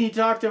 Then he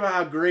talked about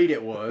how great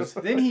it was.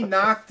 Then he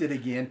knocked it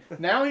again.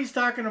 Now he's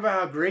talking about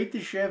how great the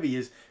Chevy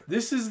is.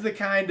 This is the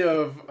kind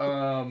of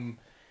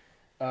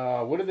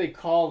what do they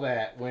call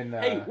that when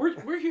Hey,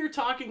 we're here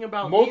talking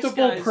about multiple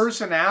these guys.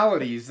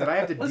 personalities that I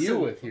have to Listen, deal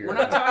with here. We're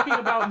not talking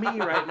about me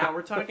right now.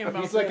 We're talking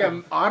about He's like them.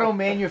 an auto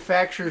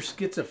manufacturer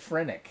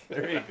schizophrenic.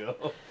 There you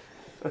go.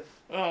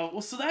 Oh,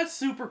 well, so that's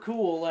super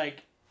cool.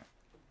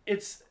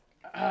 It's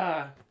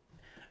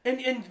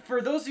and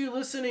for those of you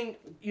listening,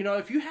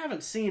 if you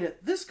haven't seen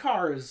it, this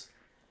car is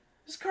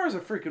a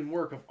freaking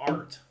work of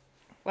art.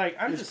 I'm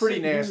It's just pretty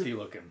sitting here- nasty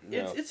looking.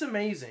 It's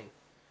amazing.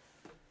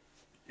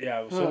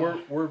 Yeah, so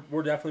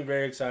we're definitely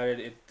very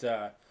excited.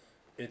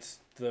 It's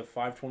the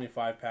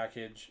 525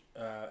 package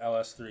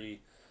LS3,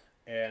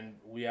 and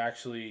we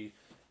actually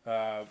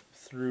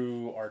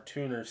through our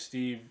tuner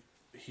Steve,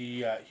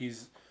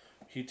 he's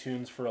he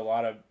tunes for a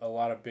lot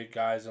of big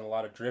guys and a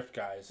lot of drift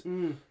guys.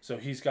 So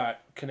he's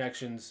got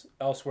connections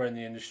elsewhere in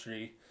the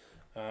industry,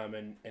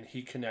 and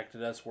he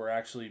connected us. We're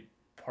actually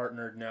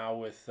partnered now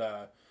with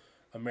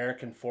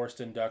American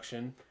Forced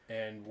Induction,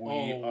 and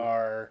we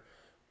are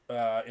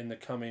in the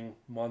coming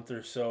month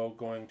or so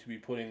going to be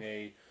putting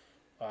a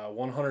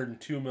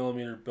 102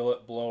 millimeter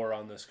billet blower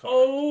on this car.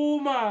 Oh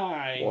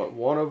my!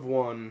 One of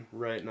one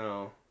right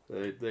now.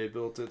 They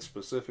built it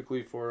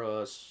specifically for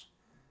us.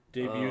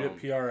 Debuted at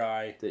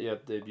PRI.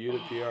 Debuted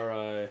at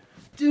PRI.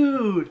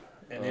 Dude!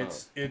 And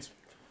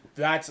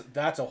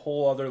that's a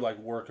whole other like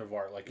work of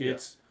art. Like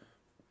it's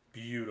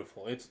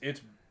beautiful. It's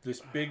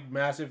this big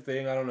massive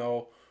thing. I don't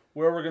know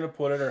where we're gonna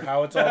put it or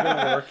how it's all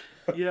gonna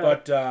work. Yeah.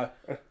 But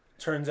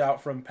turns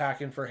out from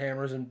packing for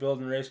hammers and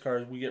building race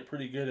cars, we get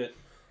pretty good at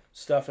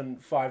stuffing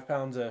 5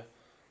 pounds of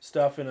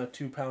stuff in a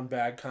 2-pound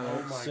bag kind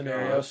of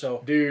scenario. Gosh.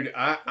 So, Dude,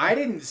 I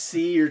didn't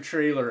see your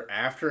trailer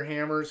after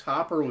Hammers.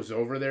 Hopper was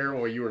over there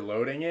while you were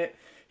loading it.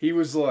 He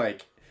was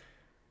like,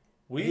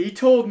 he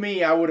told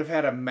me I would have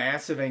had a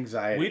massive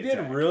anxiety we did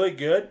attack. really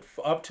good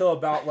up till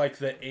about like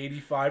the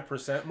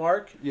 85%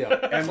 mark. Yeah.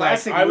 And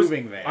Classic like,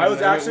 moving van. I was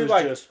And then it actually was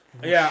like, just-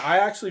 I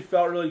actually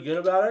felt really good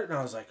about it, and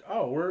I was like,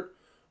 oh,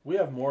 we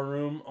have more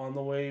room on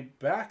the way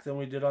back than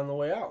we did on the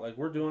way out. Like,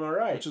 we're doing all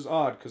right. Which is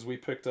odd because we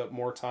picked up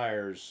more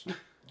tires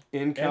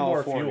in more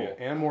California fuel.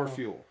 and more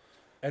fuel.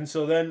 And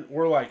so then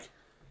we're like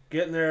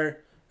getting there,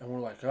 and we're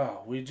like,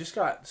 oh, we just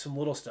got some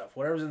little stuff,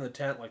 whatever's in the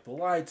tent, like the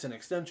lights and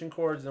extension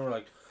cords. And then we're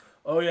like,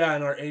 oh yeah,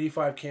 and our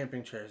 85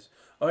 camping chairs.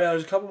 Oh yeah,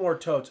 there's a couple more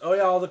totes. Oh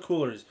yeah, all the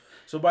coolers.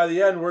 So by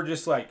the end, we're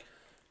just like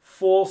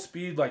full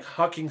speed, like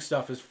hucking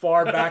stuff as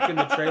far back in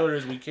the trailer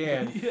as we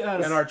can.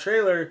 Yes. And our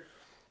trailer,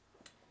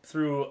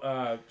 through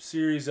a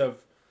series of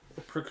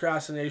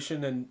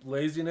procrastination and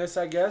laziness,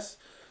 I guess,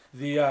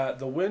 the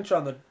winch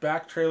on the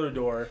back trailer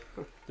door,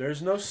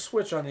 there's no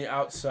switch on the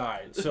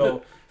outside.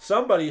 So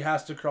somebody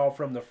has to crawl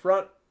from the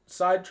front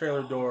side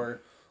trailer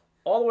door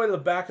all the way to the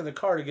back of the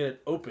car to get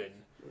it open.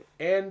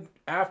 And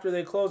after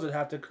they close it,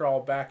 have to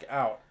crawl back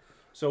out.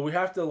 So we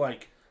have to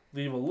like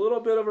leave a little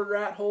bit of a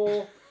rat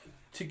hole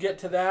to get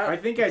to that. I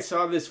think I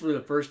saw this for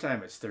the first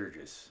time at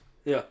Sturgis.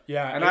 Yeah.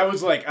 Yeah. And I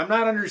was like, I'm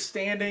not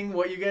understanding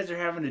what you guys are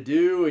having to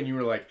do. And you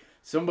were like,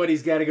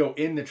 somebody's got to go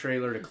in the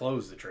trailer to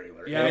close the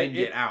trailer Yeah, and then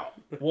get out.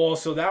 Well,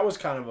 so that was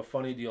kind of a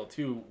funny deal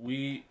too.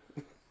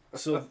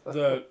 So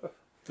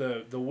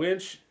the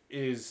winch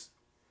is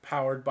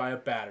powered by a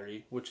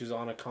battery, which is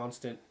on a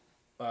constant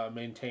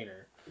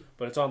maintainer,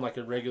 but it's on like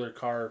a regular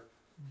car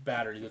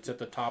battery that's at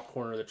the top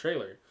corner of the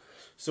trailer.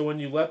 So when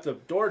you let the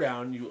door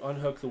down, you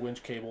unhook the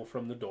winch cable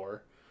from the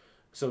door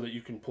so that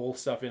you can pull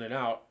stuff in and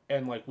out.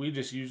 And like we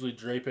just usually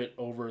drape it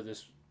over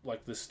this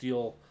like the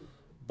steel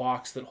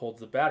box that holds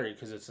the battery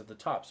because it's at the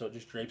top, so it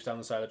just drapes down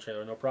the side of the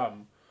trailer, no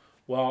problem.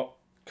 Well,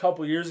 a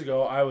couple years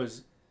ago, I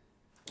was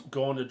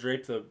going to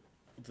drape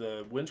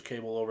the winch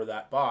cable over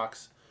that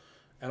box,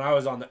 and I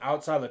was on the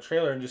outside of the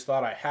trailer and just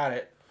thought I had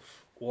it.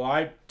 Well,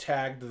 I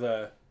tagged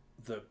the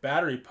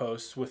battery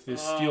posts with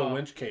this steel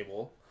winch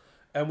cable,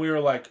 and we were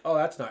like, oh,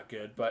 that's not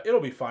good, but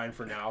it'll be fine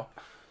for now.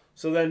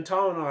 So then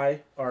Tom and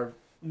I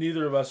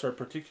neither of us are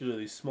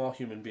particularly small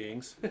human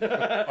beings,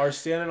 are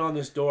standing on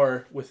this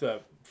door with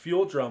a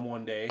fuel drum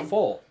one day.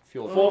 Full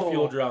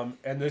Fuel drum,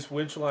 and this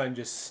winch line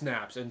just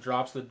snaps and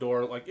drops the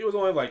door. Like, it was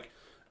only like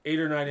 8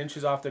 or 9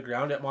 inches off the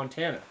ground at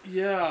Montana.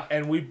 Yeah.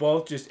 And we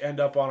both just end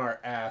up on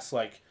our ass,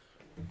 like,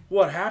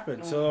 what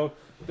happened? So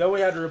then we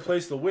had to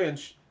replace the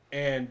winch,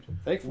 and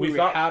Thankfully, we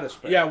thought, had a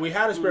spare. Yeah, we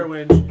had a spare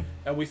winch,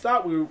 and we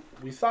thought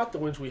the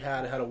winch we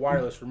had a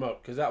wireless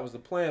remote, because that was the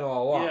plan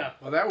all along. Yeah.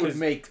 Well, that would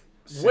make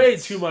sense. Way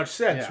too much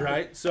sense, Yeah.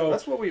 right? So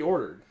That's what we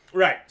ordered.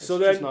 right. It's So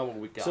just then, not what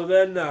we got. so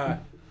then,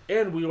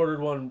 and we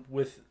ordered one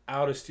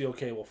without a steel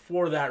cable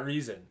for that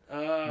reason.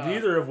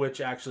 Neither of which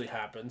actually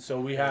happened. So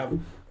we have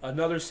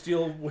another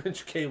steel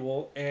winch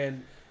cable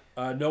and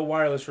no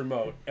wireless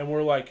remote, and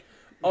we're like,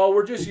 oh,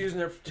 we're just using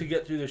it to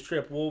get through this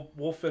trip.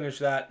 We'll finish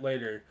that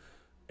later.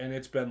 And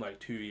it's been like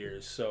 2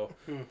 years. So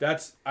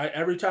that's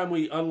every time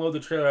we unload the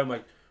trailer, I'm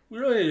like, we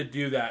really need to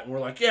do that. And we're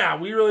like, yeah,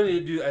 we really need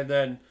to do that. And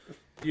then,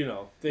 you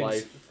know,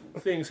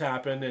 things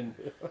happen, and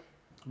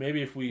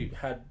maybe if we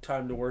had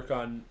time to work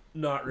on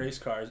not race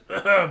cars.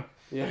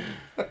 Yeah.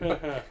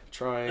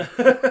 Trying.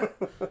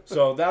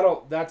 So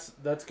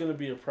that's gonna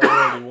be a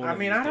priority one. I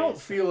mean, I don't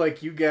feel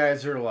like you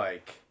guys are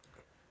like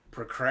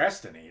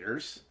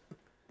procrastinators.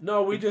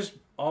 No, we just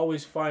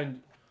always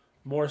find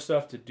more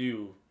stuff to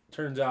do.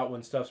 Turns out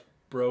when stuff's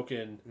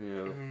broken,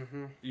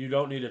 Yeah. you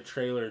don't need a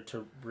trailer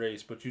to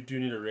race, but you do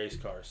need a race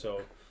car.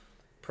 So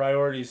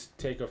priorities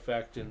take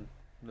effect, and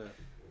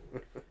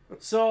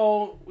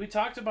So we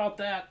talked about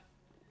that.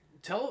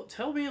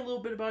 Tell me a little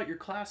bit about your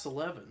Class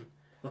 11,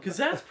 because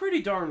that's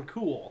pretty darn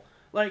cool.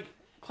 Like,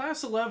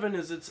 Class 11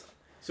 is its...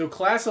 So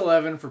Class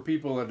 11, for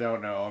people that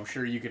don't know, I'm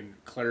sure you can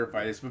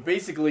clarify this, but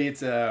basically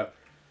it's a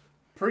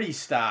pretty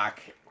stock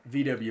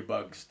VW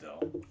Bug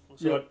still.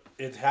 so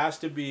it has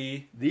to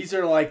be. These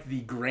are like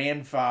the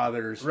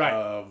grandfathers Right.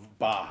 of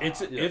Baja.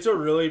 It's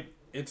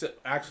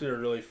actually a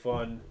really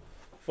fun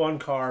fun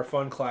car,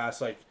 fun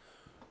class. Like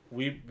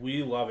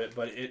we love it,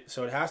 but it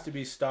has to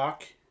be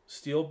stock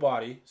steel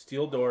body,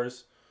 steel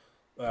doors,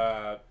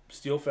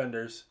 steel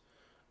fenders,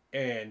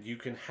 and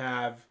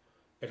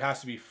it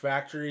has to be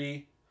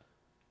factory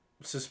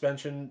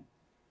suspension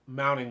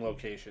mounting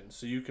locations.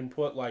 So you can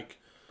put like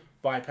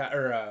bypass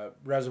or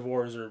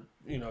reservoirs or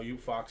you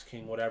Fox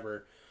King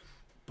whatever,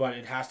 but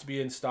it has to be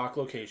in stock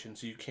location.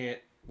 So you can't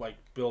like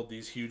build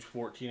these huge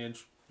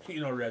 14-inch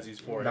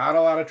resis for it. Not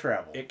a lot of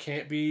travel. It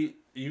can't be.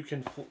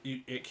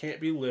 It can't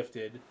be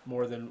lifted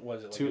more than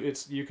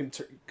You can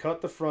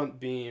cut the front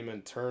beam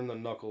and turn the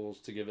knuckles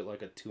to give it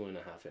like a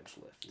 2.5-inch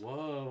lift.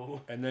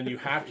 Whoa! And then you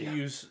have to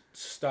use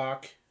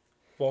stock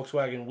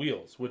Volkswagen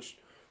wheels, which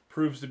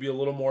proves to be a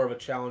little more of a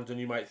challenge than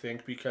you might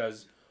think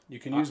because you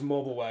can use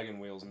mobile wagon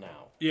wheels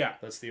now. Yeah,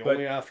 that's the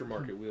only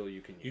aftermarket wheel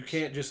you can use. You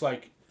can't just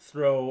like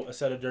throw a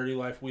set of Dirty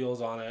Life wheels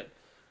on it.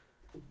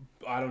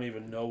 I don't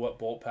even know what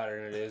bolt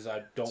pattern it is.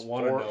 I don't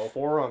want to know.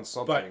 4 on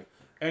something.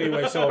 But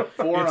anyway, so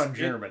 4 on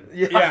German.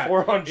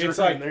 4 on German. It's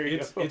like there you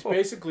go. It's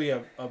basically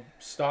a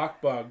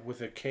stock bug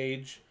with a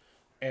cage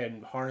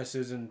and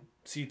harnesses and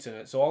seats in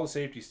it. So all the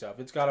safety stuff.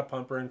 It's got a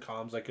pumper and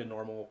comms like a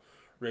normal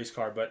race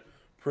car, but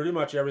pretty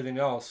much everything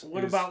else.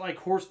 What about like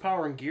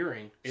horsepower and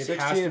gearing?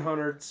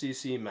 1600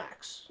 cc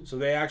max. So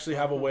they actually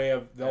have a way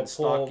of they'll pull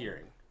stock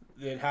gearing.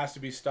 It has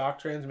to be stock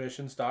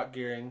transmission, stock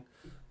gearing.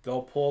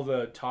 They'll pull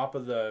the top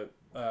of the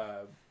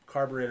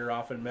carburetor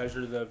off and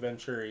measure the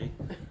venturi.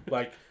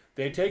 Like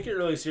they take it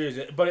really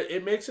serious, but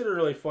it makes it a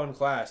really fun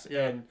class.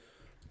 Yeah. And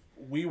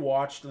we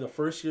watched the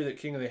first year that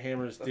King of the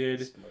Hammers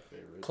did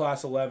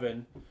Class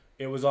 11.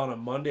 It was on a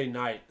Monday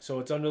night, so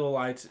it's under the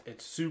lights.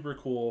 It's super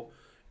cool,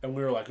 and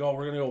we were like, "Oh,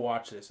 we're gonna go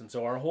watch this." And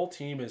so our whole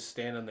team is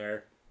standing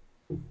there,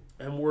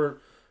 and we're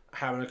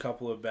having a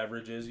couple of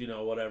beverages,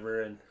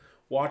 whatever, and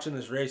watching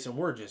this race, and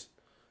we're just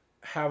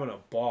having a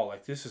ball.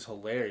 Like this is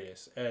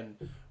hilarious, and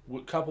a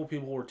couple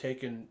people were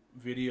taking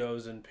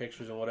videos and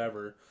pictures and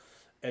whatever.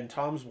 And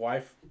Tom's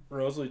wife,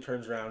 Rosalie,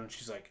 turns around and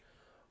she's like,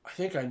 I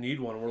think I need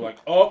one. And we're like,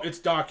 oh, it's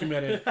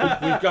documented.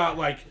 We've got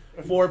like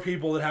 4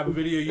 people that have a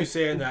video you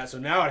saying that, so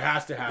now it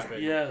has to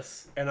happen.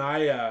 Yes. And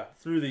I,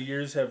 through the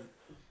years, have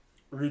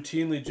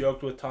routinely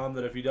joked with Tom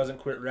that if he doesn't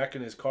quit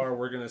wrecking his car,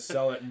 we're going to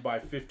sell it and buy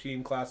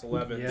 15 Class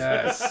 11s.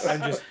 Yes.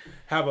 And just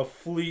have a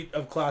fleet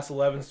of Class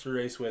 11s to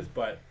race with.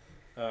 But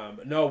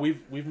no,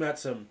 we've met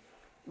some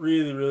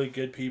really, really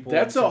good people.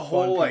 That's a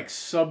whole like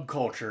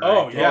subculture.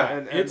 Oh right yeah, there.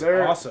 and it's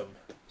they're awesome.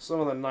 Some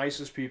of the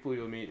nicest people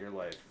you'll meet in your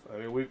life. I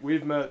mean,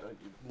 we've met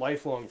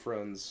lifelong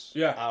friends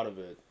out of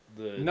it.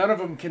 None of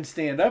them can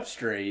stand up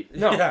straight.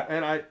 No, yeah.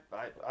 And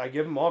I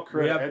give them all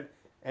credit.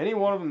 Any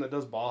one of them that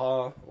does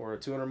Baja or a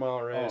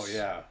 200-mile race. Oh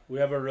yeah, we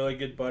have a really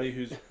good buddy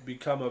who's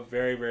become a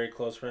very, very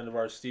close friend of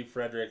ours, Steve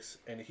Fredericks,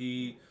 and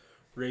he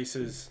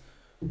races,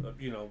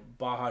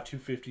 Baja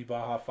 250,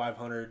 Baja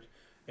 500.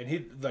 And he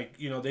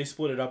they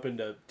split it up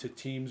into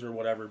teams or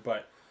whatever,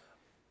 but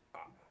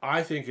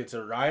I think it's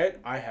a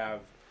riot. I have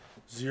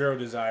zero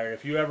desire.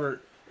 If you want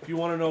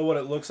to know what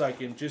it looks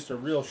like in just a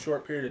real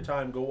short period of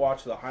time, go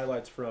watch the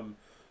highlights from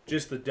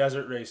just the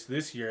desert race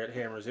this year at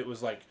Hammers. It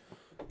was like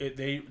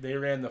they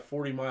ran the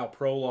 40-mile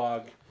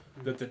prologue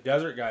that the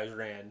desert guys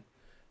ran,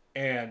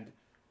 and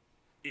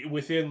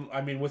within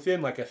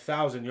like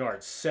 1,000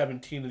 yards,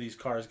 17 of these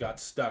cars got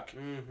stuck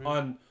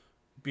on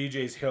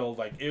BJ's hill.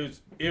 Like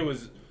it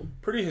was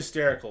pretty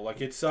hysterical.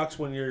 Like it sucks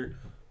when you're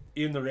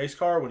in the race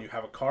car, when you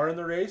have a car in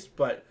the race,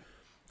 but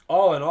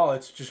all in all,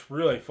 it's just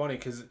really funny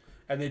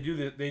and they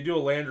do a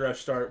land rush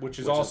start, which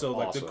is also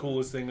like awesome. the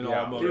coolest thing in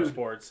all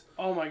motorsports. Dude,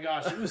 oh my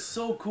gosh, it was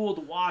so cool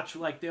to watch.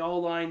 Like they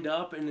all lined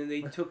up and then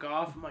they took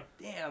off. I'm like,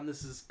 damn,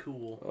 this is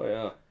cool. Oh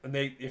yeah. And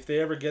if they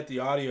ever get the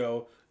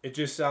audio, it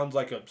just sounds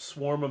like a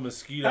swarm of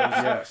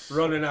mosquitoes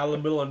running out of the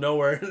middle of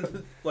nowhere.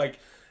 Like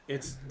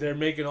they're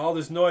making all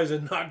this noise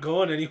and not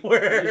going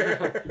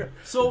anywhere. Yeah.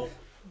 So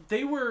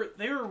they were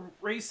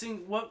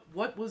racing.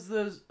 What was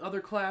the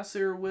other class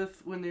they were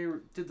with when they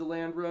did the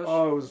land rush?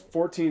 Oh, it was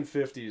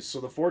 1450s. So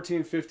the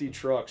 1450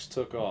 trucks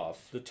took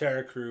off. The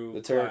Terra Crew.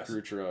 The Terra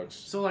Crew trucks.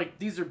 So like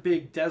these are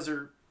big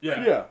desert.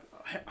 Yeah.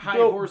 High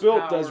horsepower.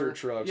 Built desert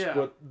trucks. Yeah.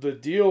 But the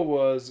deal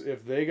was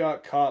if they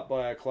got caught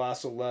by a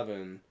Class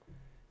 11,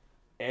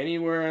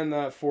 anywhere in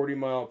that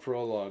 40-mile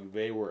prologue,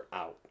 they were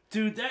out.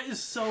 Dude, that is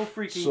so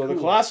freaking cool. So the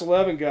Class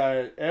 11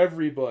 guy,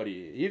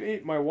 everybody, even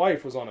my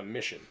wife was on a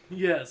mission.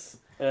 Yes.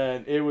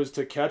 And it was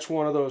to catch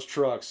one of those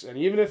trucks. And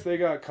even if they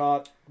got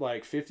caught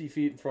like 50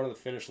 feet in front of the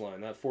finish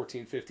line, that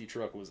 1450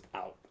 truck was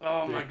out.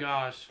 Oh my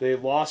gosh. They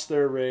lost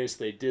their race.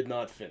 They did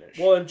not finish.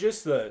 Well, and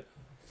just the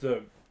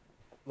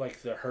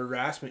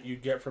harassment you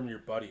get from your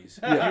buddies.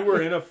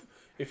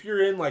 If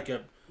you're in like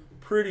a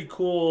pretty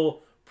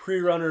cool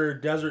pre-runner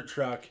desert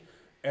truck,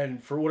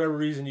 and for whatever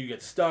reason you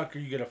get stuck or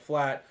you get a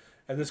flat,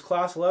 and this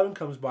Class 11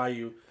 comes by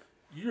you,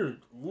 you're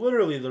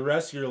literally the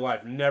rest of your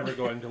life never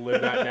going to live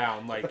that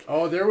down. Like,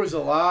 oh, there was a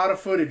lot of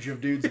footage of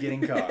dudes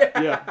getting caught.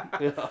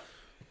 yeah.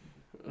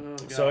 Oh,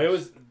 so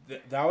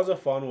that was a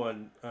fun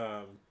one.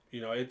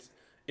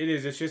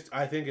 It's just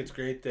I think it's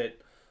great that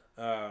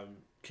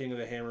King of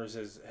the Hammers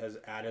has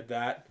added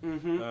that.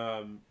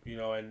 Mm-hmm. You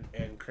know,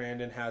 and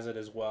Crandon has it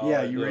as well.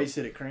 Yeah, you race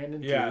it at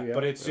Crandon too. Yeah,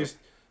 but it's just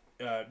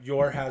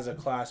Yor has a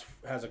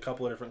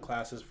couple of different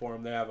classes for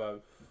them. They have a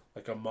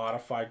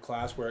modified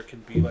class where it can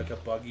be like a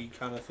buggy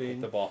kind of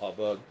thing. The Baja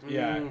Bug.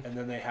 Yeah, and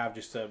then they have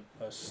just a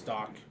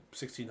stock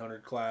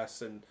 1600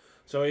 class, and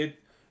so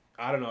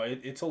I don't know,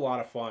 it's a lot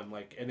of fun.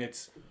 Like, and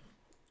it's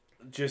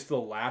just the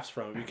laughs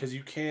from it, because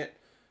you can't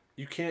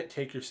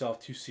take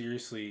yourself too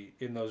seriously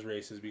in those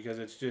races, because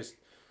it's just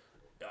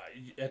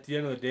at the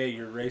end of the day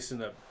you're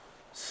racing a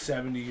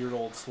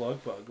 70-year-old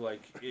slug bug.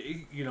 Like,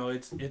 you know,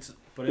 it's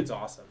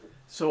awesome.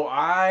 So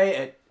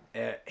at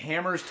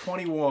Hammers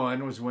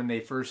 21 was when they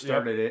first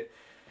started it,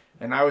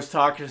 and I was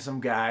talking to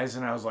some guys,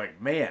 and I was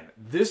like, man,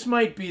 this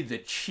might be the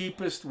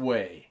cheapest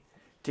way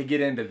to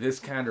get into this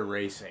kind of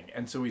racing.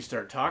 And so we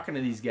start talking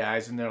to these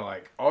guys, and they're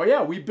like, oh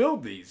yeah, we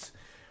build these.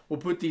 We'll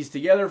put these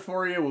together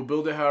for you. We'll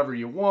build it however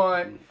you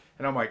want.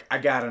 And I'm like, I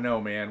gotta know,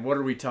 man, what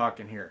are we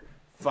talking here?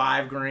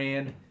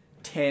 $5,000,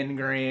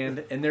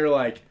 $10,000? And they're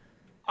like,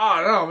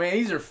 oh no, man,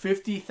 these are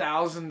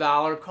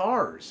 $50,000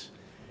 cars.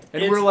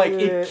 And we're like,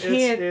 it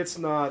can't. It's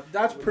not.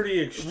 That's pretty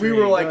extreme. We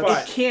were like,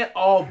 but it can't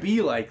all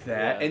be like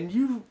that. Yeah.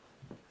 And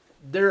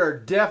there are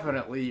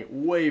definitely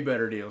way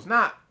better deals.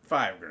 Not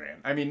 $5,000.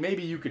 I mean,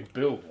 maybe you could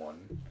build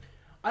one.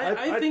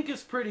 I think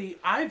it's pretty.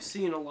 I've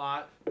seen a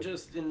lot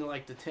just in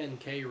like the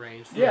 10K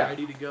range. For Yeah.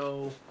 Ready to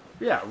go.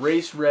 Yeah,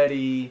 race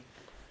ready.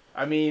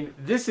 I mean,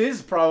 this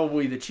is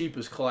probably the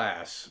cheapest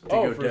class to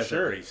go for desert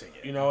sure. racing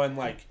in. You know, and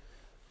like,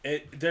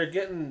 they're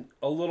getting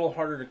a little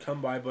harder to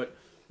come by, but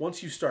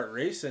once you start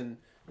racing,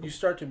 you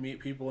start to meet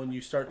people, and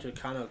you start to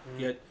kind of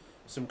get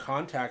some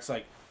contacts,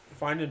 like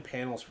finding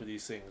panels for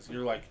these things.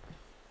 You're like,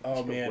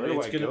 oh man,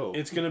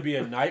 it's gonna be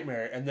a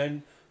nightmare. And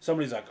then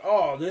somebody's like,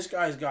 oh, this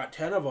guy's got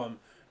 10 of them,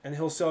 and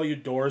he'll sell you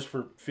doors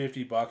for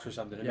 $50 or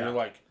something, and you're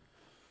like,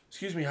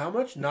 excuse me, how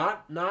much?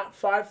 Not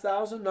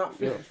 $5,000, not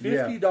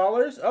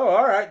 $50. Oh,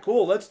 all right,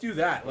 cool, let's do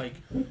that. Like,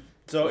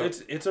 so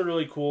it's a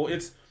really cool.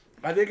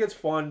 I think it's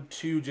fun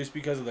too, just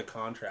because of the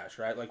contrast,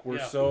 right? Like,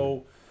 we're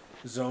so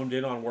zoned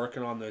in on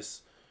working on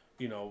this,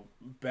 you know,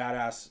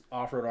 badass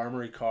off-road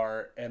armory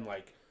car, and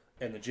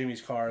the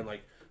Jimmy's car, and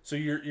like, so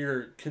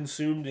you're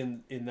consumed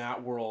in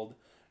that world,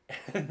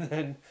 and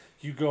then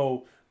you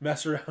go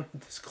mess around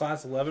with this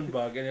Class 11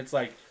 bug, and it's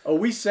like, Oh,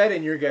 we set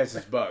in your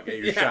guys' bug at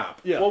your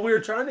shop. Yeah. Well, we were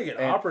trying to get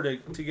Opera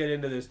to get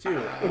into this too.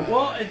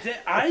 Well,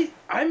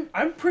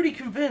 I'm pretty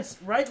convinced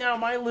right now.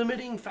 My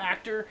limiting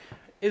factor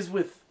is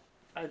with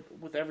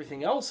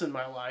everything else in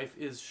my life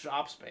is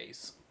shop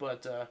space,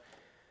 but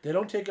They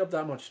don't take up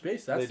that much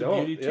space. That's They the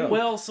don't, beauty too. yeah.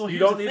 well, so You here's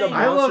don't the need a thing.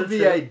 I love Monster the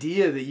truck.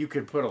 idea that you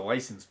could put a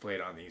license plate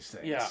on these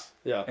things.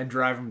 Yeah. And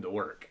drive them to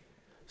work.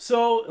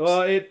 So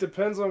Well, it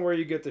depends on where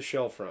you get the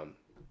shell from.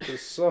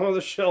 Because some of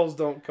the shells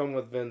don't come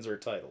with VINs or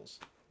titles.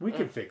 We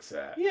could fix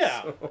that.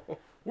 yeah,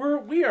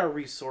 we are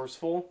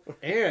resourceful.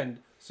 And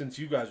since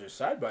you guys are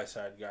side by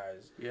side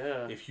guys,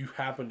 Yeah. if you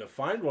happen to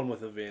find one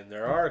with a VIN,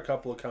 there are a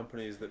couple of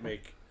companies that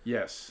make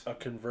Yes.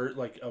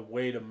 a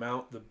way to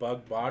mount the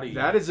bug body.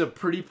 That is a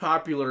pretty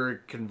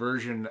popular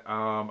conversion.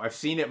 I've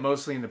seen it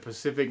mostly in the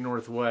Pacific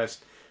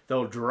Northwest.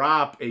 They'll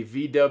drop a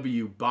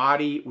VW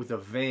body with a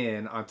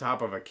VIN on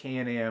top of a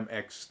Can-Am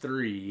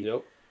X3.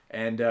 Yep.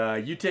 And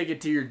you take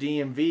it to your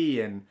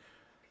DMV, and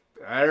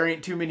there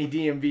ain't too many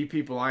DMV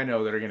people I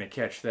know that are going to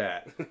catch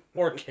that.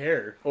 or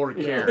care. Or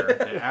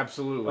care.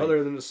 Absolutely.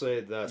 Other than to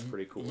say that's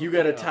pretty cool. You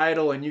got a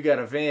title and you got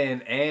a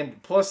VIN,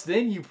 and plus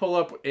then you pull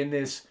up in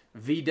this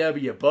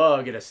VW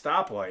bug at a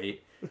stoplight,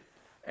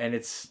 and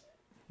it's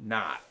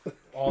not.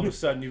 All of a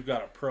sudden you've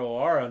got a Pro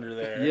R under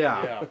there.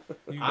 Yeah.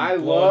 You can I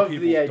blow love the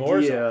people's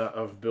doors idea off.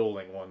 of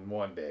building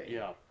one day.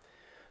 Yeah.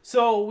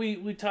 So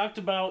we talked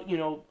about,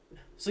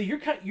 so you're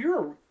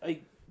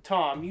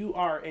Tom, you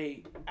are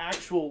a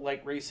actual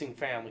like racing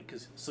family,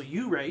 so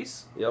you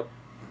race, Yep.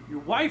 your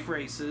wife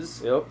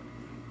races, Yep.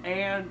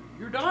 and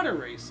your daughter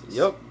races.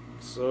 Yep.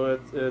 So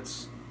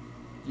it's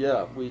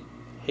we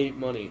hate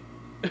money.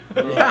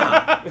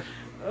 Yeah.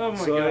 Oh my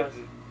So god.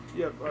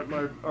 Yep.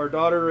 Our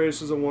daughter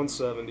races a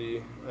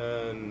 170,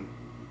 and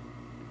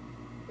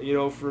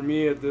for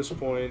me at this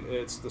point,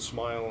 it's the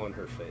smile on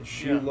her face.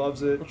 She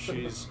loves it.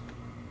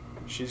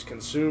 She's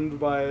consumed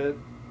by it.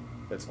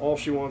 That's all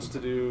she wants to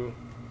do.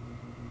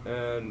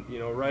 And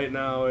right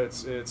now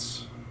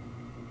it's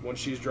when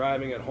she's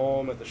driving at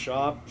home at the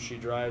shop, she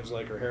drives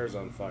like her hair's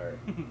on fire.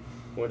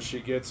 When she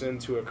gets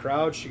into a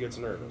crowd, she gets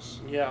nervous.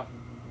 Yeah.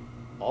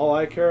 All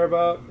I care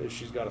about is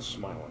she's got a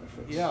smile on her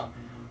face. Yeah.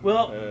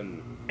 Well,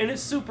 And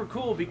it's super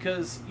cool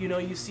because,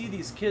 you see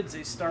these kids,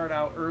 they start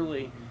out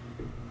early,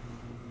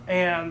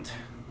 and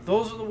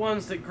those are the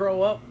ones that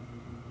grow up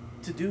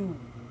to do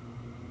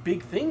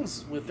big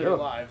things with their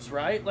lives,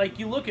 right? Like,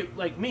 you look at,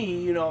 like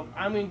me,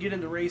 I'm going to get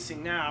into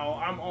racing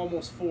now. I'm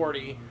almost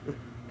 40,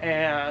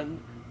 and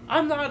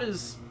I'm not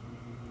as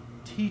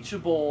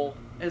teachable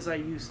as I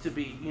used to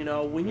be.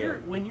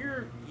 When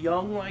you're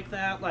young like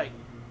that, like,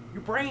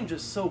 your brain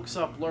just soaks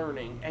up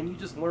learning, and you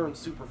just learn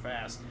super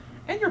fast.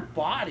 And your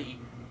body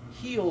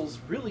heals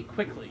really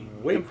quickly,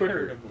 Way quicker.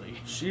 comparatively.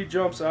 She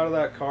jumps out of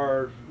that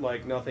car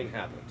like nothing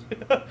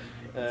happened.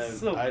 And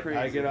So I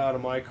crazy. get out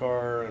of my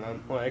car and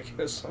I'm like,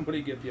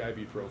 somebody get the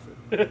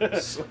ibuprofen.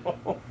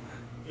 So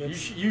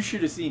You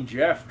should have seen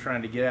Jeff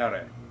trying to get out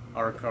of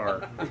our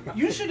car.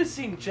 You should have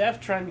seen Jeff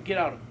trying to get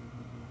out of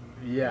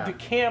Yeah. the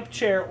camp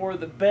chair or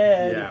the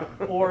bed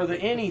Yeah. or the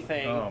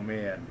anything. Oh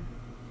man.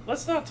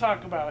 Let's not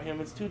talk about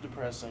him. It's too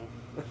depressing.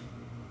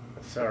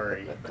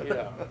 Sorry.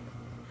 Yeah.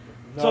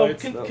 No, So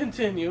it's,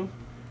 continue.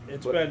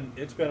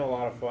 it's been a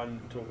lot of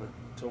fun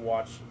to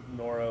watch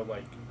Nora,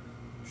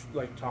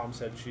 like Tom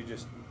said, she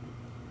just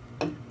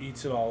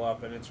eats it all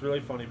up, and it's really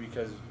funny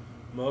because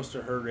most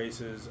of her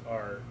races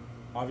are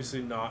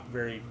obviously not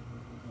very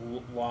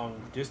long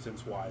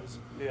distance wise.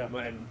 Yeah.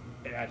 And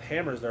at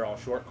Hammers they're all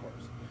short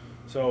course.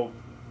 So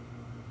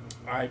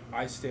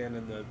I stand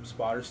in the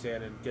spotter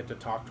stand and get to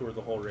talk to her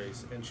the whole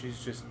race, and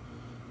she's just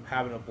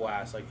having a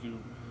blast. Like, you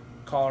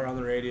call her on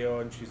the radio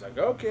and she's like,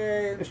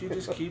 okay, and she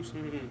just keeps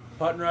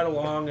putting right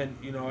along. And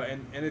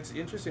and it's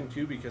interesting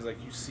too because,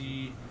 like, you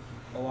see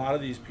a lot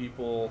of these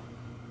people,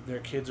 their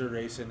kids are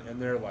racing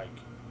and they're like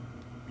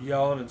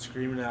yelling and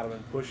screaming at them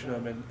and pushing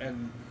them,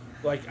 and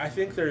like, I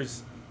think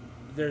there's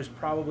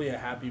probably a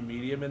happy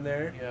medium in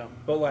there. Yeah.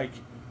 But, like,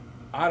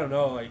 I don't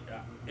know, like,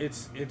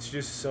 it's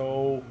just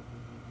so,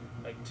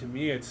 like, to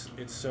me it's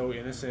so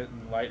innocent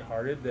and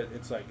lighthearted that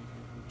it's like,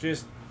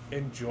 just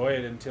enjoy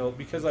it until,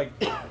 because, like,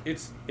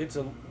 it's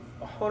a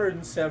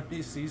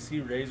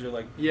 170cc razor,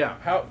 like, Yeah.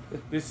 how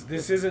this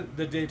isn't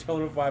the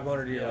Daytona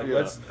 500 here.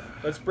 Like,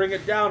 let's bring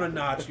it down a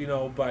notch,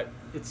 but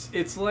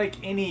It's like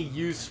any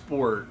youth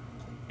sport.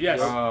 yes.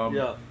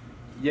 yeah.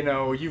 You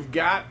know, you've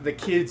got the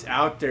kids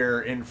out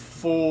there in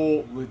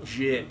full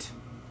legit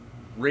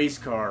race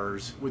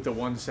cars with the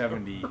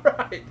 170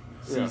 Right.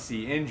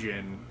 cc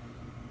engine.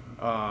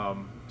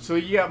 So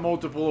you got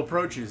multiple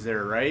approaches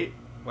there, right?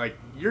 Like,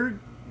 your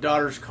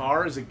daughter's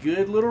car is a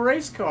good little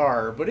race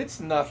car, but it's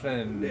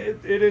nothing.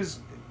 It is.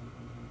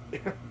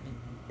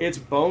 It's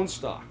bone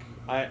stock.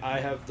 I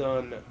have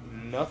done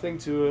nothing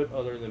to it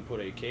other than put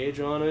a cage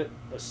on it,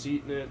 a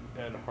seat in it,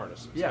 and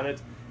harnesses. Yeah.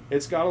 And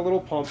it's got a little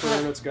pumper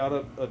and it's got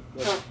a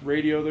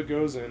radio that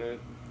goes in it.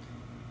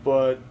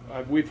 But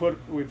we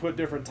put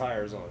different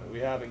tires on it. We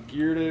haven't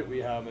geared it. We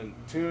haven't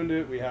tuned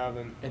it. We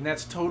haven't. And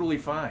that's totally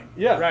fine.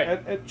 Yeah. Right.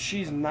 And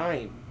she's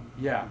 9.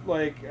 Yeah.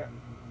 Like.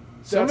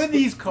 Some that's of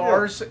these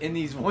cars in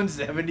these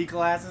 170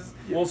 classes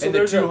Well, so and the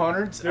there's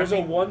 200s, There's I a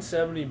mean,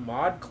 170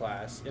 mod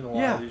class in a lot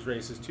Yeah. of these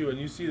races too, and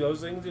you see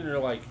those things and you're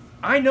like,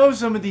 I know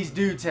some of these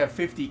dudes have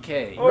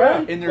 50K Oh,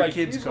 yeah. in their Like,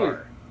 kid's easily.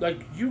 car. like,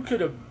 you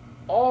could have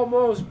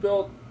almost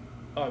built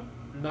a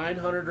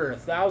 900 or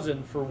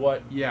 1,000 for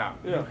what Yeah.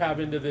 you have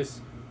into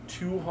this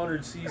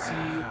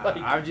 200cc. Like,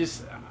 I'm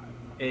just,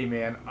 hey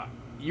man,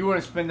 you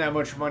want to spend that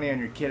much money on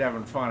your kid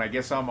having fun? I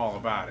guess I'm all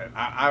about it.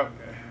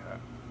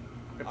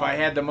 If I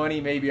had the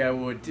money, maybe I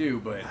would too.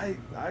 But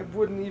I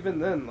wouldn't even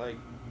then, like,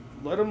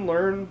 let them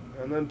learn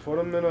and then put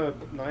them in a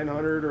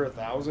 900 or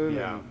 1,000.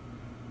 Yeah.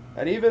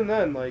 And even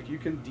then, like, you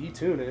can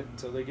detune it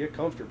till they get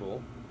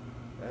comfortable,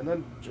 and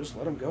then just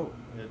let them go.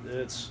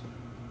 It's.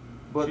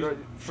 But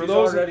for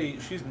those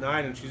she's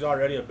 9 and she's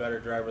already a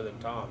better driver than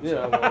Tom. yeah,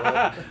 So.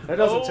 well, that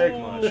doesn't take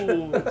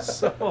much.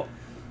 So,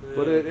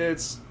 but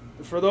it's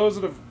for those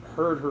that have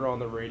heard her on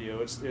the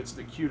radio. It's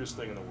the cutest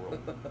thing in the world.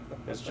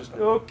 It's just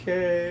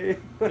okay.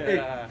 Like,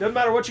 Yeah. doesn't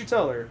matter what you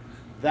tell her.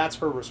 That's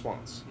her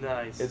response.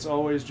 Nice. It's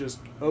always just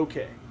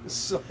okay.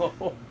 So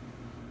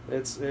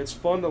it's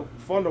fun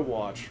to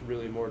watch,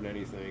 really, more than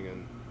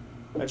anything.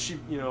 And she,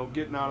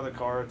 getting out of the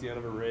car at the end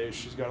of a race,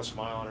 she's got a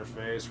smile on her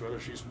face, whether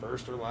she's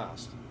first or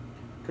last,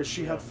 because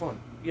she had fun.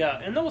 Yeah,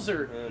 and those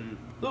are And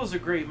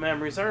great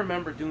memories. I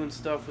remember doing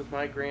stuff with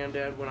my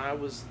granddad when I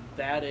was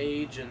that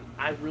age, and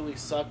I really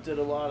sucked at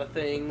a lot of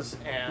things.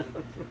 And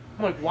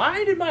I'm like,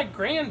 why did my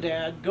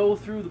granddad go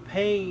through the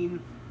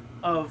pain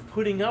of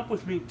putting up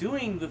with me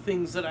doing the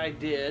things that I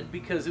did?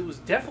 Because it was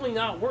definitely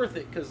not worth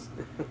it.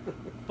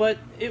 But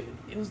it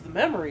was the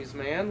memories,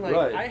 man. Like,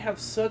 Right. I have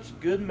such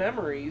good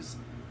memories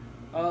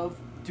of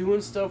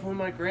doing stuff with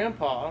my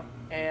grandpa,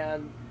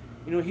 and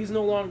he's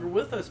no longer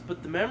with us,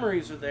 but the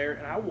memories are there,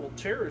 and I will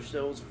cherish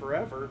those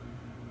forever.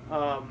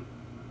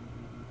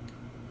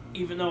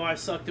 Even though I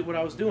sucked at what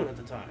I was doing at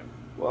the time.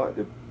 well,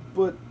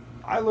 but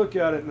I look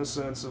at it in the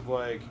sense of,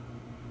 like,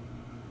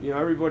 you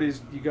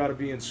got to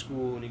be in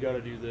school and you got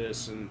to do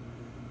this, and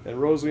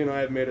Rosalie and I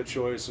have made a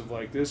choice of,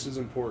 like, this is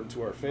important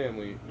to our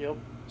family. Yep.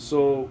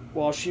 So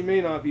while she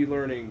may not be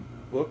learning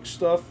book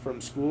stuff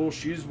from school,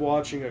 she's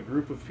watching a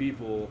group of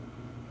people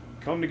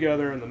come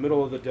together in the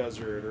middle of the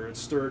desert, or at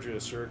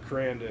Sturgis or at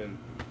Crandon,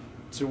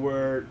 to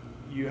where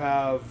you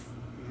have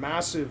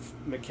massive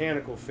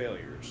mechanical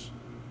failures,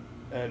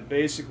 and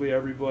basically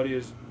everybody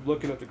is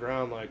looking at the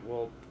ground like,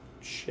 well,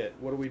 shit,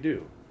 what do we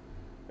do?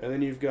 And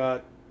then you've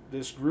got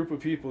this group of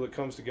people that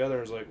comes together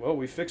and is like, well,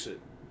 we fix it.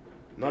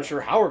 I'm not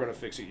sure how we're going to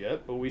fix it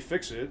yet, but we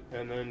fix it,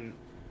 and then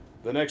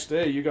the next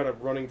day you got a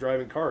running,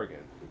 driving car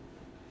again.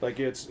 Like,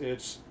 it's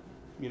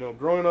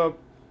growing up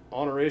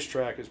on a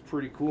racetrack is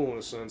pretty cool in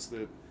the sense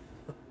that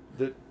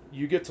that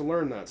you get to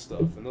learn that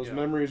stuff. And those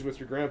memories with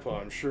your grandpa,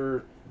 I'm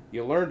sure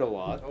you learned a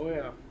lot. Oh,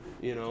 yeah.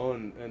 You know,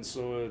 and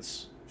so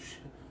it's...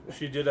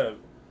 She did a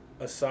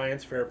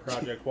science fair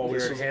project while we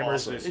were at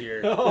Hammers awesome. this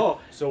year. Oh,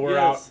 So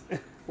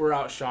we're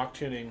out shock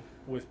tuning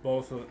with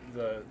both of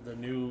the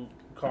new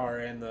car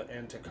and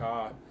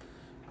Taka,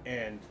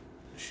 and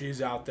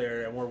she's out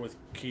there, and we're with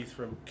Keith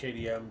from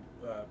KDM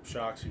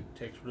Shocks, who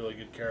takes really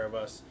good care of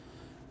us,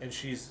 and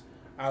she's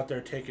out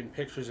there taking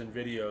pictures and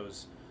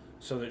videos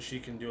so that she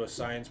can do a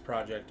science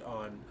project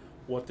on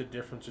what the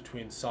difference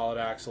between solid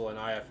axle and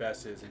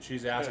IFS is, and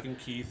she's asking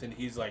Keith, and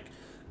he's like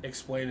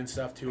explaining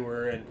stuff to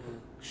her, and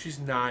she's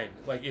 9.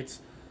 Like, it's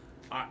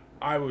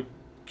I would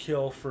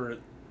kill for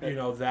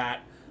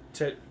that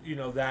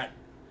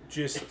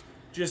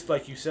just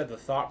like you said, the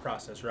thought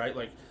process, right?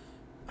 Like,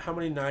 how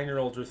many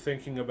 9-year-olds are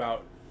thinking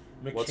about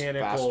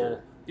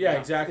mechanical? Yeah,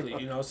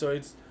 exactly. So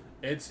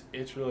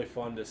it's really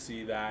fun to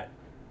see that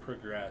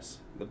progress.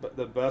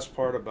 The best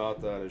part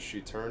about that is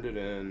she turned it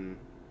in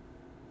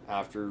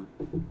after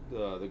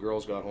the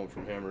girls got home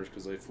from Hammers,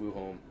 because they flew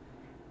home,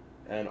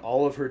 and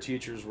all of her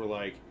teachers were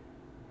like,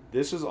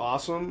 "This is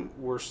awesome.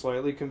 We're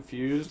slightly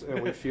confused,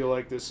 and we feel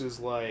like this is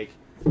like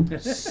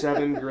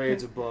 7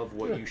 grades above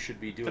what you should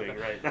be doing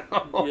right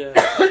now."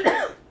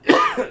 Yeah.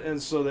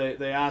 And so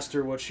they asked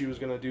her what she was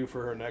going to do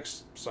for her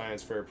next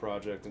science fair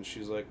project, and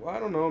she's like, "Well, I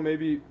don't know.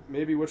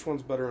 Maybe which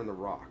one's better in the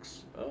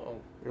rocks." Oh.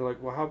 You're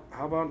like, "Well,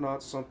 how about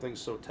not something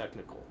so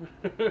technical?"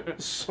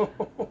 So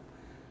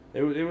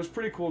it was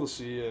pretty cool to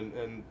see,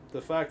 and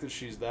the fact that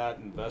she's that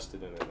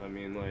invested in it. I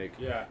mean, like,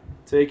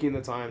 taking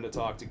the time to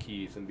talk to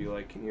Keith and be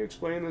like, "Can you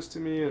explain this to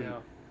me?" And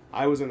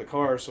I was in the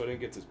car, so I didn't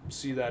get to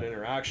see that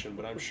interaction,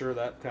 but I'm sure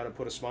that kind of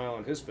put a smile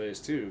on his face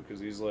too, because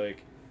he's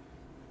like,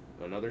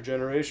 another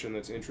generation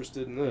that's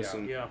interested in this.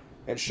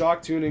 And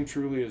shock tuning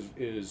truly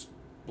is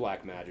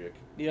black magic.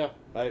 Yeah.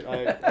 I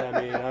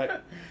mean,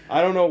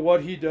 I don't know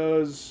what he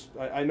does.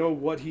 I know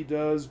what he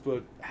does,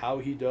 but how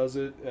he does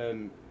it,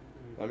 and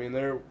I mean,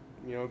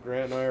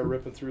 Grant and I are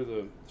ripping through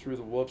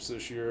the whoops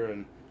this year,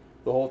 and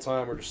the whole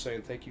time we're just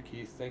saying, "Thank you,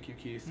 Keith. Thank you,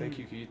 Keith. Thank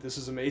you, Keith. This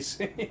is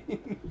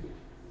amazing."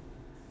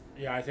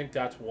 Yeah, I think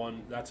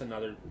that's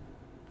another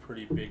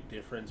pretty big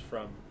difference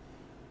from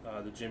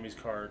the Jimmy's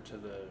car to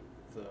the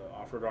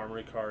Off-Road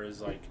Armory car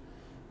is, like,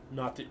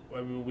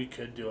 we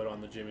could do it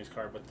on the Jimmy's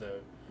car, but the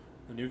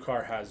new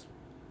car has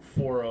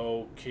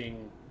 4.0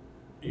 King,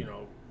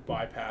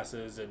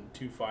 bypasses and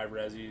 2.5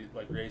 resi,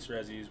 like race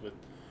resis with,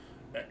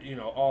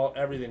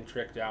 everything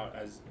tricked out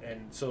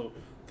and so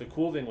the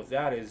cool thing with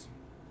that is,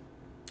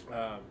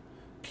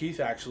 Keith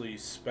actually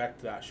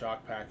spec'd that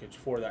shock package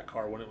for that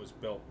car when it was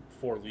built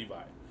for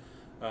Levi.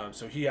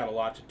 So he had a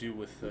lot to do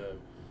with the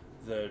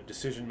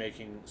decision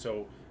making.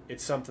 So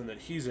it's something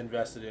that he's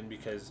invested in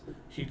because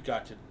he'd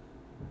got to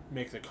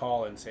make the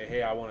call and say,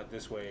 "Hey, I want it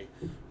this way."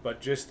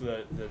 But just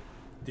the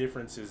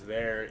differences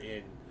there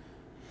in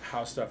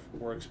how stuff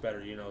works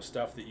better.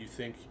 Stuff that you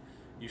think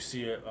you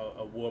see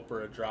a whoop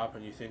or a drop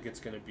and you think it's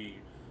going to be,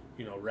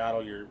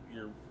 rattle your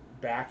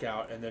back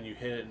out, and then you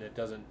hit it and it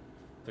doesn't.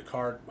 The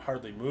car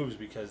hardly moves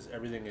because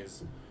everything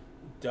is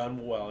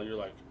done well. You're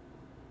like,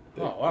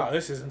 "Oh, wow,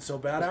 this isn't so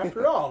bad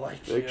after all."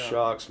 Like, big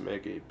shocks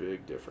make a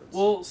big difference.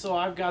 Well, so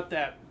I've got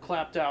that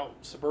clapped out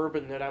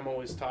Suburban that I'm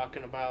always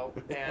talking about,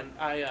 and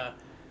I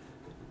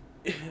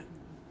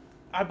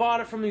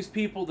bought it from these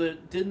people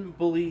that didn't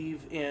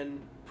believe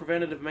in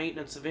preventative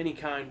maintenance of any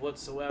kind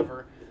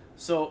whatsoever.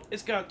 So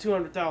it's got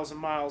 200,000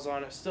 miles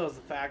on it, still has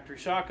the factory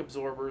shock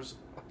absorbers,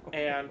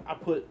 and I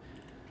put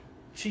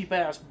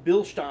cheap-ass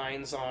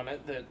Bilsteins on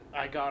it that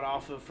I got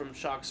off of from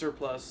Shock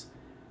Surplus.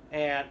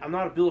 And I'm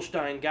not a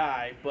Bilstein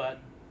guy, but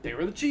they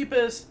were the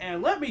cheapest.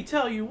 And let me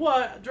tell you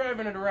what,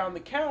 driving it around the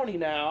county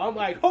now, I'm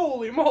like,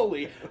 holy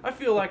moly, I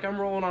feel like I'm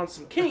rolling on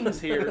some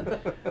kings here.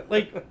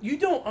 Like, you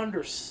don't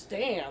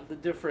understand the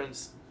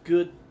difference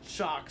good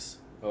shocks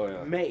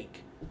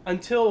make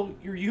until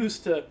you're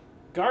used to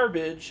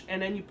garbage,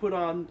 and then you put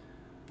on,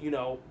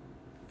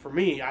 for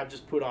me, I've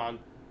just put on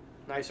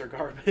nicer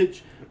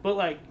garbage, but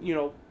like,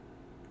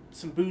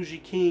 some bougie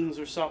kings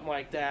or something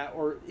like that,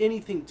 or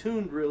anything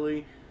tuned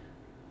really.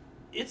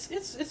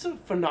 It's a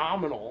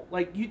phenomenal.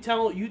 Like, you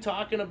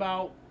talking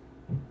about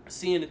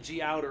seeing a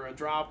G out or a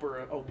drop or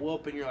a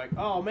whoop, and you're like,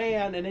 "Oh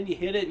man," and then you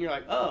hit it and you're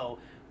like, "Oh,"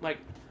 like,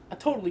 I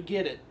totally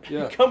get it.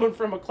 Yeah. Coming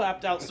from a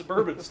clapped out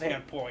Suburban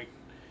standpoint.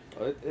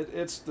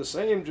 It's the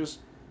same, just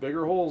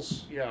bigger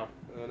holes. Yeah.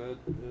 And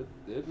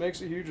it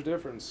makes a huge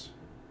difference.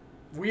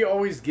 We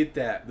always get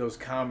those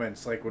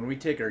comments, like when we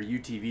take our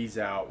UTVs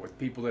out with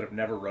people that have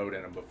never rode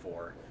in them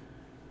before,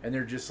 and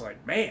they're just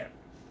like, "Man,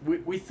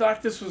 we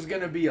thought this was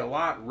going to be a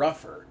lot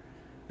rougher,"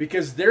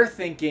 because they're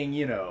thinking,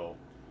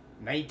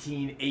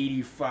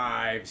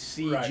 1985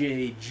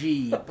 CJ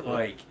Jeep.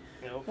 Like,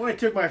 when I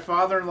took my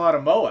father-in-law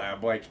to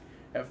Moab, like,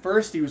 at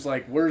first he was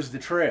like, "Where's the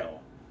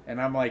trail?"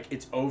 And I'm like,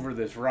 "It's over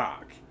this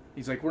rock."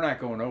 He's like, "We're not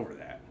going over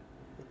that."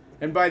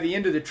 And by the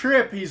end of the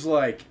trip, he's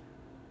like,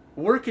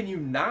 "Where can you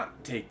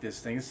not take this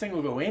thing? This thing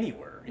will go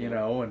anywhere,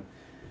 And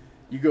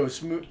you go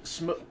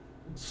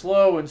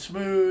slow and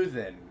smooth,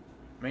 and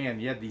man,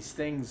 yeah, these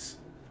things.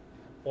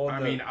 Well, I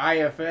mean,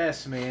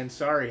 IFS, man.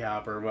 Sorry,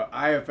 Hopper, but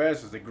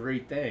IFS is a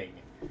great thing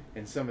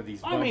in some of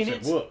these bumps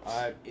and whoops.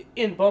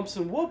 In bumps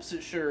and whoops,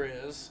 it sure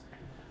is.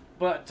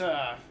 But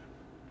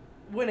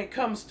when it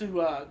comes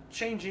to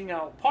changing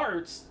out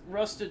parts,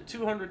 rusted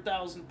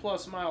 200,000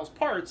 plus miles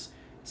parts,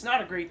 it's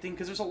not a great thing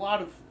because there's a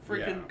lot of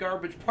freaking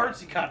garbage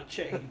parts you gotta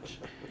change.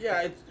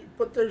 Yeah,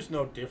 but there's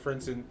no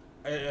difference in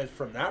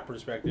from that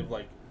perspective.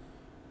 Like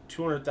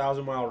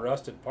 200,000 mile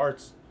rusted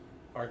parts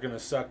are gonna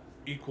suck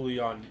equally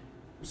on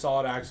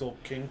solid axle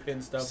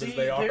kingpin stuff as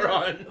they are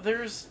on.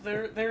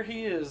 There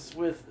he is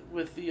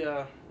with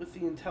the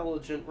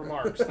intelligent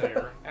remarks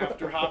there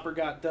after Hopper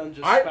got done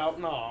just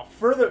spouting off.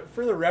 For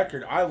the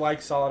record, I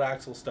like solid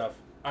axle stuff.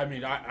 I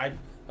mean, I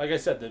like I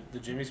said, the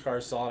Jimmy's car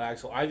is solid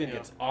axle. I think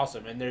it's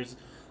awesome, and there's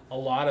a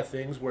lot of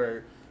things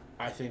where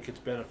I think it's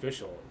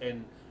beneficial,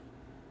 and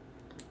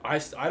I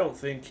don't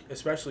think,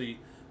 especially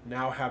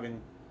now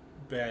having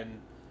been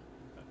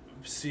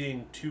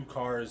seeing two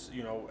cars,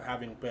 you know,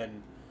 having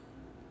been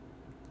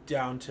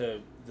down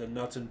to the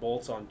nuts and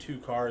bolts on two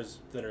cars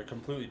that are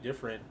completely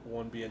different,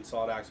 one being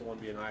solid axle, one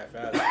being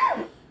IFS.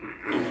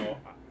 You know,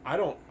 I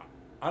don't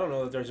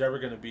know that there's ever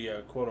going to be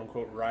a quote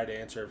unquote right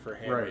answer for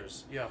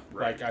hammers. Right. Yeah.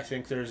 Right. Like, I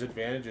think there's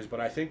advantages, but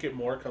I think it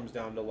more comes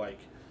down to like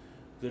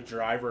the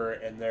driver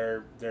and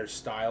their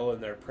style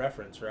and their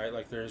preference, right?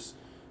 Like, there's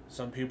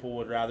some people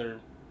would rather,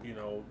 you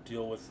know,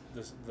 deal with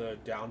the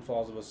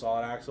downfalls of a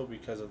solid axle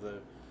because of the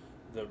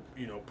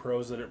you know,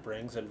 pros that it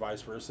brings, and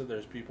vice versa.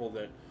 There's people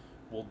that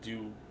will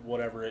do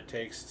whatever it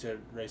takes to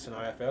race an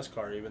IFS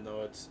car, even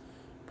though its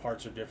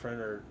parts are different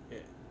or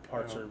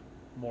parts are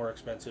more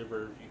expensive,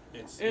 or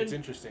it's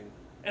interesting.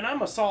 And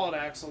I'm a solid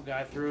axle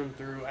guy through and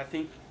through. I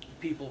think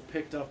people have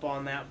picked up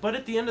on that. But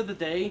at the end of the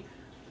day,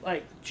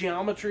 like,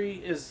 geometry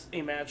is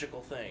a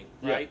magical thing,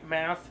 right? Yeah.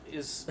 Math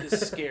is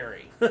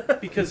scary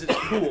because it's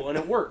cool and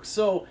it works.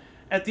 So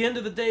at the end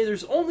of the day,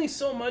 there's only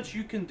so much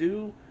you can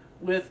do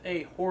with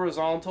a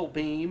horizontal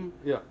beam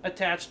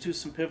attached to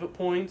some pivot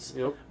points.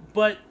 Yep.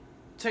 But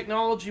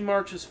technology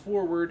marches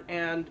forward,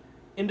 and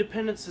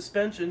independent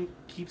suspension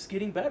keeps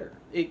getting better.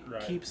 They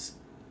keep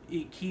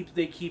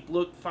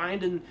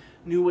finding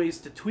new ways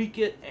to tweak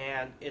it,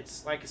 and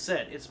it's, like I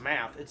said, it's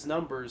math, it's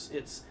numbers,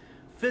 it's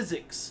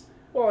physics.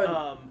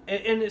 Well,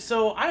 and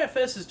so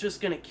IFS is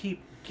just going to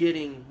keep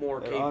getting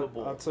more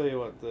capable. I'll tell you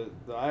what, the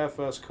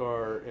IFS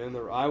car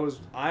I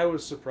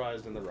was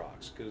surprised in the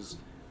rocks, because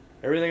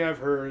everything I've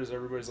heard is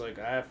everybody's like,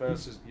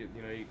 IFS is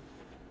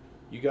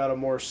you got to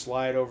more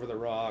slide over the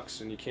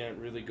rocks and you can't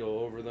really go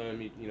over them.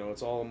 You know,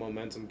 it's all a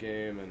momentum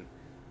game, and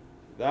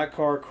that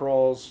car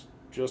crawls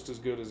just as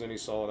good as any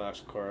solid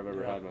axle car I've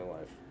ever had in my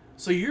life.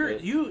 So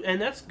and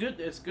that's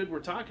good. It's good we're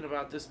talking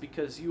about this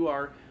because you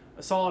are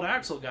a solid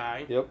axle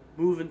guy. Yep.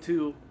 Moving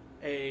to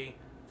a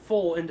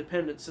full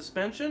independent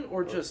suspension,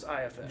 or just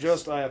IFS?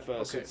 Just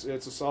IFS. Okay.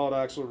 It's a solid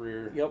axle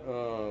rear. Yep.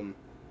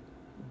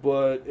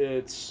 But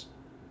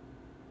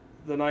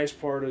the nice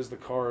part is the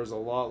car is a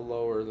lot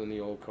lower than the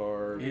old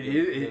car. It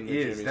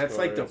is. That's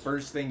like the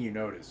first thing you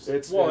notice.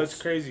 It's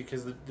crazy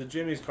because the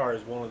Jimmy's car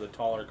is one of the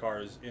taller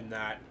cars in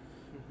that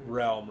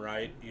realm,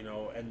 right? You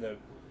know, and the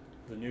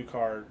new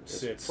car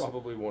sits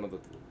probably one of the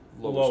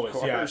lowest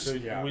cars.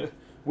 Yeah,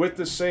 with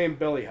the same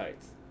belly height,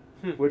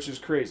 which is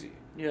crazy.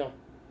 Yeah.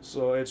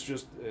 So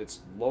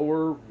it's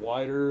lower,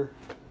 wider.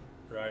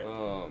 Right.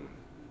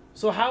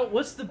 So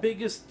what's the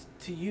biggest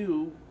to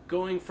you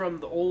going from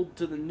the old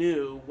to the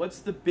new? What's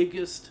the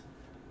biggest,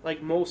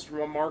 like, most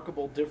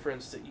remarkable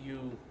difference that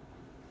you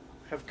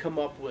have come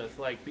up with,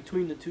 like,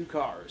 between the two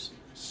cars?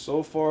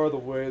 So far, the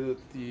way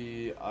that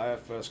the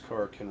IFS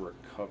car can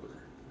recover.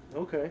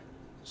 Okay.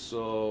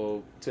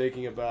 So,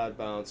 taking a bad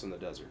bounce in the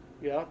desert.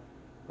 Yeah.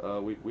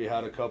 We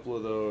had a couple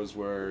of those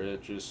where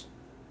it just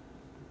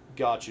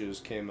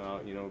gotchas came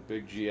out, you know,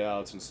 big G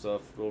outs and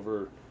stuff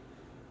over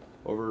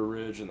a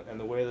ridge, and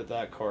the way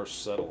that car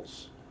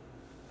settles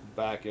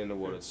back into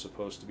what it's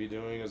supposed to be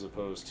doing as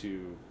opposed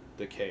to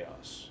the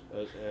chaos.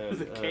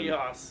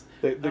 Chaos.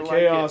 The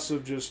chaos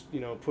of just,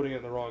 you know, putting it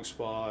in the wrong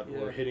spot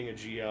or hitting a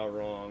G out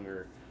wrong,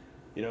 or,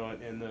 you know,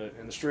 in the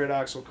straight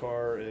axle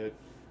car,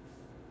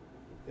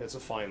 it's a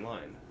fine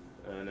line,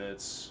 and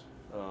it's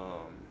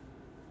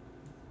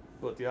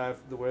but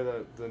the way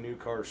that the new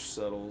car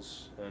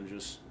settles and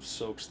just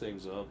soaks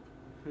things up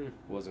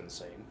was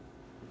insane.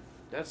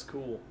 That's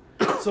cool.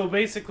 So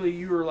basically,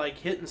 you were like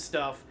hitting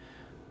stuff.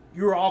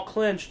 You were all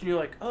clenched, and you're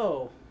like,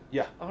 "Oh,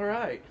 yeah, all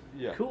right,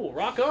 yeah, cool,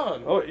 rock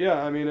on." Oh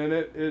yeah, I mean, and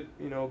it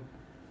you know,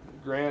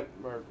 Grant,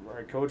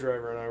 our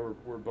co-driver, and I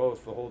were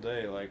both the whole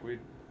day. Like, we'd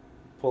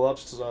pull up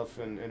stuff,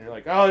 and you're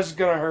like, "Oh, this is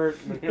gonna hurt,"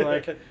 and you're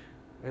like,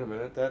 "Wait a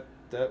minute, that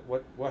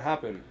what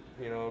happened?"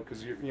 You know,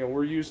 because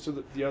we're used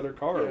to the other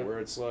car where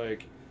it's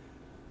like,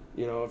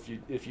 you know, if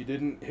you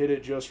didn't hit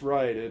it just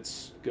right,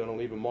 it's gonna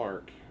leave a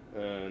mark,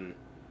 and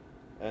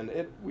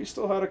we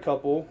still had a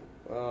couple.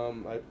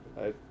 I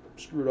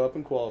screwed up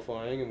in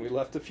qualifying, and we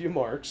left a few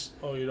marks.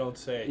 Oh, you don't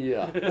say.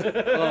 Yeah.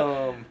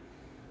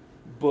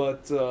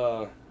 But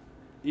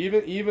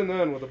even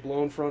then with a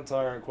blown front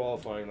tire in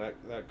qualifying,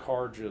 that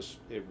car just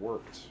it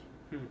worked,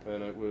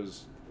 and it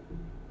was,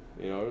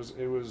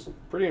 it was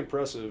pretty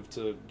impressive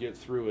to get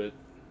through it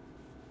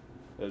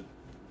as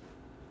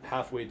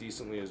halfway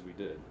decently as we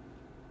did.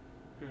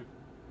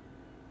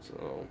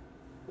 So.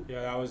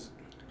 Yeah, that was.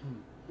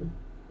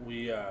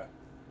 We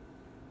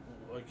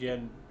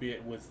again, be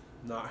it with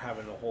not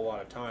having a whole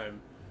lot of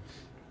time,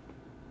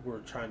 we're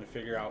trying to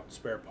figure out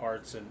spare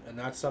parts, and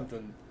that's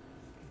something.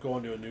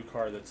 Going to a new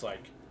car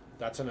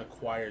that's an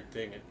acquired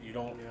thing. You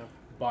don't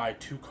buy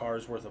 2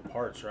 cars worth of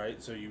parts,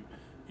 right? So you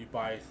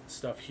buy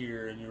stuff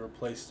here and you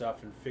replace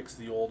stuff and fix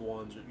the old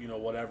ones, or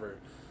whatever.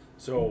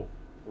 So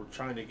we're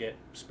trying to get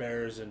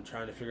spares and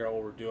trying to figure out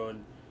what we're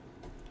doing.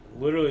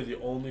 Literally the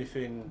only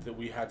thing that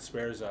we had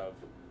spares of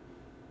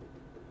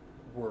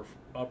were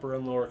upper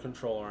and lower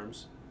control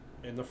arms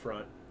in the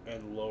front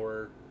and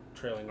lower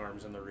trailing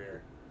arms in the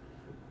rear.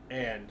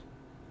 And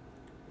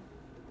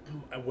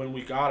when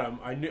we got them,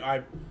 I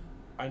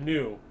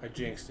knew I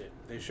jinxed it.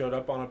 They showed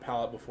up on a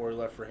pallet before we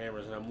left for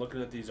Hammers, and I'm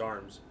looking at these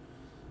arms,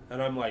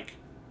 and I'm like,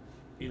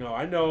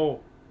 I know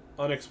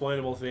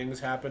unexplainable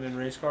things happen in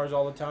race cars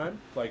all the time.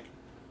 Like,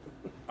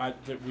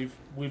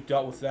 we've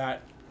dealt with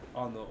that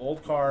on the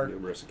old car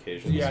numerous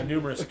occasions. Yeah,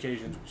 numerous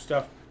occasions.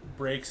 Stuff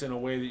breaks in a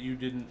way that you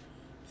didn't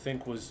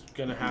think was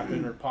gonna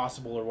happen or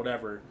possible or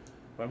whatever.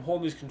 But I'm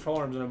holding these control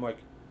arms, and I'm like,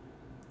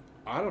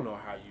 I don't know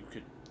how you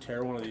could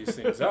tear one of these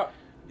things up.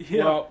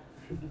 Yeah. Well,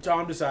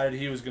 Tom decided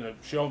he was going to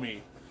show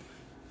me.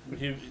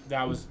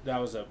 That was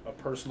a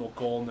personal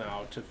goal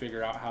now, to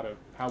figure out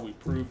how we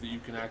prove that you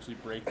can actually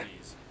break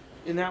these.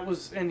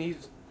 And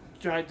he's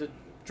tried to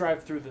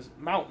drive through this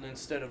mountain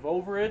instead of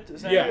over it.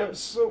 Is that Yeah. it?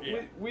 So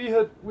we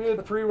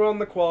had pre-run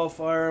the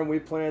qualifier, and we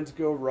planned to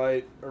go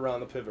right around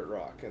the pivot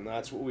rock, and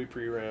that's what we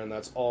pre-ran.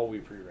 That's all we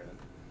pre-ran.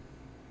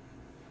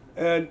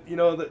 And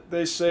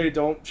they say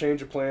don't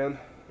change a plan.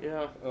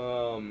 Yeah.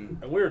 And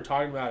we were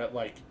talking about it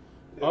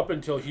up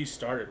until he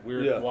started. We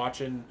were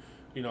watching.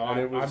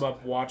 I'm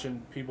up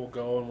watching people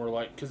go, and we're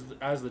like, because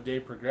as the day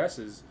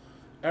progresses,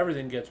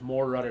 everything gets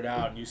more rutted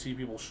out, and you see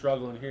people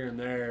struggling here and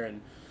there,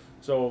 and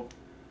so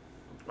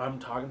I'm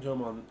talking to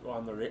him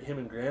him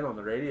and Grant on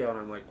the radio, and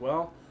I'm like,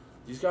 well,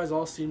 these guys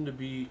all seem to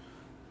be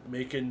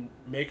making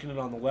it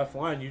on the left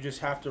line. You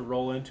just have to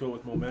roll into it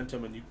with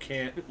momentum, and you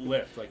can't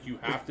lift. You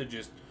have to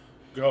just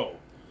go.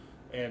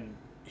 And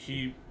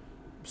he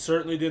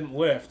certainly didn't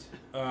lift,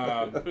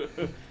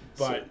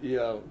 but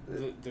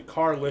the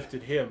car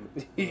lifted him.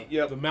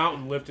 The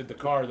mountain lifted the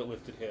car that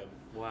lifted him.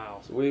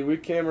 Wow. So we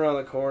came around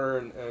the corner,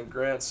 and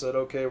Grant said,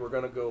 okay, we're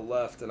going to go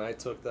left, and I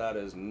took that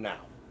as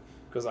now,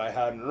 because I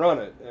hadn't run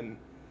it, and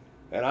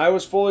I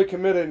was fully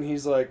committed, and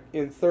he's like,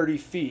 in 30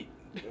 feet,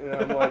 and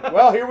I'm like,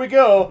 well, here we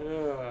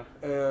go.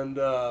 Yeah. And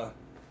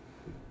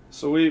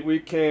so we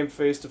came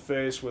face to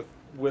face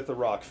with the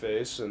rock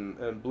face,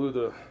 and blew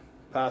the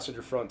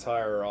passenger front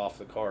tire off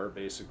the car,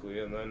 basically,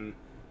 and then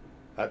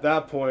at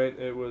that point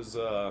it was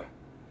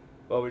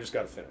we just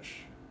got to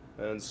finish.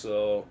 And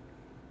so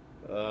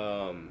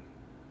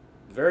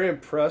very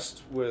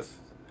impressed with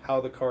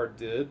how the car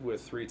did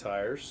with 3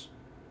 tires,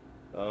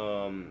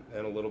 and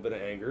a little bit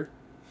of anger,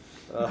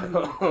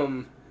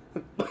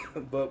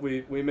 but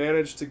we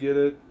managed to get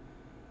it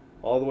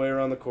all the way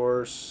around the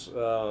course,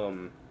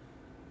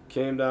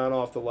 came down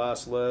off the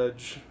last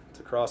ledge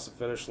to cross the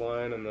finish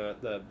line, and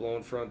that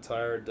blown front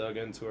tire dug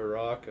into a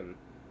rock and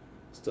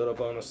stood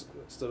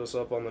us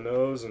up on the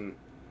nose, and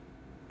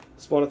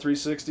spun a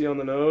 360 on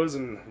the nose,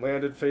 and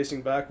landed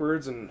facing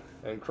backwards, and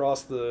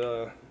crossed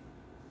the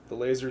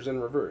lasers in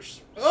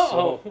reverse.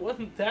 Oh,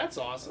 that's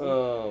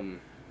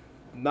awesome.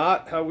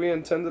 Not how we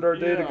intended our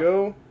day to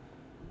go,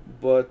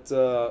 but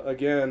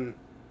again,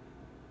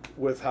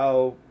 with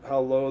how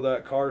low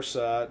that car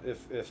sat,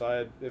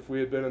 if we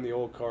had been in the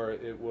old car,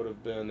 it would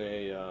have been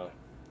a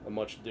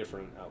much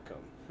different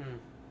outcome.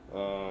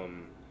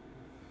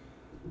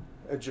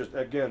 It just,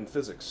 again,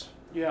 physics.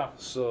 Yeah.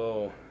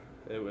 So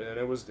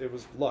it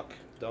was luck,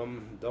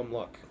 dumb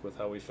luck with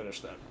how we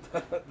finished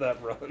that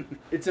run.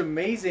 It's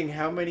amazing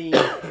how many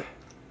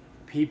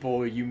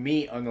people you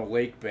meet on the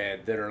lake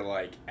bed that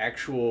are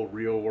actual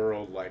real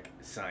world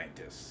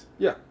scientists.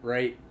 Yeah.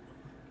 Right?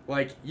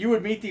 You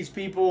would meet these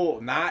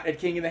people not at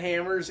King of the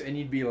Hammers, and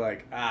you'd be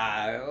like,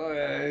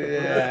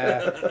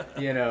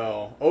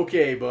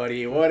 okay,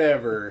 buddy,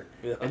 whatever.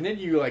 Yeah. And then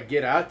you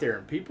get out there,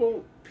 and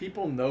people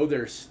know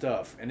their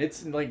stuff, and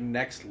it's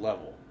next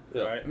level.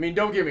 Yeah. Right? I mean,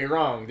 don't get me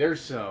wrong.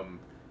 There's some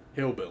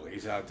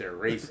hillbillies out there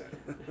racing.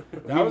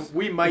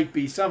 we might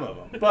be some of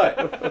them, but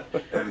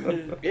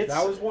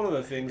that was one of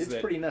the things it's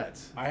that pretty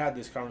nuts. I had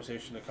this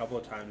conversation a couple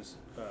of times.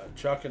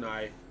 Chuck and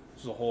I,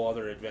 this is a whole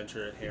other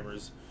adventure at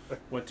Hammers,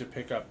 went to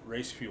pick up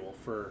race fuel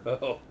for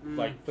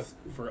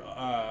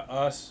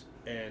us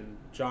and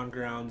John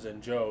Grounds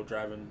and Joe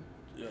driving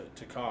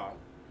to Ka,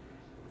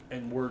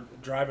 and we're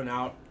driving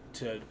out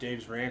to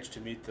Dave's ranch to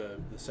meet the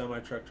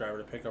semi-truck driver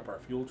to pick up our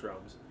fuel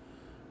drums.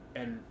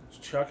 And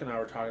Chuck and I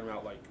were talking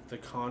about the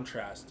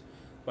contrast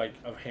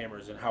of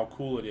Hammers and how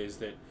cool it is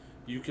that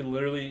you can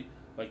literally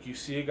Like you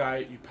see a guy,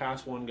 you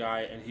pass one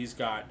guy, and he's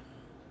got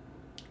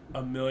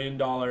 $1 million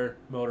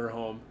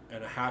motorhome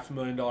and a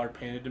 $500,000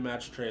 painted to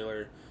match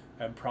trailer,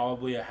 and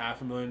probably a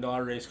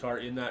 $500,000 race car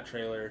in that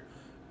trailer,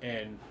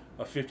 and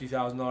a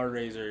 $50,000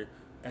 Razor,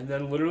 and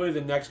then literally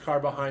the next car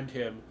behind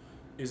him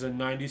is a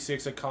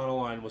 '96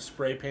 Econoline with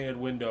spray painted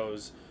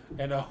windows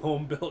and a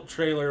home built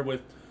trailer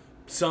with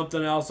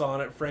something else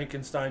on it,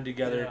 Frankenstein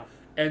together,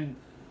 and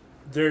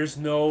there's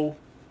no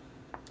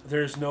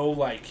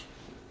like,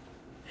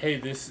 hey,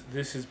 this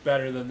is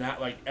better than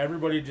that. Like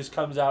everybody just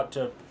comes out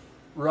to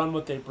run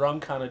what they brung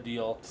kind of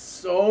deal.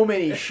 So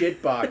many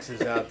shit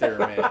boxes out there,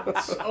 man.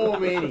 So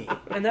many.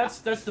 And that's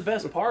the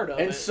best part of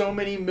it. And so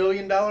many $1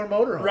 million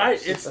motorhomes.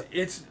 Right.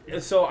 It's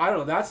so I don't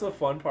know. That's the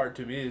fun part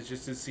to me, is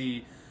just to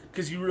see,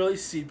 because you really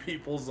see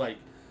people's like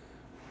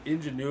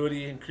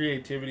ingenuity and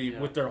creativity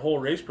with their whole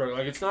race program.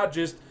 Like it's not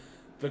just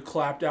the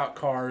clapped out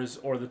cars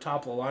or the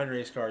top of the line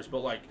race cars, but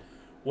like,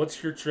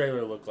 what's your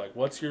trailer look like?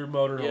 What's your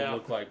motorhome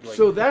look like?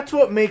 So that's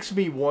what makes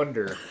me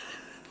wonder.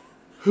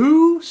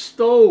 Who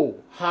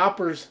stole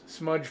Hopper's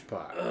smudge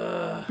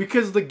pot?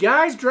 Because the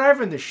guys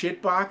driving the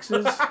shit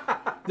boxes,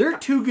 they're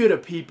too good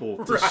of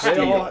people to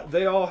steal.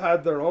 They all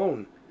had their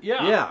own.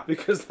 Yeah.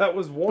 Because that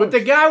was one. But the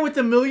guy with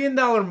the $1 million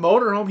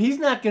motorhome, he's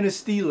not going to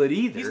steal it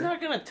either. He's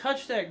not going to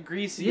touch that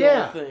greasy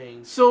old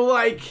thing. So,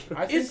 like,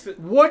 I think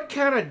what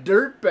kind of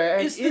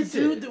dirtbag is it? the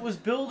dude that was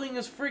building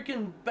his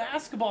freaking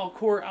basketball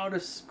court out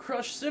of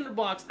crushed cinder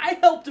blocks. I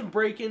helped him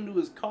break into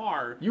his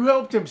car. You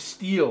helped him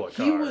steal a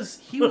car. He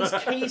was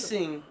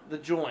casing the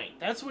joint.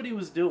 That's what he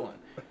was doing.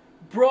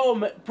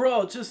 Bro,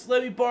 just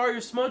let me borrow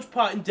your smudge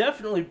pot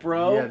indefinitely,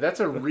 bro. Yeah,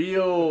 that's a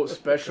real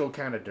special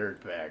kind of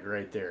dirtbag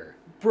right there.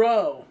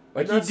 Bro.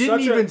 Like, he didn't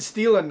even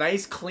steal a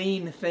nice,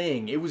 clean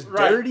thing. It was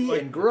dirty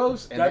and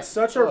gross. And that's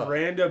such a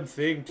random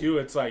thing, too.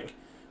 It's like...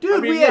 Dude,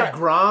 I mean, we had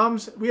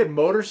Groms. We had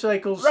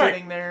motorcycles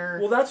sitting there.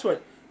 Well, that's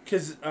what...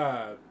 Because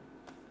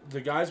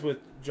the guys with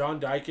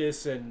John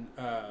Dykes and...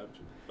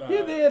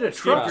 they had a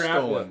truck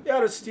stolen.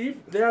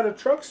 They had a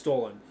truck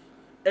stolen.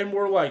 And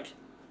we're like...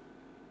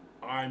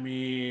 I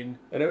mean...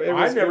 And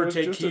I never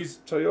take keys...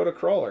 Toyota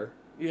Crawler.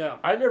 Yeah.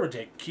 I never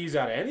take keys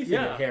out of anything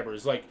at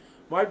Hammers. Like,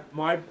 I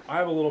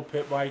have a little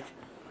pit bike.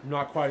 I'm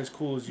not quite as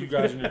cool as you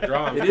guys in your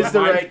drums. It is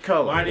the right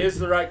color. Mine is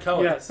the right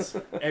color. Yes.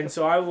 And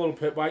so I have a little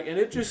pit bike, and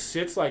it just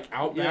sits like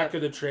out back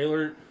of the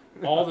trailer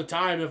all the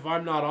time if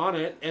I'm not on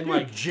it. And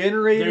like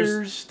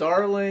generators,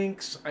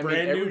 Starlinks,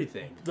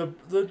 everything. The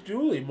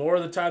dually more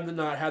of the time than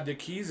not had the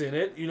keys in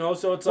it,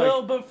 so it's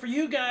well, but for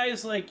you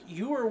guys, like,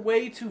 you were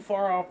way too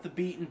far off the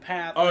beaten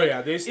path. Oh like,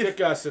 yeah, they stick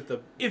us at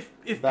the if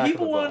back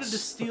people of the wanted bus. to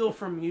steal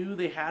from you,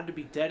 they had to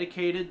be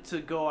dedicated to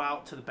go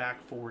out to the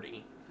back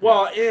 40.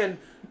 Well, and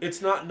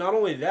it's not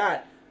only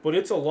that, but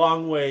it's a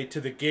long way to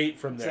the gate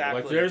from there.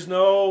 Exactly.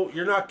 Like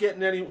you're not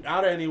getting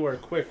out of anywhere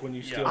quick when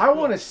you steal. I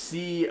want to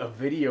see a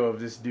video of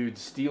this dude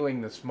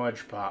stealing the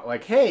smudge pot.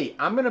 Like, hey,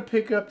 I'm gonna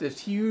pick up this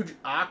huge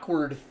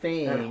awkward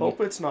thing And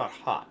hope it's not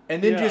hot.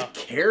 and then just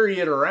carry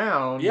it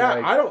around. Yeah,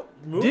 like, I don't.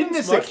 Didn't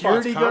the smudge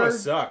security pots kinda guard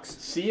sucks?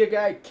 see a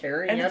guy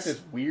carrying And out it's-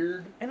 this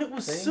weird? And it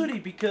was thing? sooty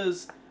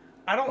because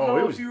I don't Oh, know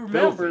it if was you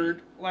filthy.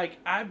 remembered. Like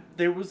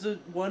there was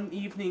one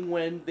evening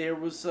when there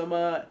was some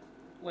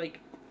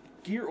like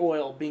gear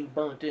oil being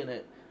burnt in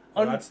it.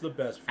 Well, that's the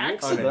best fuel.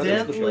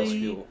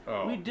 Accidentally,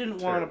 Oh, we didn't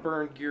want terrible. to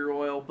burn gear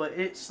oil, but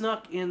it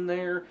snuck in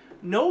there.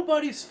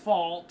 Nobody's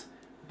fault,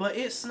 but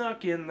it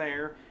snuck in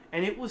there,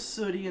 and it was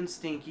sooty and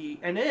stinky.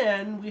 And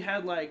then we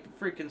had like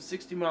freaking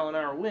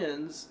 60-mile-an-hour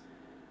winds,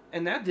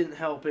 and that didn't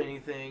help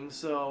anything.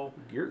 So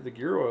The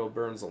gear oil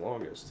burns the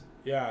longest.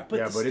 Yeah, but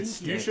it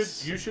you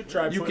stinks. should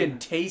try. You can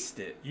taste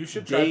it. You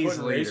should try days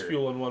putting race later.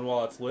 fuel in one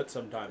while it's lit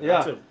sometime.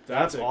 Yeah,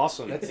 that's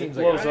awesome. That It seems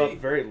blows like up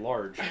very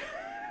large.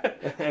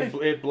 And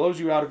it blows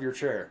you out of your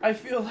chair. I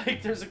feel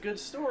like there's a good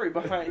story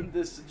behind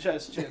this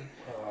suggestion.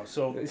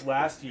 So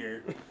last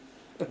year,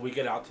 we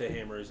get out to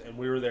Hammers, and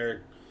we were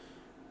there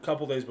a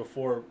couple days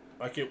before.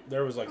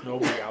 There was like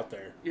nobody out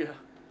there, Yeah.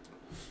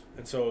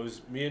 and so it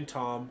was me and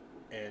Tom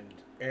and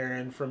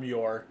Aaron from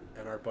Yore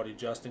and our buddy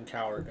Justin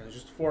Cowart, and it was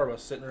just the four of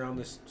us sitting around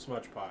this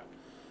smudge pot,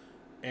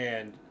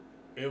 and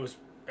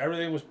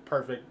everything was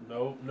perfect.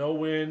 No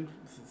wind,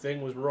 the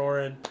thing was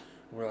roaring.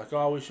 We're like,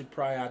 oh, we should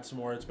probably add some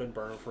more. It's been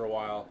burning for a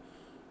while.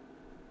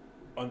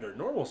 Under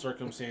normal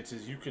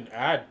circumstances, you can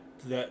add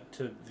that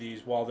to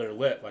these while they're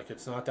lit. Like,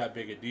 it's not that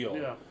big a deal.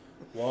 Yeah.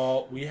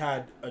 Well, we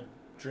had a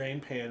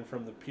drain pan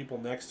from the people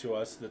next to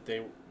us that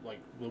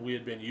we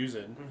had been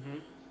using. Mm-hmm.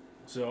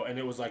 So, and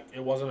it was like,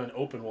 it wasn't an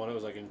open one. It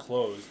was like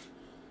enclosed.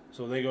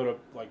 So they go to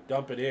like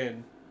dump it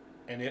in,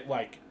 and it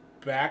like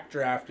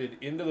backdrafted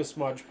into the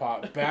smudge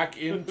pot, back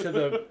into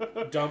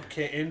the dump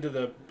can, into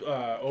the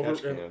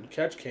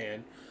catch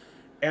can,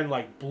 and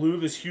like blew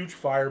this huge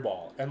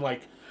fireball. And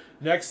like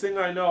next thing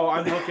I know,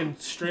 I'm looking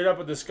straight up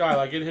at the sky,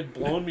 like it had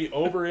blown me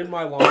over in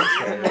my lawn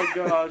chair. Oh my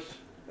gosh.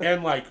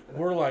 And like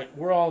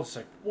we're all just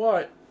like,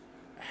 what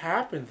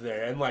happened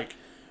there? And like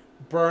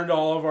burned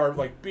all of our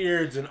like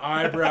beards and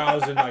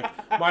eyebrows, and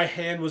like my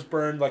hand was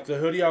burned. Like the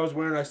hoodie I was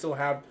wearing, I still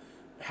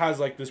has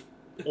like this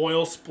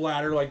oil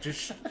splatter, like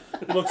just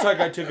looks like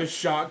I took a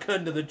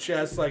shotgun to the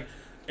chest. Like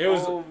it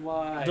was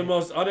the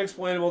most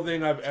unexplainable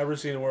thing I've ever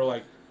seen. And we're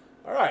like,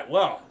 all right,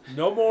 well,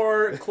 no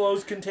more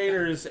closed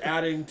containers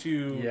adding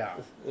to. Yeah.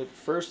 At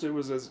first, it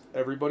was as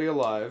everybody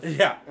alive.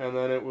 Yeah. And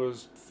then it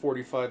was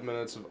 45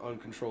 minutes of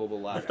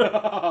uncontrollable laughter.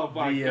 Oh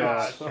my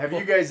gosh. Have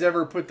you guys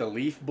ever put the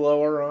leaf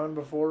blower on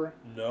before?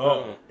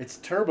 No. It's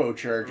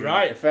turbocharging,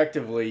 Right.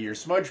 effectively, your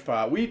smudge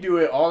pot. We do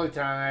it all the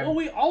time. Well,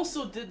 we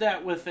also did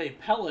that with a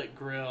pellet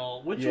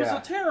grill, which was Yeah.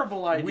 a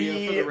terrible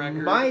idea for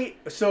the record.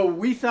 So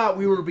we thought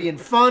we were being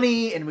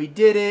funny, and we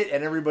did it,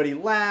 and everybody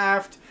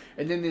laughed.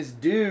 And then this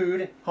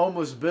dude,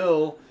 homeless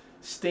Bill,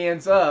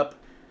 stands up,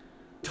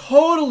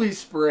 totally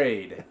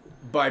sprayed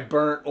by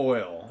burnt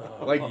oil.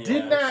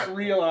 Did not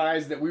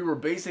realize that we were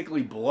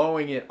basically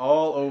blowing it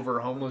all over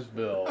homeless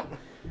Bill.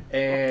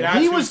 And That's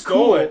he who was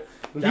stole cool. it.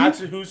 That's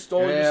who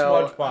stole your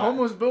smudge pot.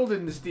 Homeless Bill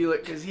didn't steal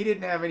it because he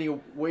didn't have any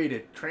way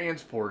to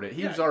transport it.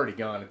 He was already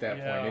gone at that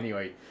point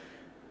anyway.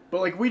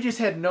 But we just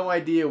had no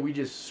idea. We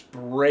just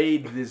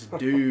sprayed this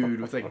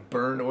dude with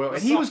burned oil,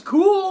 and he was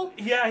cool.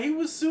 Yeah, he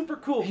was super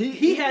cool. He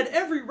He had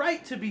every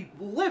right to be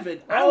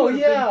livid. I Oh, would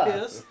have yeah. been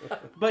pissed,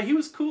 but he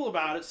was cool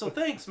about it. So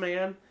thanks,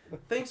 man.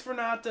 Thanks for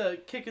not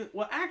kicking.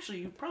 Well, actually,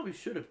 you probably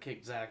should have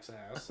kicked Zach's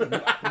ass.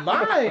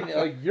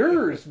 Mine,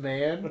 yours,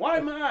 man. Why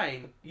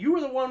mine? You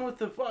were the one with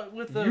the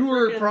You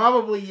were frickin-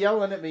 probably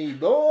yelling at me.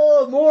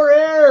 Oh, more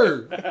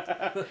air!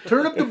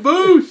 Turn up the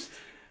boost.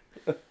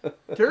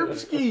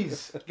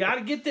 Turbskis.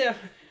 Gotta get that.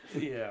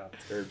 Yeah.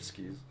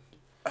 Herbskis.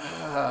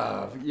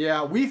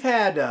 Yeah, we've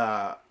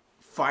had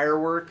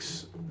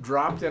fireworks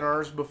dropped in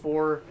ours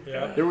before.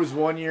 Yeah. There was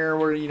one year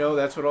where,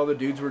 that's what all the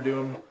dudes were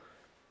doing.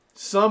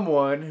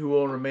 Someone who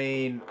will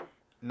remain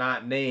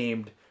not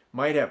named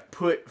might have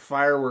put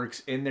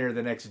fireworks in there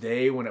the next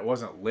day when it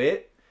wasn't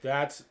lit.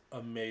 That's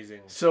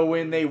amazing. So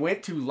when they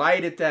went to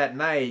light it that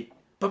night,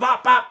 bop,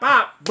 bop, bop,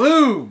 bop,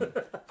 boom!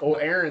 Oh,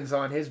 Aaron's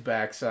on his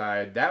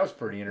backside. That was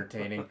pretty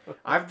entertaining.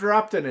 I've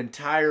dropped an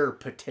entire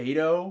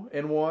potato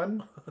in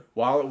one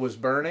while it was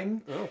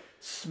burning. Oh.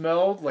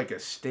 Smelled like a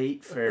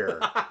state fair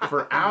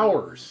for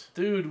hours.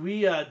 Dude,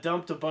 we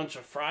dumped a bunch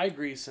of fry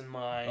grease in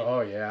mine.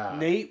 Oh, yeah.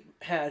 Nate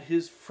had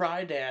his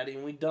fry daddy,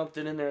 and we dumped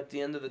it in there at the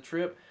end of the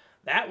trip.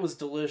 That was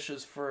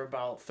delicious for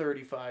about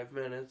 35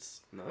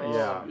 minutes. Nice. Oh,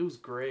 Yeah. It was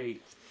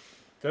great.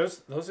 Those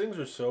things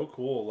are so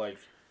cool.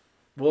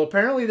 Well,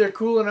 apparently they're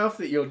cool enough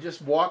that you'll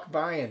just walk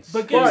by and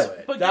But steal guess-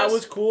 it. but that guess-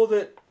 was cool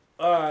that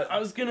I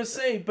was going to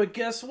say, but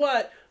guess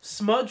what?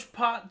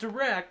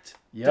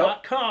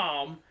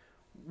 SmudgepotDirect.com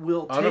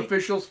will take...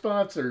 Unofficial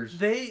sponsors.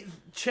 They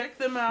check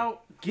them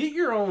out. Get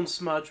your own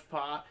smudge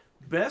pot.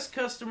 Best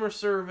customer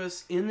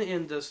service in the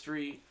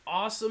industry.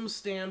 Awesome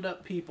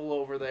stand-up people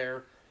over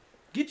there.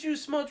 Get you a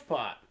smudge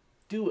pot.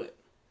 Do it.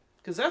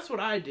 Because that's what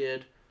I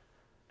did.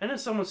 And then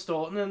someone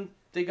stole it, and then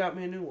they got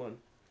me a new one.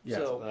 Yeah.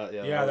 So,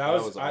 that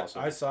was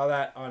awesome. I saw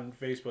that on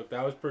Facebook.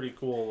 That was pretty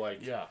cool.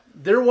 yeah.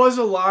 There was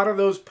a lot of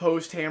those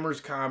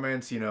post-Hammers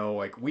comments,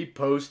 we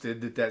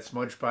posted that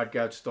smudge pot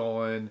got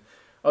stolen.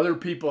 Other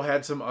people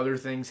had some other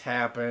things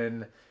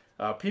happen.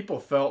 People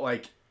felt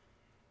like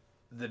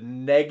the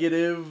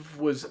negative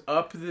was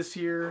up this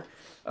year.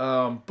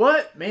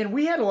 But, man,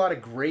 we had a lot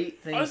of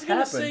great things I was going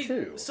to happen, say,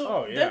 too. so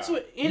Oh, yeah. that's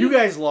what... You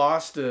guys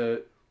lost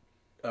a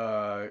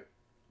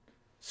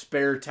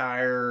spare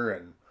tire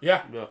and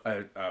Yeah.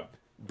 a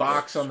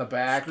box on the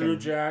back. Screw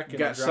and jack and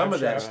got a some drive of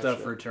that shaft.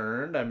 stuff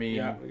returned. I mean...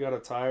 Yeah. We got a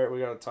tire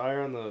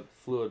in the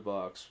fluid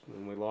box,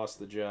 and we lost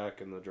the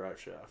jack and the drive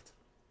shaft.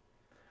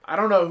 I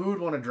don't know who would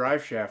want a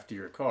drive shaft to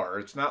your car.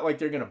 It's not like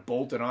they're going to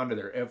bolt it onto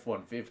their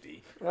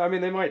F-150. I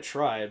mean, they might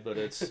try it, but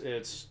it's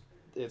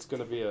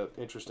going to be an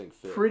interesting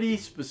fit. Pretty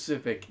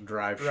specific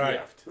drive Right.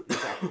 shaft.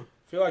 I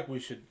feel like we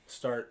should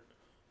start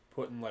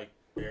putting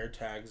air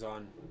tags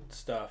on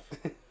stuff.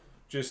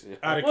 Just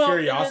out of Well,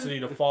 curiosity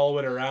to follow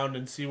it around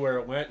and see where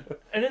it went.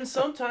 And then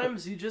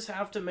sometimes you just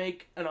have to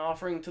make an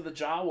offering to the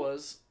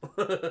Jawas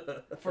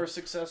for a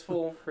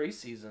successful race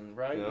season,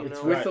 right? Yeah. You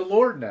It's know? with the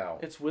Lord now.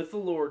 It's with the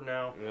Lord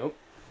now. Nope.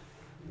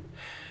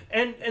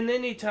 And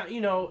then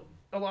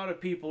a lot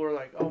of people are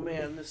like, "Oh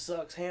man, this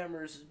sucks.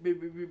 Hammers,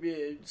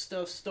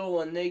 stuff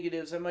stolen,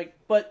 negatives." I'm like,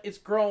 but it's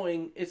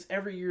growing. It's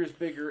every year is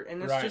bigger,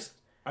 and it's Right. just.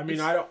 I mean,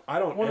 it's I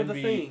don't one envy, of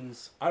the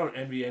things. I don't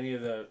envy any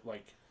of the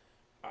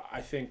I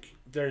think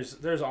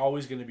there's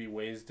always going to be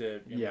ways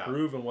to Yeah.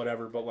 improve and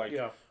whatever, but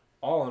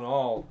all in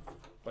all,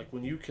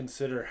 when you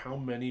consider how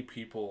many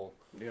people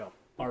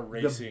are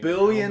racing, The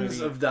billions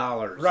how many- of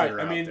dollars Right, that are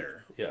I out mean,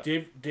 there. Yeah.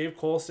 Dave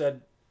Cole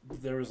said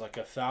there was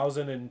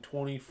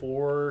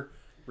 1,024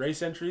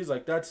 race entries.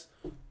 That's,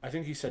 I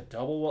think he said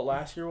double what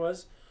last year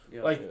was.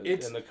 Yeah.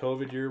 It's and the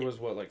COVID year was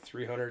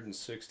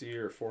 360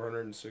 or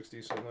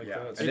 460, something like Yeah,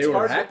 that. and It's they were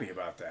hard to- happy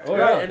about that. Oh, right,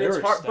 yeah, and they it's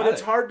were hard, but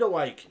it's ecstatic. hard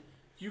to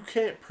you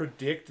can't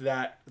predict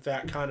that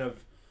kind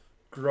of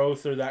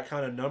growth or that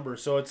kind of number.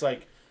 So it's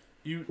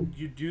you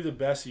do the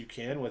best you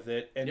can with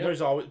it, and Yep.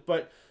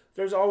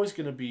 there's always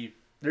going to be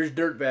There's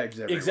dirt bags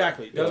everywhere.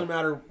 exactly. It doesn't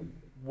matter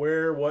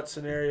where, what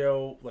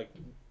scenario.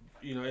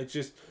 It's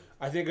just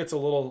I think it's a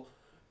little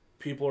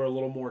people are a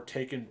little more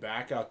taken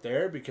back out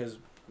there because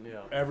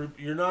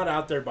you're not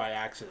out there by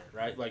accident,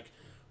 right? Like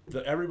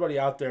everybody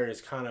out there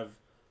is kind of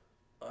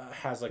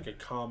has like a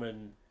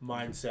common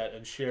mindset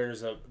and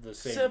shares the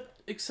same.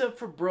 Except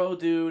for bro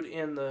dude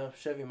in the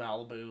Chevy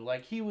Malibu,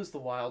 like he was the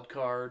wild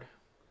card.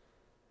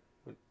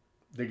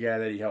 The guy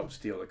that he helped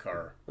steal the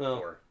car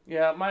for.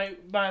 Yeah,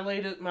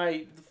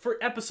 for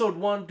episode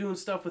 1 doing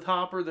stuff with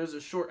Hopper, there's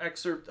a short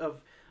excerpt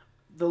of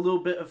the little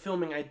bit of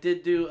filming I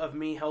did do of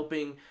me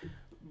helping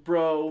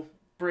bro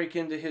break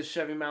into his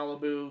Chevy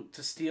Malibu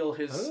to steal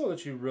his. I don't know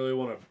that you really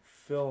want to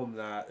film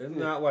that. Isn't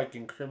that like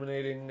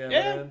incriminating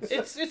evidence? Yeah,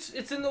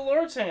 it's in the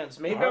Lord's hands.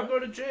 Maybe I'll go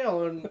to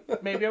jail and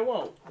maybe I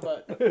won't.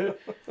 But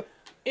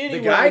anyway,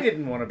 the guy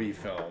didn't want to be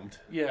filmed.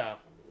 Yeah.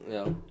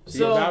 Yeah.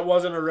 So that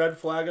wasn't a red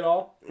flag at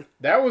all.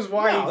 That was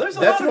why. No,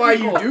 that's why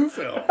you do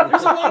film.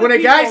 When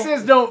a guy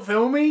says "Don't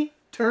film me,"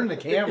 turn the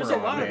camera on. There's a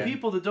lot of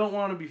people that don't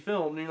want to be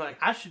filmed, and you're like,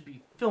 I should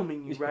be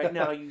filming you right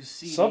now. You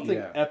see something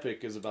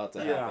epic is about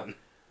to happen.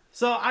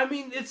 So I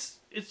mean, it's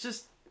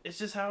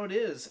just how it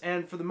is,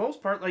 and for the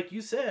most part, like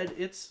you said,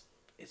 it's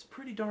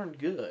pretty darn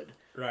good.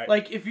 Right.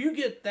 Like if you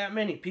get that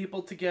many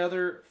people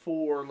together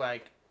for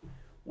like,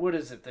 what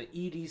is it, the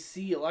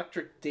EDC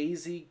Electric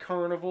Daisy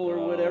Carnival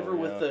or whatever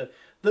with the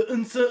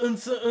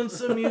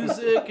unsa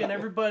music and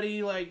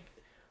everybody like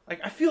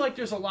I feel like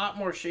there's a lot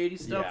more shady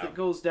stuff that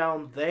goes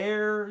down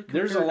there.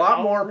 There's a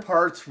lot more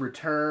parts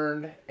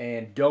returned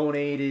and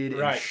donated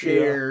and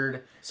shared.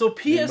 Yeah. So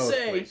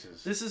PSA,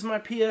 this is my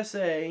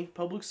PSA,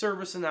 public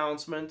service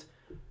announcement.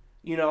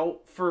 You know,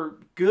 for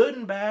good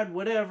and bad,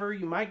 whatever,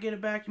 you might get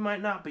it back, you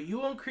might not, but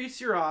you increase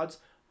your odds.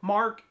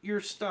 Mark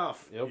your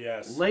stuff. Yep.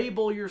 Yes.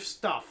 Label your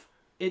stuff.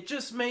 It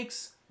just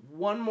makes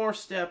one more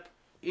step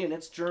in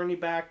its journey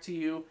back to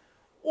you,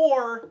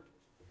 or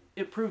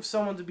it proves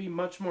someone to be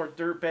much more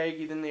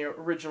dirtbaggy than they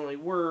originally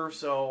were,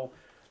 so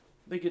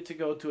they get to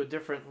go to a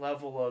different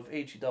level of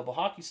HE double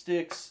hockey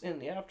sticks in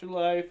the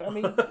afterlife. I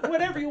mean,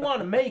 whatever you want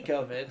to make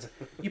of it.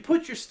 You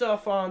put your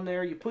stuff on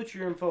there, you put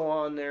your info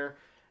on there,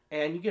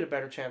 and you get a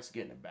better chance of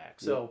getting it back.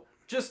 So,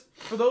 just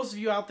for those of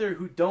you out there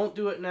who don't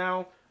do it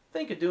now,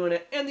 think of doing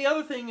it. And the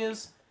other thing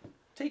is,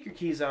 take your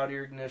keys out of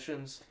your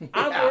ignitions.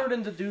 I'm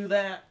learning to do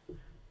that,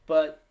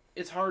 but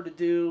it's hard to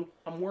do.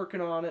 I'm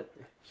working on it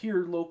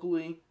here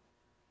locally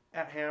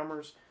at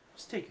Hammers.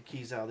 Just take your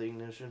keys out of the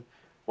ignition.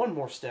 One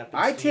more step.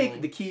 I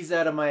take the keys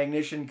out of my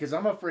ignition because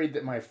I'm afraid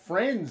that my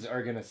friends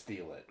are going to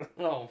steal it.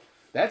 Oh.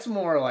 That's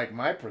more like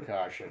my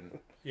precaution.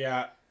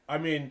 Yeah, I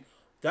mean,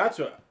 that's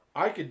what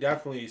I could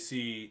definitely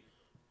see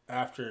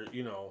after,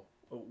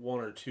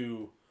 one or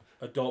two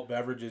adult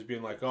beverages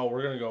being like, oh,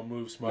 we're going to go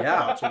move smut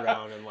pots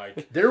around and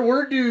like... There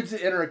were dudes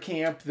in our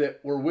camp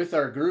that were with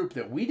our group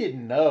that we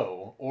didn't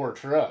know or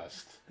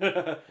trust.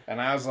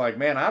 And I was like,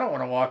 man, I don't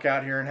want to walk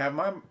out here and have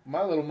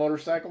my little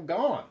motorcycle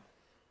gone.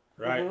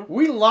 Right. Mm-hmm.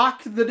 We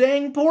locked the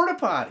dang porta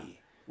potty.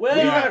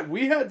 Well,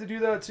 we had to do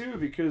that too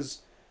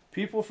because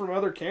people from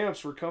other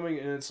camps were coming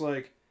and it's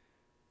like,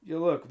 yeah,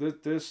 look,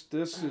 this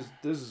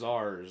is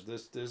ours.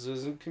 This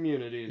isn't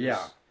community. This...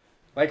 Yeah.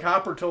 Like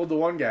Hopper told the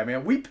one guy,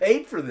 man, we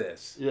paid for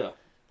this. Yeah.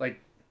 Like,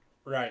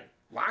 right.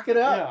 Lock it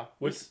up. Yeah.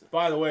 Which,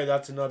 by the way,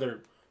 that's another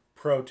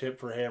pro tip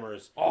for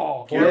hammers.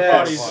 Oh, porta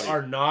yes. potties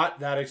are not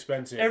that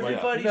expensive.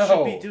 Everybody Like,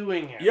 should be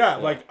doing it. Yeah,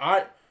 like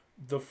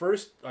the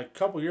first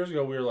couple years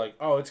ago, we were like,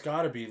 oh, it's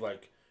got to be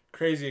like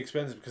crazy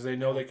expensive because they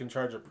know they can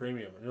charge a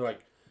premium. And you're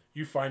like,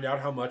 you find out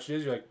how much it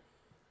is. You're like,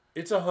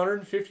 it's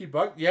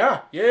 $150.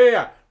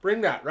 Yeah. Bring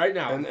that right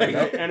now.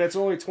 And it's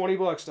only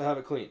 $20 to have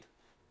it cleaned.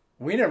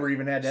 We never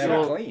even had to have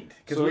it cleaned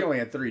because we only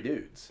had 3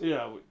 dudes.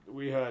 Yeah,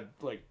 we had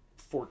like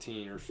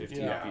 14 or 15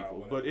 people.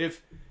 Whatever. But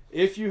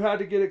if you had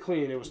to get it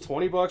clean, it was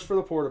 $20 for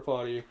the porta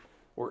potty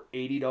or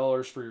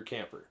 $80 for your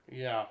camper.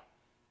 Yeah.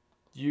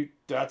 Do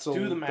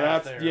the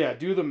math there. Yeah,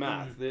 do the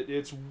math.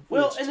 It's and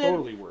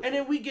totally worth it. And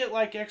then we get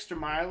like extra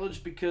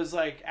mileage because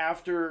like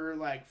after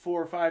like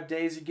 4 or 5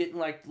 days you're getting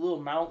like little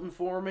mountain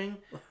forming.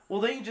 Well,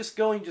 then you just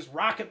go and just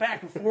rock it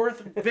back and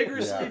forth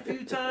vigorously a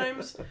few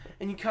times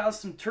and you cause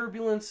some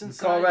turbulence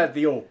inside. Call that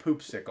the old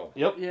poopsicle.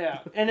 Yep. Yeah.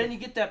 And then you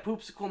get that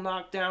poopsicle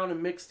knocked down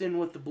and mixed in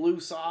with the blue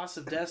sauce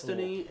of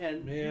destiny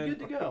and you're good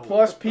to go.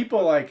 Plus,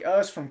 people like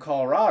us from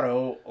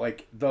Colorado,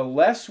 like the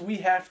less we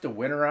have to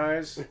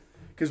winterize...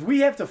 Because we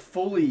have to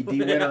fully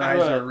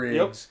de-winterize our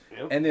rigs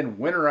and then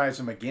winterize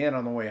them again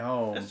on the way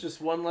home. That's just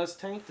one less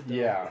tank to do.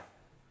 Yeah.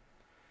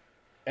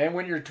 And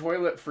when your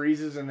toilet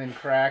freezes and then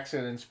cracks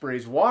and then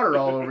sprays water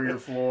all over your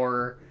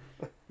floor,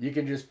 you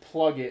can just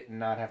plug it and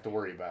not have to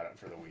worry about it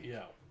for the week.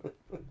 Yeah.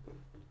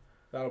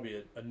 That'll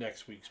be a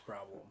next week's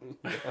problem.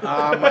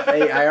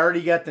 I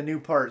already got the new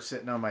part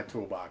sitting on my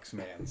toolbox,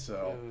 man.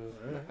 So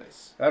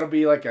that'll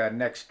be like a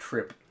next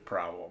trip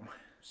problem.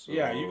 So,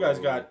 yeah, you guys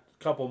got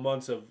a couple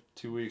months of...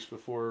 2 weeks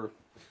before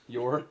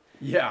your...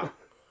 Yeah,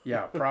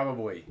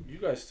 probably. You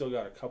guys still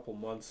got a couple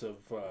months of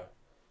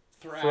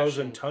Thrashing.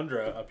 frozen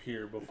tundra up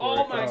here before.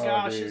 Oh my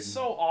gosh, dude. it's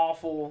so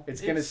awful. It's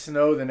gonna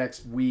snow the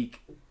next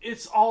week.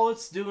 It's all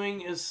it's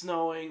doing is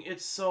snowing.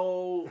 It's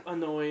so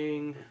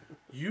annoying.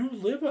 You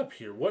live up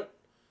here. What?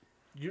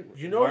 You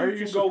know Why are you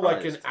you can go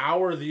like an surprised?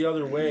 hour the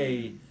other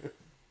way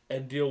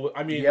and deal with.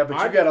 I mean, Yeah,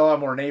 but you got a lot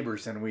more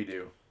neighbors than we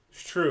do.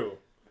 It's true.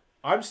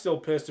 I'm still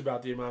pissed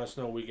about the amount of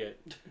snow we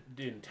get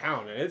in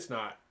town, and it's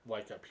not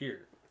like up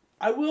here.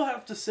 I will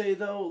have to say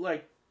though,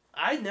 like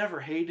I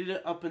never hated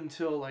it up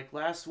until like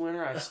last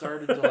winter. I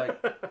started to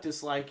like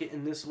dislike it,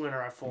 and this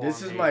winter I full. This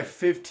on is hate my it.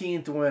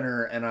 15th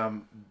winter,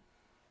 and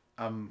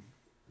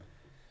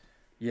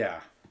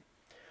yeah.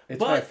 It's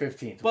my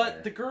 15th But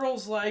winter. the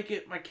girls like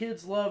it. My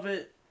kids love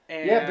it.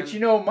 And Yeah, but you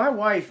know, my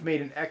wife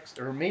made an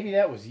or maybe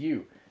that was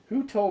you.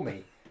 Who told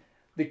me?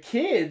 The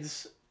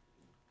kids,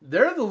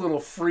 they're the little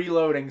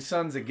freeloading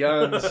sons of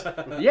guns.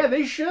 Yeah,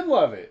 they should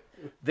love it.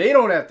 They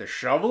don't have to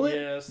shovel it.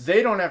 Yes.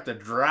 They don't have to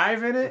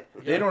drive in it.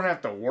 They don't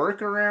have to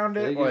work around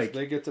it.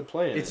 They get to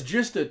play in it's it.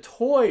 just a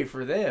toy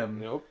for them.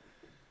 Nope.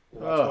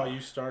 Well, that's why you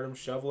start them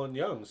shoveling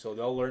young, so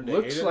they'll learn to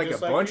Looks hate it like a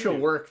just bunch you of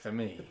do. work to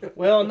me.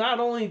 Well,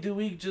 not only do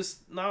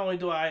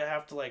I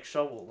have to like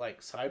shovel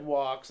like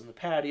sidewalks and the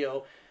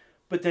patio,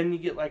 but then you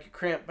get like a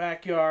cramped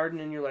backyard, and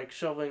then you're like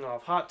shoveling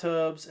off hot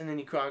tubs, and then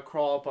you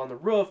crawl up on the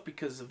roof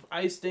because of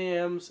ice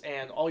dams,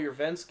 and all your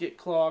vents get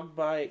clogged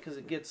by it because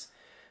it gets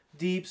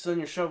deep. So then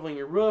you're shoveling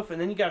your roof,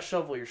 and then you got to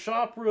shovel your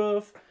shop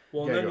roof.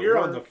 Well, You and gotta then go you're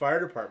on work. the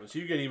fire department, so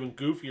you get even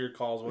goofier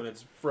calls when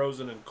it's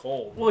frozen and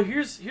cold. Well,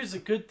 here's a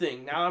good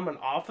thing. Now I'm an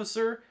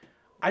officer.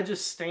 I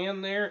just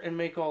stand there and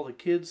make all the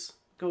kids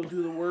go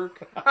do the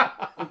work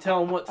and tell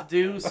them what to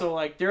do. So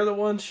like they're the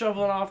ones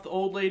shoveling off the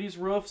old ladies'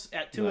 roofs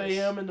at 2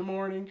 a.m. in the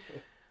morning.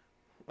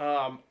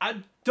 I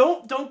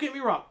don't get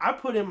me wrong. I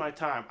put in my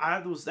time.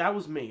 That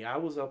was me. I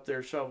was up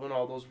there shoveling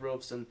all those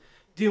roofs and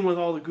dealing with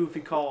all the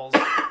goofy calls.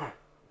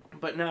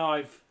 But now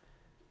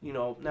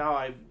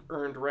I've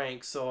earned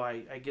rank, so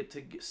I get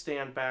to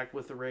stand back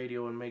with the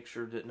radio and make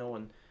sure that no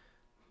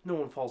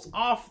one falls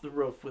off the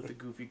roof with the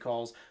goofy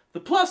calls.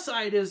 The plus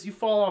side is you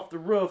fall off the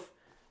roof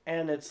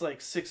and it's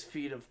like 6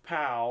 feet of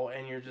pow,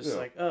 and you're just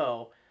like,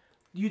 oh,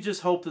 you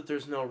just hope that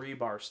there's no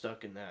rebar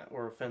stuck in that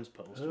or a fence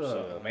post or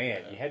Oh something.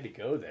 man, you had to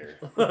go there.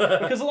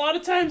 Because a lot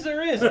of times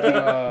there is.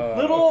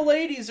 Little old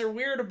ladies are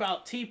weird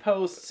about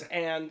T-posts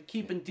and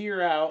keeping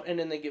deer out, and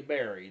then they get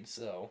buried.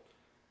 So,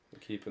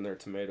 Keeping their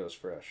tomatoes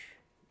fresh.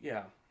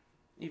 yeah,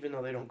 even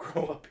though they don't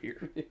grow up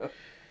here.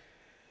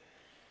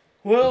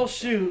 Well,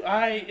 shoot,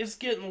 it's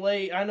getting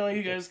late. I know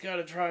you guys got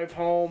to drive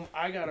home.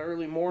 I got an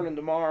early morning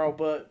tomorrow,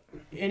 but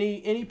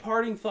any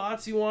parting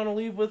thoughts you want to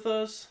leave with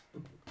us?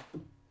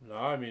 No,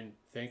 I mean,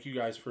 thank you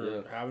guys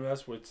for having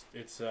us.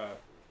 It's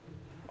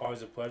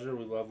always a pleasure.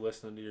 We love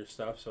listening to your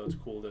stuff, so it's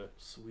cool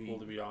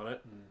to be on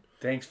it. And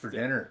Thanks for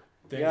dinner.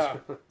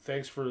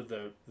 thanks for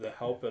the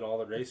help at all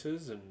the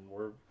races, and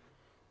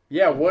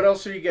Yeah, what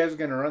else are you guys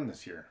going to run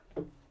this year?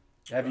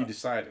 Have you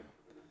decided?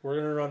 we're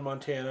gonna run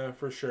Montana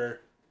for sure.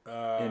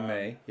 In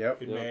May.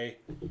 Yep. In May.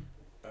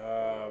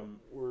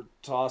 We're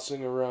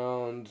tossing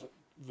around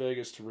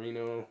Vegas to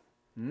Reno.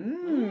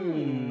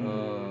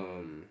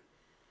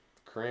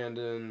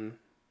 Crandon,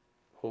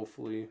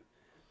 hopefully.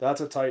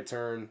 That's a tight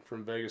turn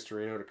from Vegas to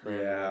Reno to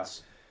Crandon. Yeah.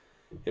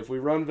 If we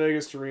run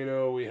Vegas to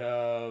Reno, we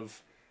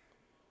have,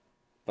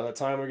 by the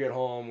time we get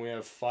home, we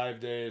have 5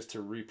 days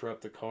to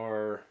re-prep the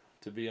car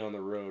to be on the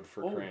road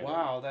for Crandon.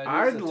 Wow, that is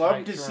I'd a love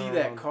tight to see turnaround.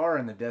 that car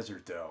in the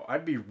desert, though.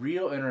 I'd be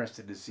real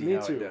interested to see Me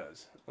how too. it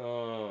does.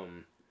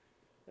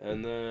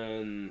 And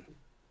then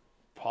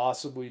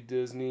possibly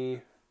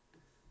Disney.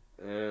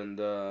 And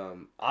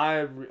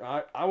I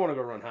want to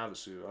go run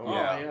Havasu.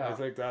 I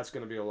think that's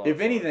going to be a lot If of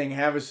fun. anything,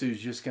 Havasu's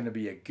just going to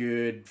be a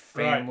good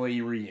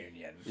family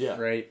reunion. Yeah.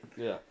 Right?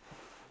 Yeah.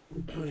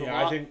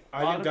 I think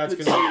that's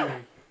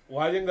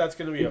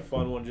gonna be a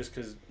fun one just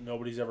because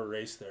nobody's ever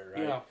raced there,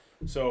 right? Yeah.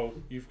 So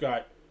you've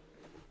got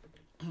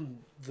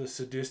the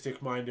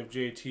sadistic mind of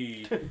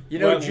JT. You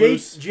know, let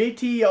loose.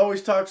 JT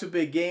always talks a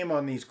big game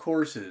on these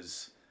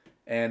courses.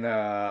 And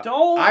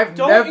Don't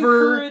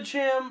encourage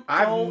him.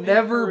 I've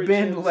never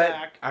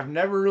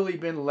really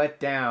been let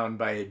down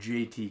by a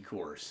JT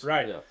course.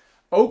 Right. Yeah.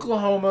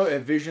 Oklahoma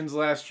at Visions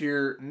last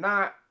year,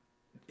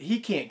 he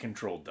can't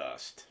control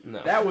dust.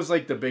 No. That was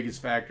like the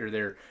biggest factor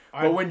there.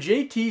 But when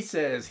JT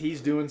says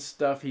he's doing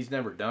stuff he's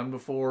never done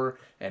before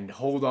and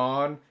hold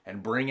on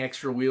and bring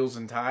extra wheels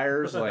and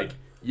tires, like,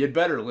 you'd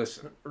better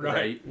listen.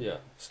 Right? Yeah.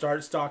 Start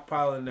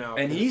stockpiling now.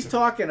 And he's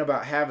talking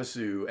about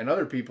Havasu, and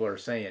other people are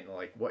saying,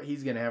 like, what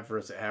he's going to have for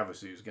us at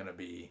Havasu is going to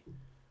be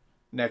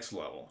next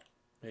level.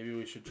 Maybe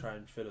we should try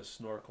and fit a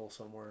snorkel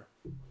somewhere.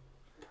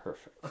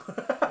 Perfect.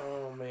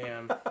 Oh,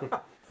 man.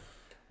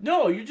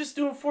 No, you're just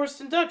doing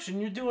forced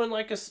induction. You're doing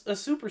like a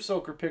super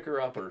soaker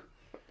picker-upper.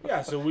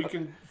 Yeah, so we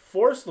can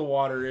force the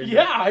water in.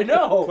 Yeah, I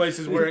know.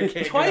 Places where it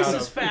can't Twice get out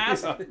as of.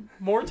 fast,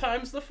 more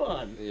times the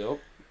fun. Yep.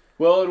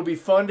 Well, it'll be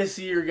fun to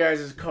see your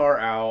guys' car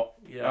out.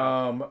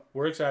 Yeah.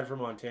 We're excited for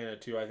Montana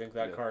too. I think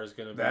that car is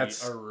going to be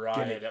That's a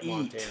riot at gonna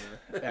eat.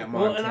 Montana. At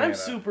Well, and I'm Montana.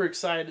 super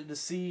excited to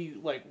see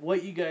like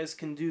what you guys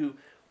can do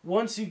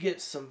once you get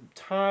some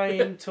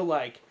time to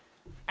like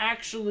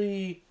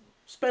actually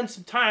spend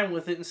some time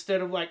with it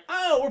instead of like,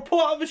 oh, we're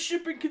pulling out of a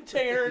shipping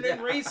container and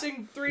then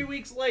racing 3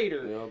 weeks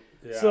later. Yep.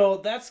 Yeah.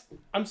 So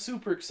I'm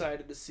super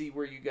excited to see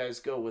where you guys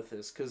go with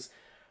this, because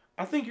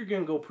I think you're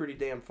going to go pretty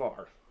damn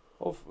far.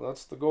 Oh,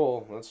 that's the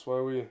goal. That's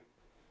why we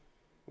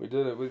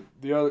did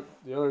it. The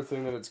other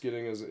thing that it's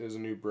getting is a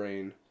new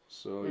brain.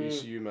 So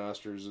ECU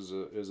Masters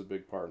is a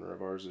big partner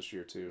of ours this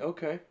year too.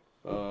 Okay.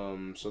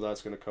 So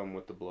that's going to come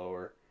with the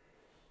blower.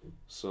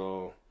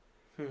 So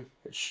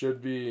it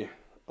should be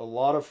a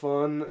lot of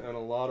fun and a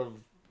lot of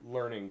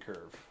learning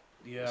curve.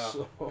 Yeah.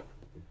 So,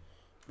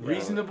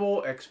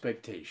 Reasonable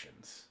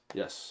expectations.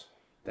 yes.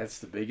 That's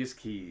the biggest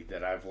key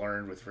that I've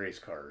learned with race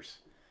cars.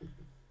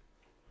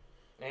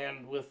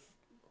 And with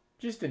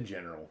Just in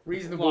general.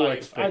 Reasonable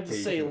life. I'd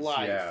expectations. say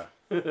life.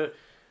 Yeah.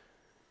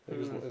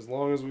 As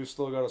long as we've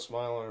still got a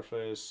smile on our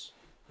face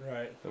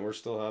Right. and we're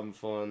still having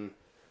fun.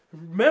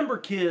 Remember,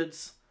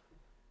 kids,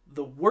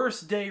 the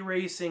worst day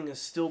racing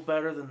is still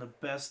better than the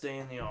best day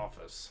in the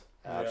office.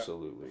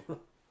 Absolutely.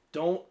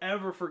 Don't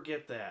ever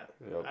forget that.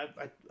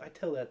 Yep. I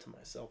tell that to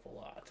myself a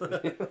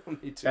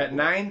lot. Me too. At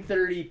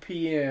 9:30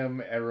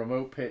 p.m. at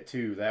Remote Pit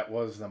 2, that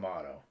was the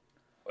motto.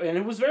 And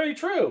it was very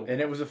true. And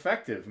it was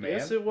effective, man.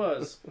 Yes, it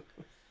was.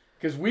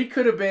 Because we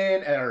could have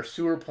been at our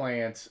sewer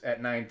plants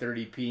at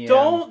 9:30 p.m.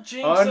 Don't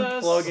jinx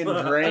us.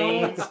 unplugging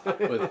drains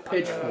with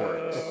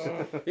pitchforks.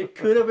 It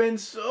could have been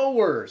so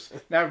worse.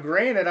 Now,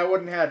 granted, I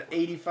wouldn't have had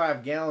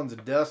 85 gallons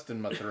of dust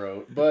in my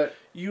throat, but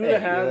You would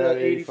have had yeah,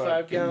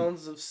 85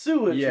 gallons of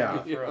sewage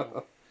Yeah. in your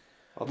throat.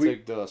 I'll We-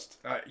 take dust.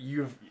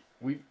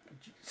 we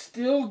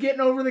still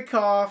getting over the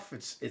cough.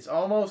 It's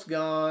almost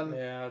gone.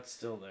 Yeah, it's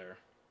still there.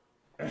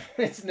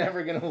 It's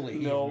never gonna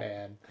leave, No.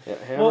 man. Yeah,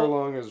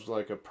 Hammerlong is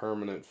like a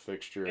permanent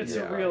fixture. in It's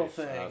your a real life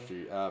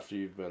thing. After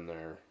you've been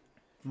there.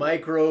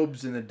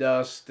 Microbes in the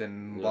dust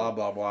and Yeah. blah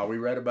blah blah. We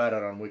read about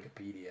it on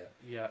Wikipedia.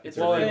 Yeah, it's It's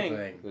a a real thing.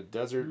 thing. The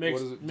desert,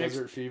 Mixed- what is it? mixed-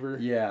 Desert fever?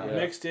 Yeah.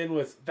 Mixed in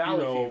with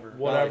Valley fever.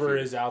 whatever Valley fever.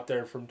 is out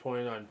there from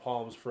 29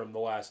 Palms from the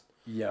last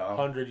Yeah.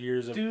 100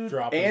 years of Dude,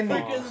 dropping And the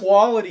bombs.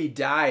 quality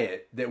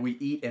diet that we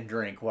eat and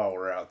drink while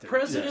we're out there.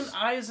 President Yes.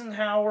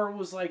 Eisenhower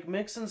was like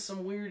mixing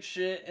some weird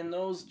shit, and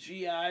those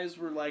GIs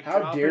were like, How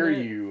dropping dare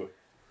it. you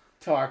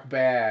talk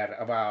bad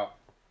about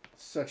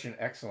such an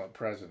excellent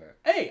president?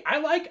 Hey, I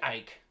like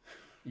Ike.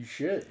 You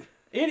should.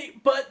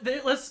 But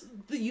the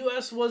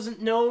U.S.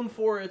 wasn't known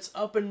for its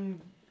up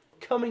and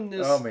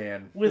comingness Oh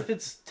man. with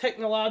its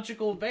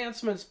technological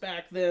advancements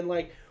back then.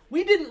 Like,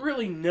 we didn't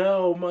really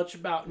know much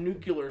about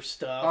nuclear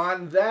stuff.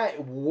 On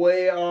that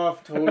way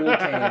off total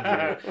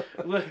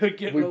tangent,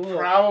 Getting we a little-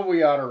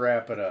 probably ought to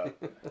wrap it up.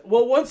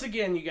 Well, once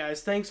again, you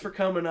guys, thanks for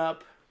coming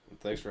up.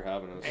 Thanks for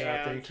having us. Yeah,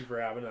 And- thank you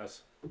for having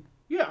us.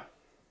 Yeah.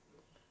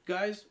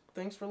 Guys,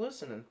 thanks for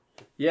listening.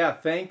 Yeah,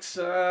 thanks.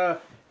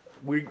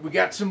 We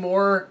got some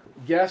more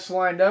guests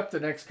lined up the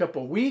next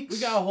couple weeks.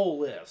 We got a whole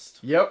list.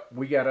 Yep,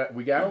 we got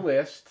a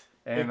list.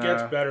 And It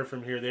gets better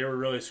from here. They were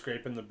really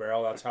scraping the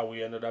barrel. That's how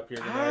we ended up here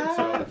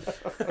tonight.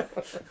 So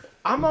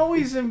I'm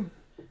always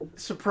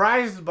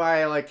surprised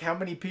by like how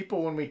many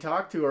people when we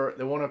talk to are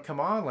that want to come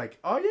on. Like,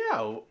 oh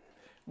yeah,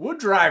 we'll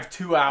drive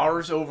 2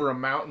 hours over a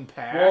mountain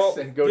pass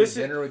and go to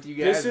dinner with you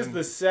guys. This is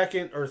the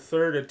second or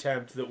third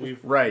attempt that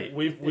we've Right.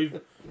 we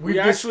We've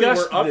actually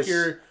discussed were up this.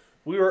 here.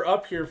 We were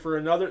up here for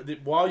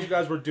while you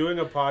guys were doing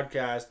a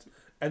podcast,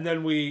 and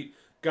then we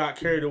got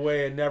carried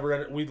away and never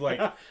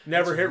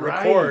hit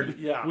right. record.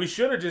 Yeah. We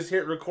should have just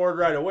hit record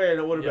right away, and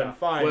it would have been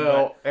fine.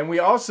 Well, and we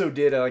also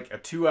did a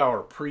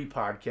 2-hour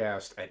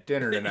pre-podcast at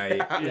dinner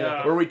tonight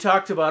Yeah. where we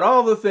talked about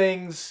all the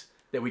things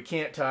that we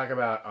can't talk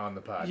about on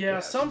the podcast. Yeah,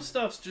 some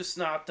stuff's just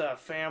not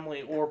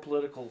family or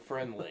political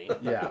friendly.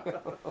 Yeah.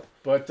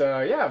 But,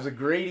 yeah, it was a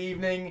great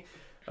evening.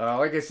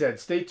 Like I said,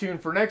 stay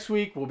tuned for next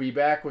week. We'll be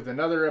back with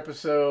another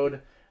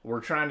episode.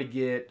 We're trying to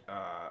get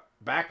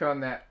back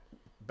on that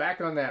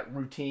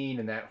routine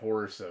and that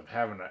horse of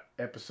having an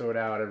episode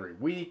out every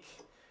week.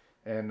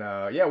 And,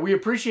 yeah, we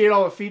appreciate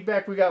all the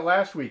feedback we got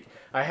last week.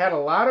 I had a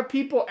lot of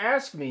people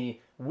ask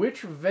me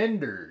which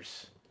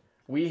vendors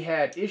we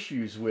had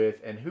issues with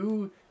and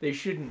who they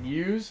shouldn't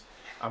use.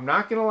 I'm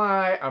not going to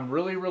lie. I'm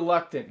really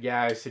reluctant,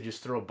 guys, to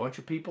just throw a bunch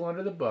of people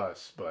under the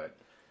bus. But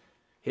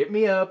hit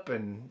me up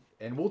and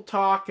we'll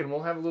talk and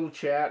we'll have a little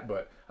chat.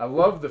 But I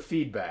love the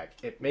feedback.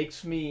 It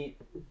makes me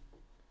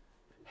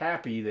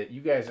happy that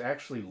you guys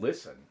actually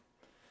listen.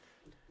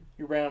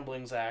 You're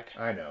rambling, Zach.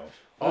 I know.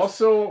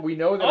 Also, we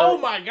know that Oh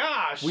my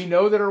gosh! we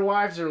know that our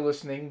wives are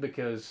listening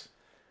because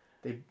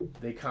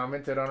they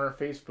commented on our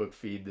Facebook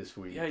feed this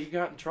week. Yeah, you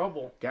got in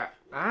trouble. It's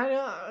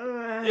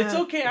It's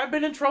okay. I've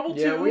been in trouble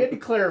too. Yeah, we had to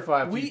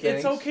clarify a few things.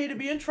 It's okay to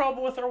be in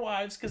trouble with our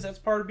wives because that's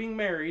part of being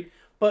married.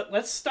 But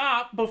let's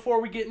stop before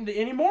we get into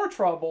any more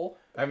trouble.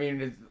 I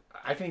mean,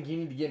 I think you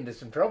need to get into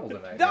some trouble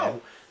tonight. No.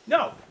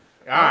 All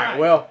right.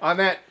 Well, on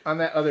that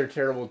other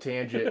terrible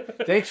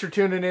tangent, thanks for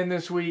tuning in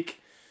this week.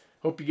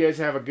 Hope you guys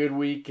have a good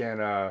week,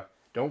 and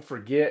don't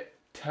forget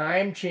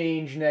time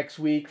change next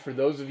week for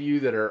those of you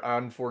that are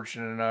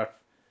unfortunate enough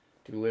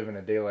to live in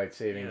a daylight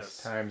savings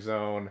time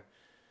zone.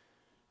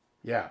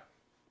 Yeah.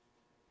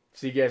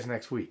 See you guys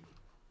next week.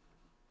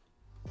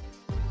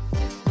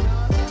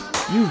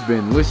 You've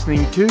been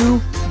listening to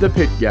The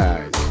Pit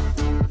Guys.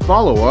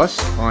 Follow us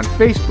on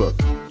Facebook,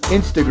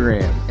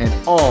 Instagram,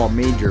 and all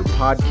major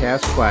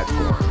podcast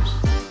platforms.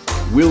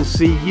 We'll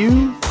see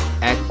you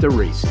at the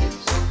races.